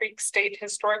Marsh Creek State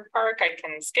Historic Park. I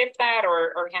can skip that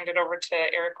or hand it over to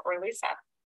Eric or Lisa.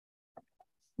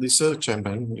 Lisa, chime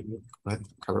in. Go ahead,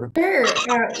 cover it.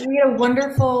 Sure. We had a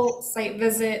wonderful site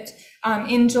visit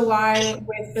in July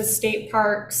with the state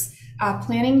parks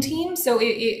planning team. So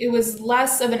it was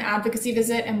less of an advocacy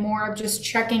visit and more of just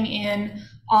checking in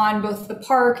on both the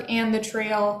park and the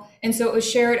trail. And so it was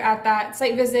shared at that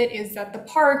site visit is that the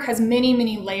park has many,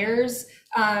 many layers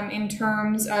in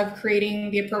terms of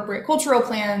creating the appropriate cultural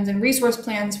plans and resource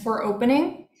plans for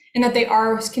opening, and that they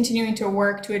are continuing to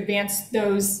work to advance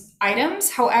those items.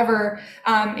 However,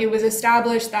 it was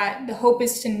established that the hope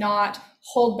is to not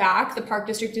hold back the Park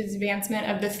District's advancement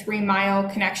of the 3-mile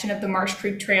connection of the Marsh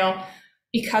Creek Trail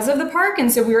because of the park.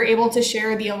 And so we were able to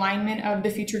share the alignment of the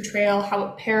future trail, how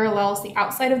it parallels the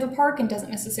outside of the park and doesn't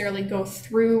necessarily go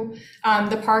through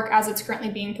the park as it's currently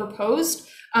being proposed.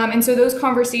 And so those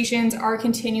conversations are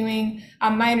continuing.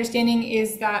 My understanding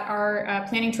is that our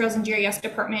Planning, Trails, and GIS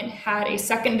department had a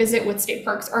second visit with State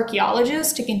Parks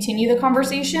archaeologists to continue the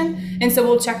conversation. And so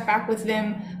we'll check back with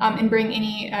them and bring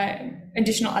any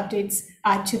additional updates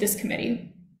to this committee.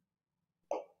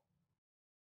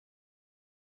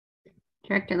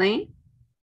 Director Lane?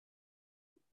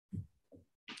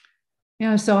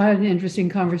 Yeah, so I had an interesting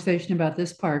conversation about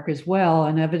this park as well.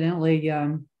 And evidently,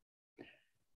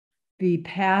 the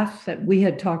path that we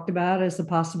had talked about as a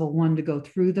possible one to go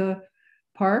through the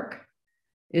park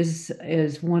is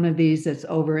one of these that's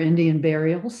over Indian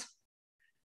burials.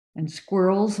 And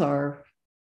squirrels are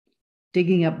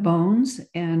digging up bones.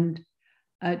 And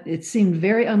it seemed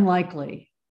very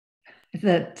unlikely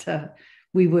that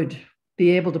we would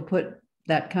be able to put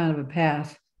that kind of a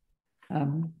path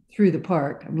through the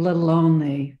park, let alone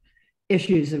the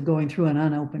issues of going through an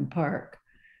unopened park.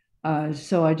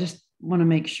 So I just want to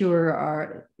make sure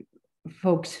our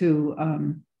folks who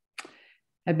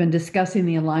have been discussing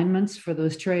the alignments for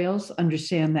those trails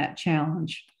understand that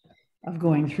challenge of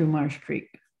going through Marsh Creek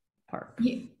Park.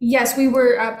 Yes, we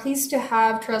were pleased to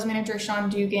have Trails Manager Sean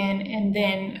Dugan and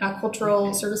then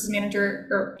Cultural Services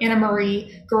Manager Anna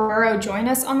Marie Guerrero join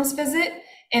us on this visit.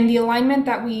 And the alignment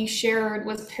that we shared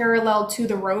was parallel to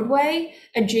the roadway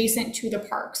adjacent to the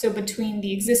park. So between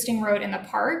the existing road and the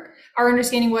park, our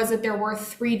understanding was that there were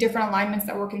 3 different alignments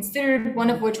that were considered, one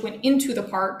of which went into the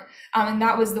park. And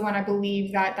that was the one I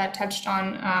believe that touched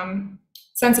on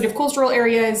sensitive cultural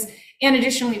areas, and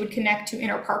additionally would connect to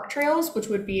inner park trails, which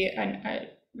would be a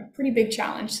pretty big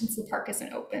challenge since the park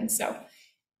isn't open. So,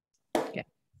 okay,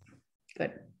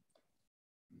 good.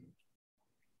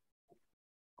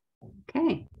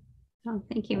 Okay, well,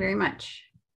 thank you very much.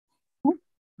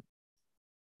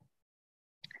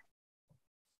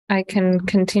 I can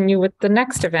continue with the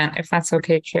next event if that's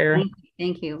okay, Chair.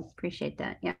 Thank you. Appreciate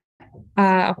that. Yeah.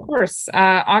 Of course.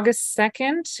 August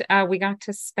 2nd, we got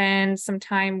to spend some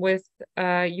time with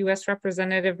U.S.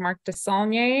 Representative Mark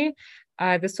DeSaulnier.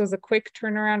 This was a quick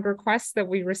turnaround request that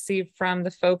we received from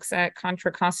the folks at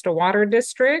Contra Costa Water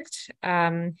District.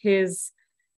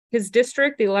 His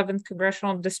district, the 11th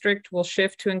Congressional District, will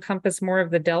shift to encompass more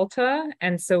of the Delta.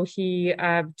 And so he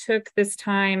took this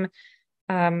time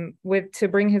to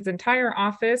bring his entire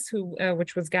office,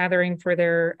 which was gathering for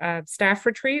their staff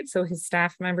retreat. So his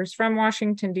staff members from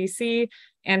Washington, D.C.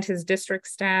 and his district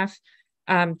staff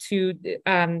to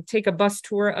take a bus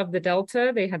tour of the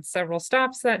Delta. They had several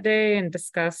stops that day and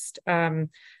discussed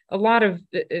a lot of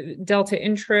Delta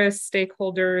interests,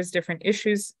 stakeholders, different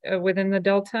issues within the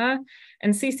Delta.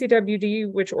 And CCWD,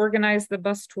 which organized the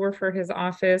bus tour for his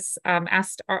office,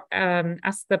 asked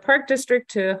the Park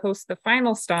District to host the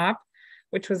final stop,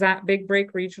 which was at Big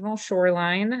Break Regional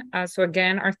Shoreline. So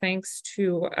again, our thanks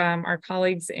to our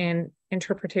colleagues in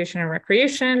interpretation and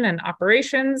recreation and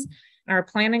operations, and our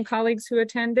planning colleagues who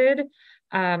attended.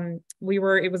 It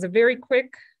was a very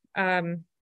quick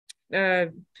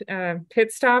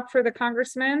pit stop for the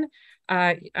congressman,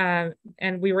 and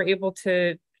we were able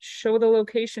to show the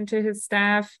location to his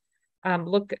staff,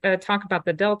 talk about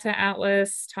the Delta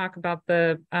Atlas, talk about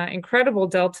the incredible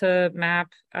Delta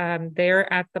map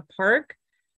there at the park.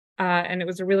 And it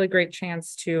was a really great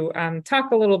chance to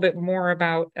talk a little bit more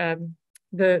about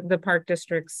the Park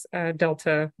District's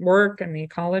Delta work and the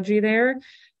ecology there.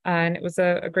 And it was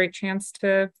a great chance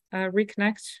to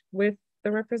reconnect with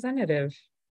the representative.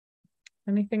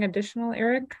 Anything additional,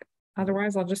 Eric?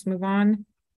 Otherwise, I'll just move on.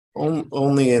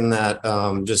 Only in that,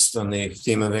 just on the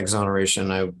theme of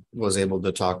exoneration, I was able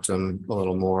to talk to him a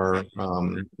little more,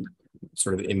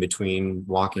 sort of in between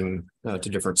walking to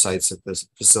different sites at this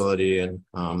facility. And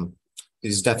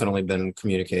he's definitely been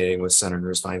communicating with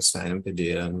Senators Feinstein and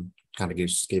Padilla, and kind of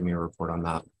gave me a report on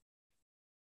that.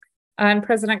 And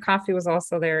President Coffey was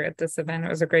also there at this event. It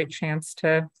was a great chance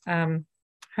to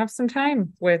have some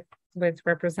time with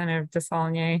Representative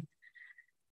DeSaulnier.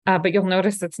 But you'll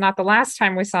notice it's not the last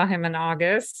time we saw him in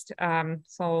August.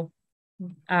 So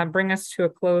bring us to a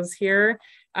close here.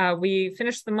 We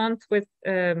finished the month with,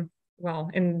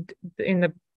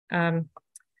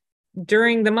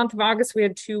 during the month of August, we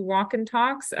had 2 walk-in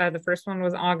talks. The first one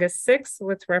was August 6th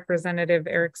with Representative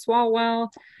Eric Swalwell.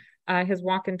 His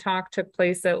walk-in talk took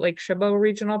place at Lake Chabot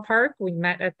Regional Park. We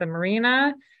met at the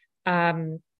marina.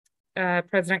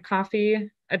 President Coffey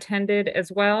attended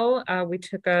as well. We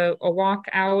took a walk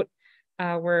out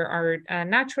where our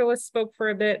naturalist spoke for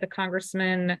a bit. The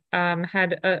congressman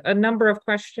had a number of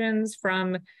questions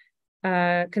from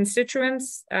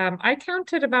constituents. I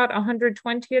counted about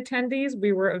 120 attendees.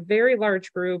 We were a very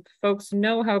large group. Folks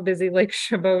know how busy Lake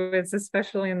Chabot is,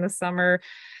 especially in the summer.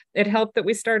 It helped that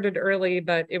we started early,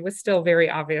 but it was still very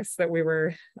obvious that we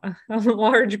were a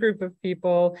large group of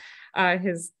people.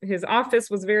 His office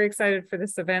was very excited for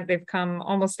this event. They've come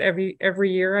almost every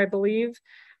year, I believe,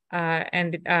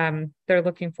 and they're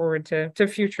looking forward to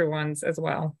future ones as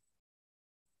well.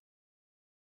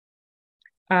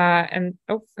 And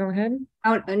oh, go ahead.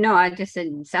 Oh no, I just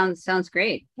said sounds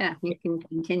great. Yeah, you can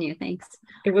continue. Thanks.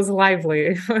 It was lively.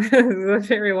 It was a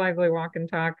very lively walk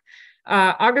and talk.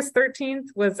 August 13th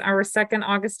was our second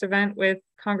August event with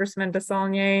Congressman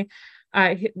DeSaulnier.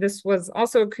 This was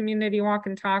also a community walk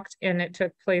and talk, and it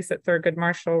took place at Thurgood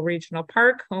Marshall Regional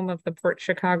Park, home of the Port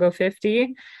Chicago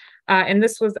 50. And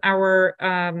this was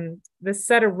this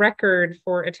set a record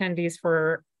for attendees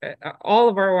for all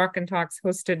of our walk and talks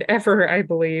hosted ever, I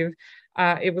believe.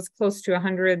 It was close to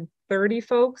 130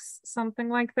 folks, something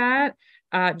like that.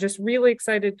 Just really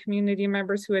excited community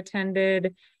members who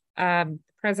attended.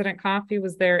 President Coffey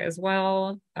was there as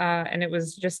well. And it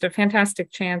was just a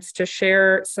fantastic chance to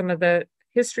share some of the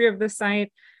history of the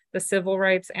site, the civil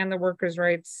rights and the workers'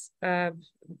 rights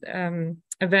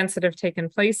events that have taken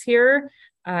place here.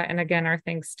 And again, our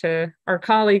thanks to our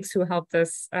colleagues who helped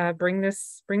us bring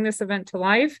this event to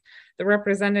life. The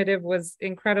representative was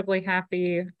incredibly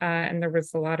happy, and there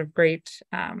was a lot of great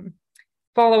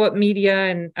follow-up media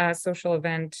and social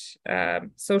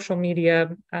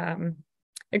media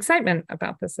excitement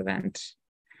about this event.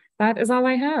 That is all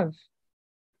I have.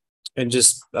 And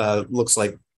just looks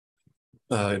like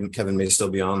Kevin may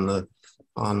still be on the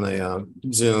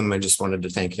Zoom. I just wanted to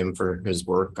thank him for his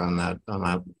work on that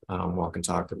walk and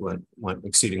talk. It went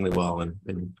exceedingly well,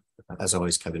 and as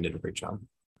always, Kevin did a great job.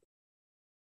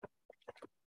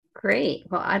 Great.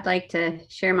 Well, I'd like to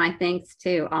share my thanks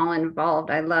to all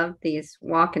involved. I love these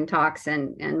walk and talks,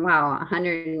 and wow,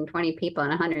 120 people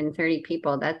and 130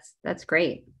 people. That's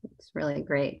great. It's really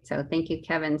great. So thank you,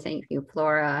 Kevin. Thank you,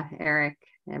 Flora, Eric,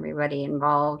 everybody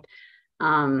involved.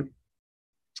 And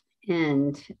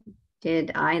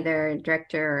did either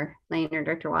Director Lane or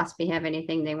Director Waspy have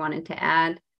anything they wanted to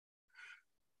add?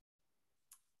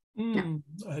 No.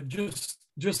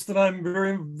 Just that I'm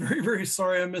very, very, very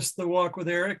sorry I missed the walk with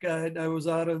Eric. I was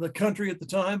out of the country at the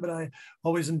time, but I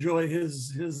always enjoy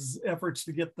his efforts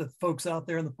to get the folks out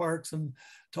there in the parks and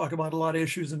talk about a lot of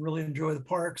issues and really enjoy the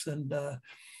parks. And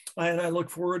I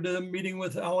look forward to meeting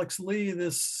with Alex Lee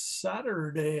this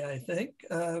Saturday, I think,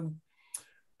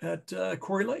 at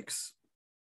Quarry Lakes.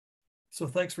 So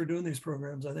thanks for doing these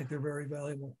programs. I think they're very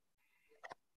valuable.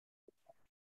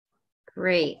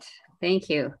 Great, thank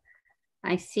you.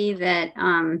 I see that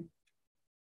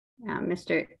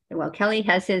Kelly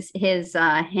has his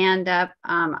hand up.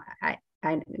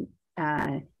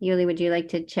 Yuli, would you like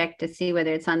to check to see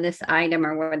whether it's on this item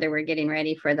or whether we're getting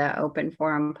ready for the open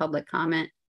forum public comment?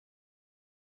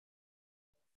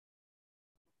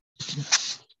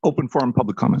 Open forum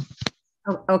public comment.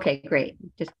 Oh, okay, great.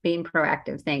 Just being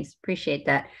proactive. Thanks. Appreciate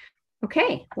that.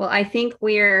 Okay, well, I think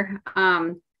we are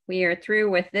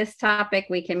through with this topic.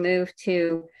 We can move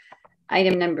to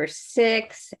item number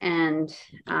 6. And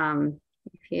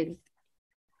if you'd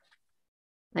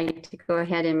like to go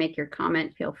ahead and make your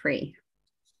comment, feel free.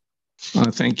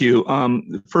 Thank you.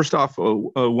 First off,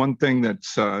 one thing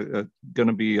that's going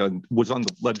to be was on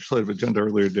the legislative agenda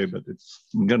earlier today, but it's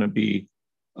going to be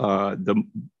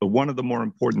one of the more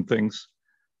important things.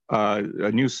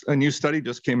 A new study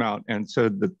just came out and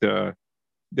said that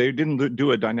they didn't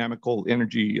do a dynamical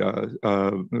energy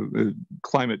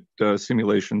climate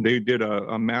simulation. They did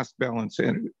a mass balance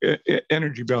and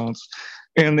energy balance,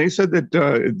 and they said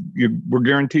that you were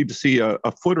guaranteed to see a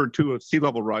foot or two of sea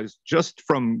level rise just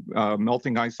from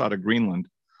melting ice out of Greenland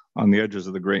on the edges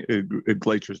of the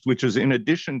glaciers, which is in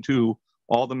addition to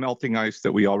all the melting ice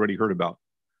that we already heard about.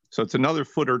 So it's another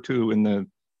foot or two in the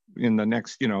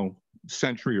next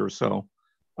century or so.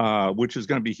 Which is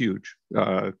going to be huge.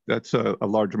 That's a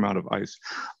large amount of ice.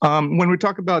 When we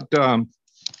talk about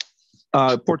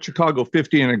Port Chicago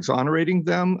 50 and exonerating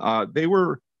them,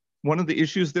 one of the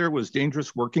issues there was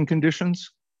dangerous working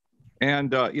conditions.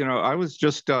 And, I was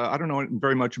just, I don't know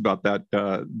very much about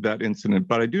that incident,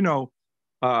 but I do know,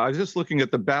 I was just looking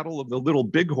at the Battle of the Little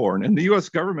Bighorn, and the US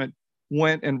government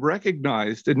went and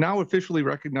recognized, and now officially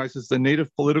recognizes the native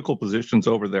political positions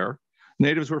over there.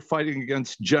 Natives were fighting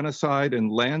against genocide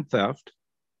and land theft,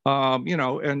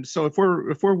 and so if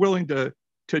we're willing to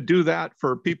do that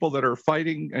for people that are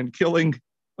fighting and killing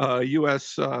the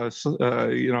U.S.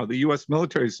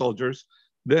 military soldiers,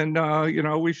 then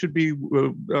we should be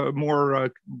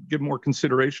give more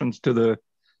considerations to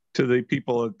to the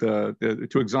people at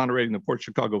to exonerating the Port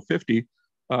Chicago 50.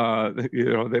 They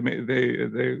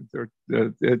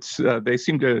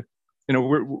seem to,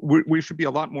 we should be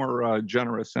a lot more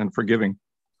generous and forgiving.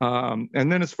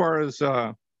 And then as far as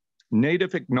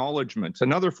Native acknowledgements,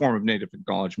 another form of Native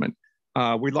acknowledgement,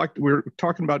 we're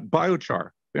talking about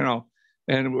biochar, and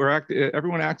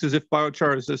everyone acts as if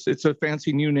biochar is it's a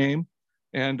fancy new name,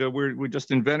 and we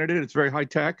just invented it. It's very high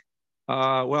tech.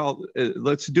 Well,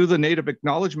 let's do the Native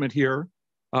acknowledgement here.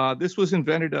 This was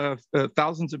invented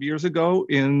thousands of years ago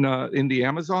in the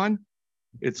Amazon.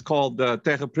 It's called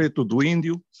Terra Preto do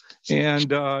Índio,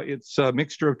 and it's a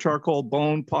mixture of charcoal,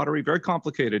 bone, pottery, very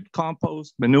complicated,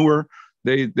 compost, manure.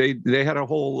 They had a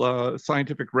whole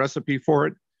scientific recipe for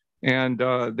it, and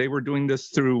they were doing this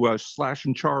through slash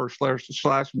and char, slash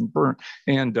and burn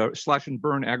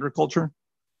agriculture.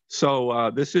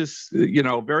 So this is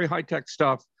very high tech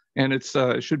stuff, and it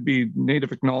should be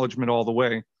Native acknowledgement all the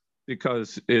way,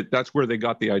 because that's where they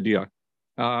got the idea,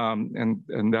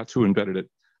 and that's who invented it.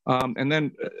 And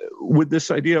then with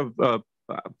this idea of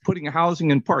putting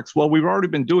housing in parks, well, we've already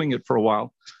been doing it for a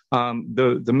while.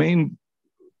 The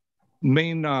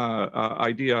main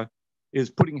idea is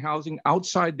putting housing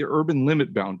outside the urban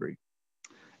limit boundary.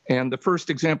 And the first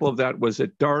example of that was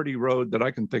at Doherty Road that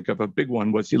I can think of. A big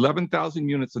one was 11,000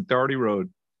 units at Doherty Road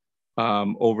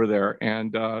over there.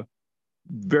 And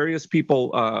various people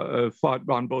fought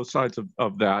on both sides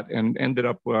of that and ended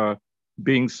up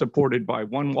being supported by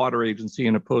one water agency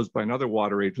and opposed by another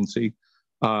water agency,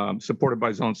 supported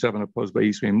by Zone 7, opposed by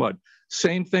East Bay Mud.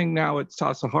 Same thing now at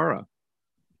Sassahara,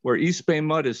 where East Bay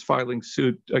Mud is filing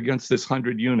suit against this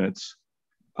 100 units.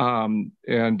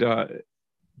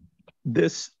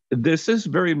 This is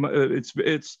very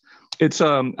the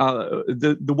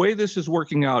way this is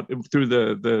working out through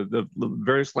the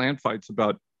various land fights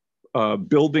about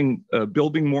building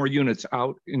more units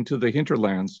out into the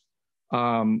hinterlands.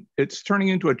 It's turning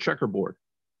into a checkerboard,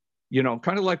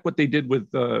 kind of like what they did with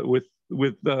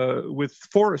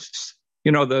forests.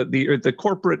 The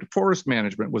corporate forest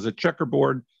management was a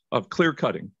checkerboard of clear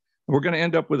cutting. We're going to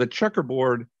end up with a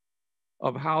checkerboard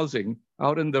of housing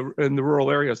out in the rural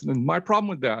areas. And my problem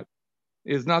with that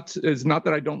is not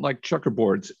that I don't like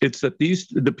checkerboards. It's that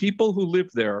the people who live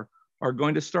there are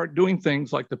going to start doing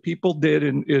things like the people did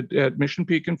at Mission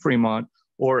Peak in Fremont,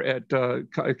 or at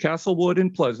Castlewood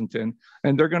in Pleasanton,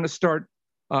 and they're going to start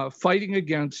fighting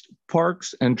against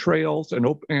parks and trails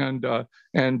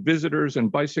and visitors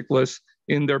and bicyclists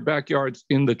in their backyards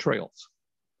in the trails,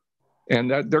 and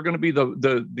that they're going to be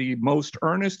the most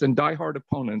earnest and diehard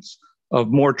opponents of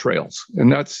more trails,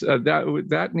 and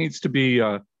that needs to be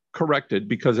corrected,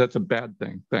 because that's a bad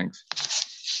thing. Thanks.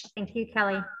 Thank you,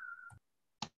 Kelly.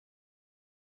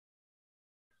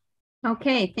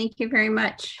 Okay, thank you very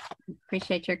much.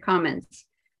 Appreciate your comments.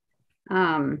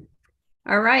 All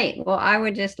right, well, I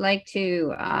would just like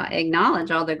to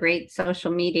acknowledge all the great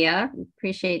social media.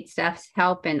 Appreciate staff's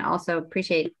help, and also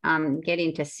appreciate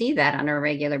getting to see that on a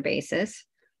regular basis.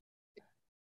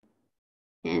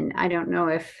 And I don't know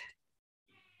if...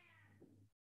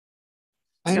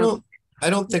 I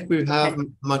don't think we have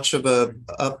much of a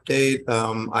update.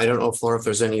 I don't know, Flora, if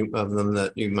there's any of them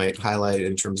that you might highlight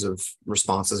in terms of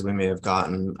responses we may have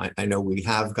gotten. I know we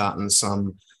have gotten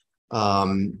some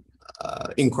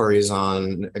inquiries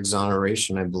on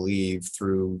exoneration, I believe,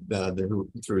 through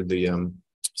the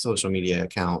social media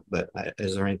account. But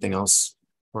is there anything else,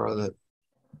 Flora,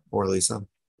 or Lisa?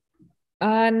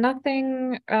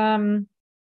 Nothing.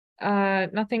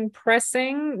 Nothing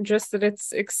pressing, just that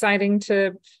it's exciting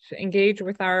to engage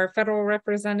with our federal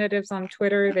representatives on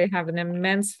Twitter. They have an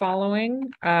immense following.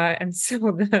 And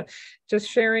so just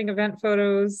sharing event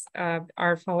photos,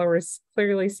 our followers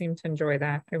clearly seem to enjoy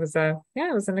that. It was it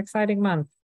was an exciting month.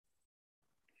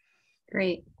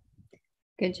 Great.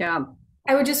 Good job.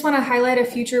 I would just want to highlight a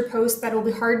future post that will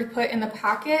be hard to put in the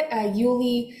packet.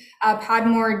 Yuli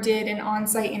Padmore did an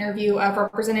on-site interview of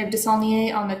Representative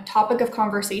Desaulnier on the topic of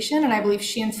conversation, and I believe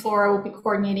she and Flora will be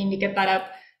coordinating to get that up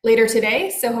later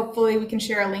today. So hopefully we can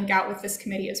share a link out with this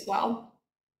committee as well.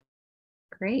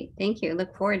 Great, thank you.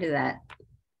 Look forward to that.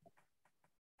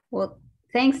 Well,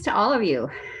 thanks to all of you,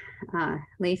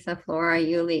 Lisa, Flora,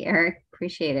 Yuli, Eric,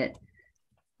 appreciate it.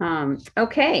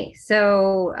 Okay,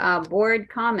 so board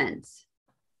comments.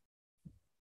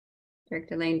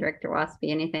 Director Lane, Director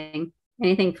Waspy,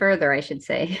 anything further, I should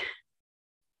say.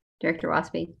 Director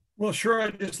Waspy. Well, sure.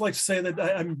 I'd just like to say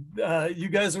that you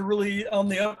guys are really on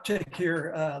the uptick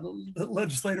here, the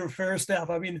legislative affairs staff.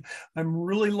 I mean, I'm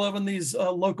really loving these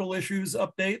local issues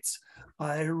updates.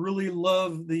 I really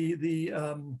love the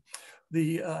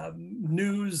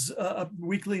news,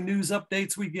 weekly news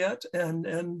updates we get,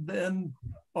 and then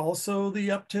also the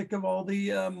uptick of all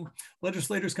the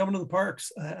legislators coming to the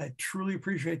parks. I truly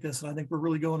appreciate this, and I think we're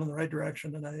really going in the right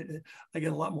direction. And I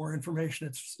get a lot more information.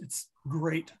 It's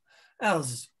great,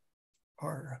 as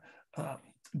are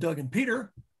Doug and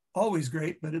Peter, always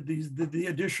great. But the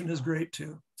addition is great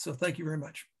too. So thank you very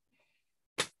much.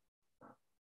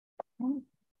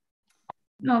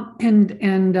 No,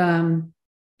 and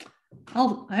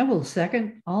I will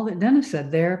second all that Dennis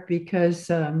said there, because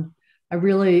I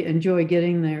really enjoy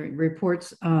getting the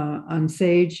reports on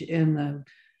SAGE and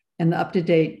the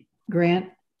up-to-date grant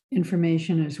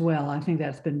information as well. I think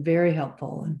that's been very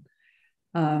helpful,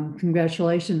 and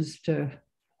congratulations to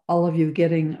all of you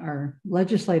getting our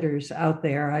legislators out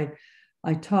there.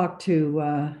 I talked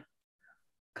to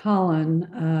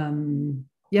Colin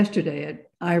yesterday at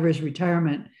Ira's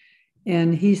retirement,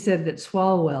 and he said that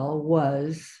Swalwell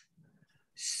was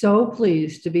so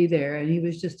pleased to be there, and he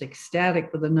was just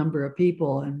ecstatic with the number of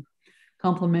people and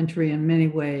complimentary in many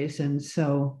ways. And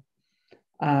so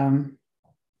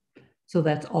so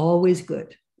that's always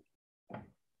good.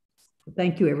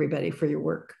 Thank you, everybody, for your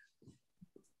work.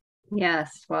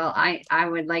 Yes, well, I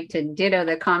would like to ditto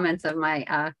the comments of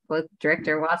my both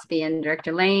Director Waspy and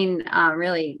Director Lane.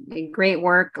 Really great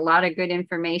work, a lot of good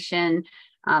information.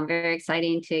 Very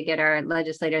exciting to get our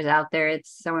legislators out there.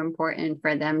 It's so important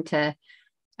for them to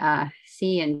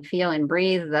see and feel and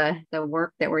breathe the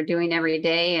work that we're doing every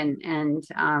day, and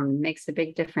makes a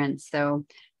big difference. So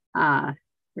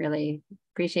really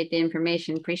appreciate the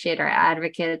information, appreciate our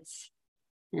advocates,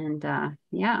 and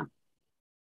yeah,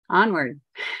 onward.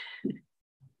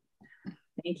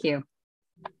 Thank you.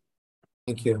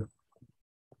 Thank you.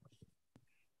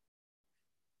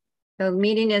 So the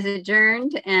meeting is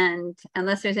adjourned, and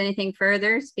unless there's anything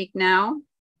further, speak now.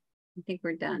 I think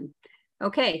we're done.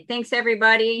 Okay, thanks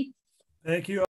everybody. Thank you.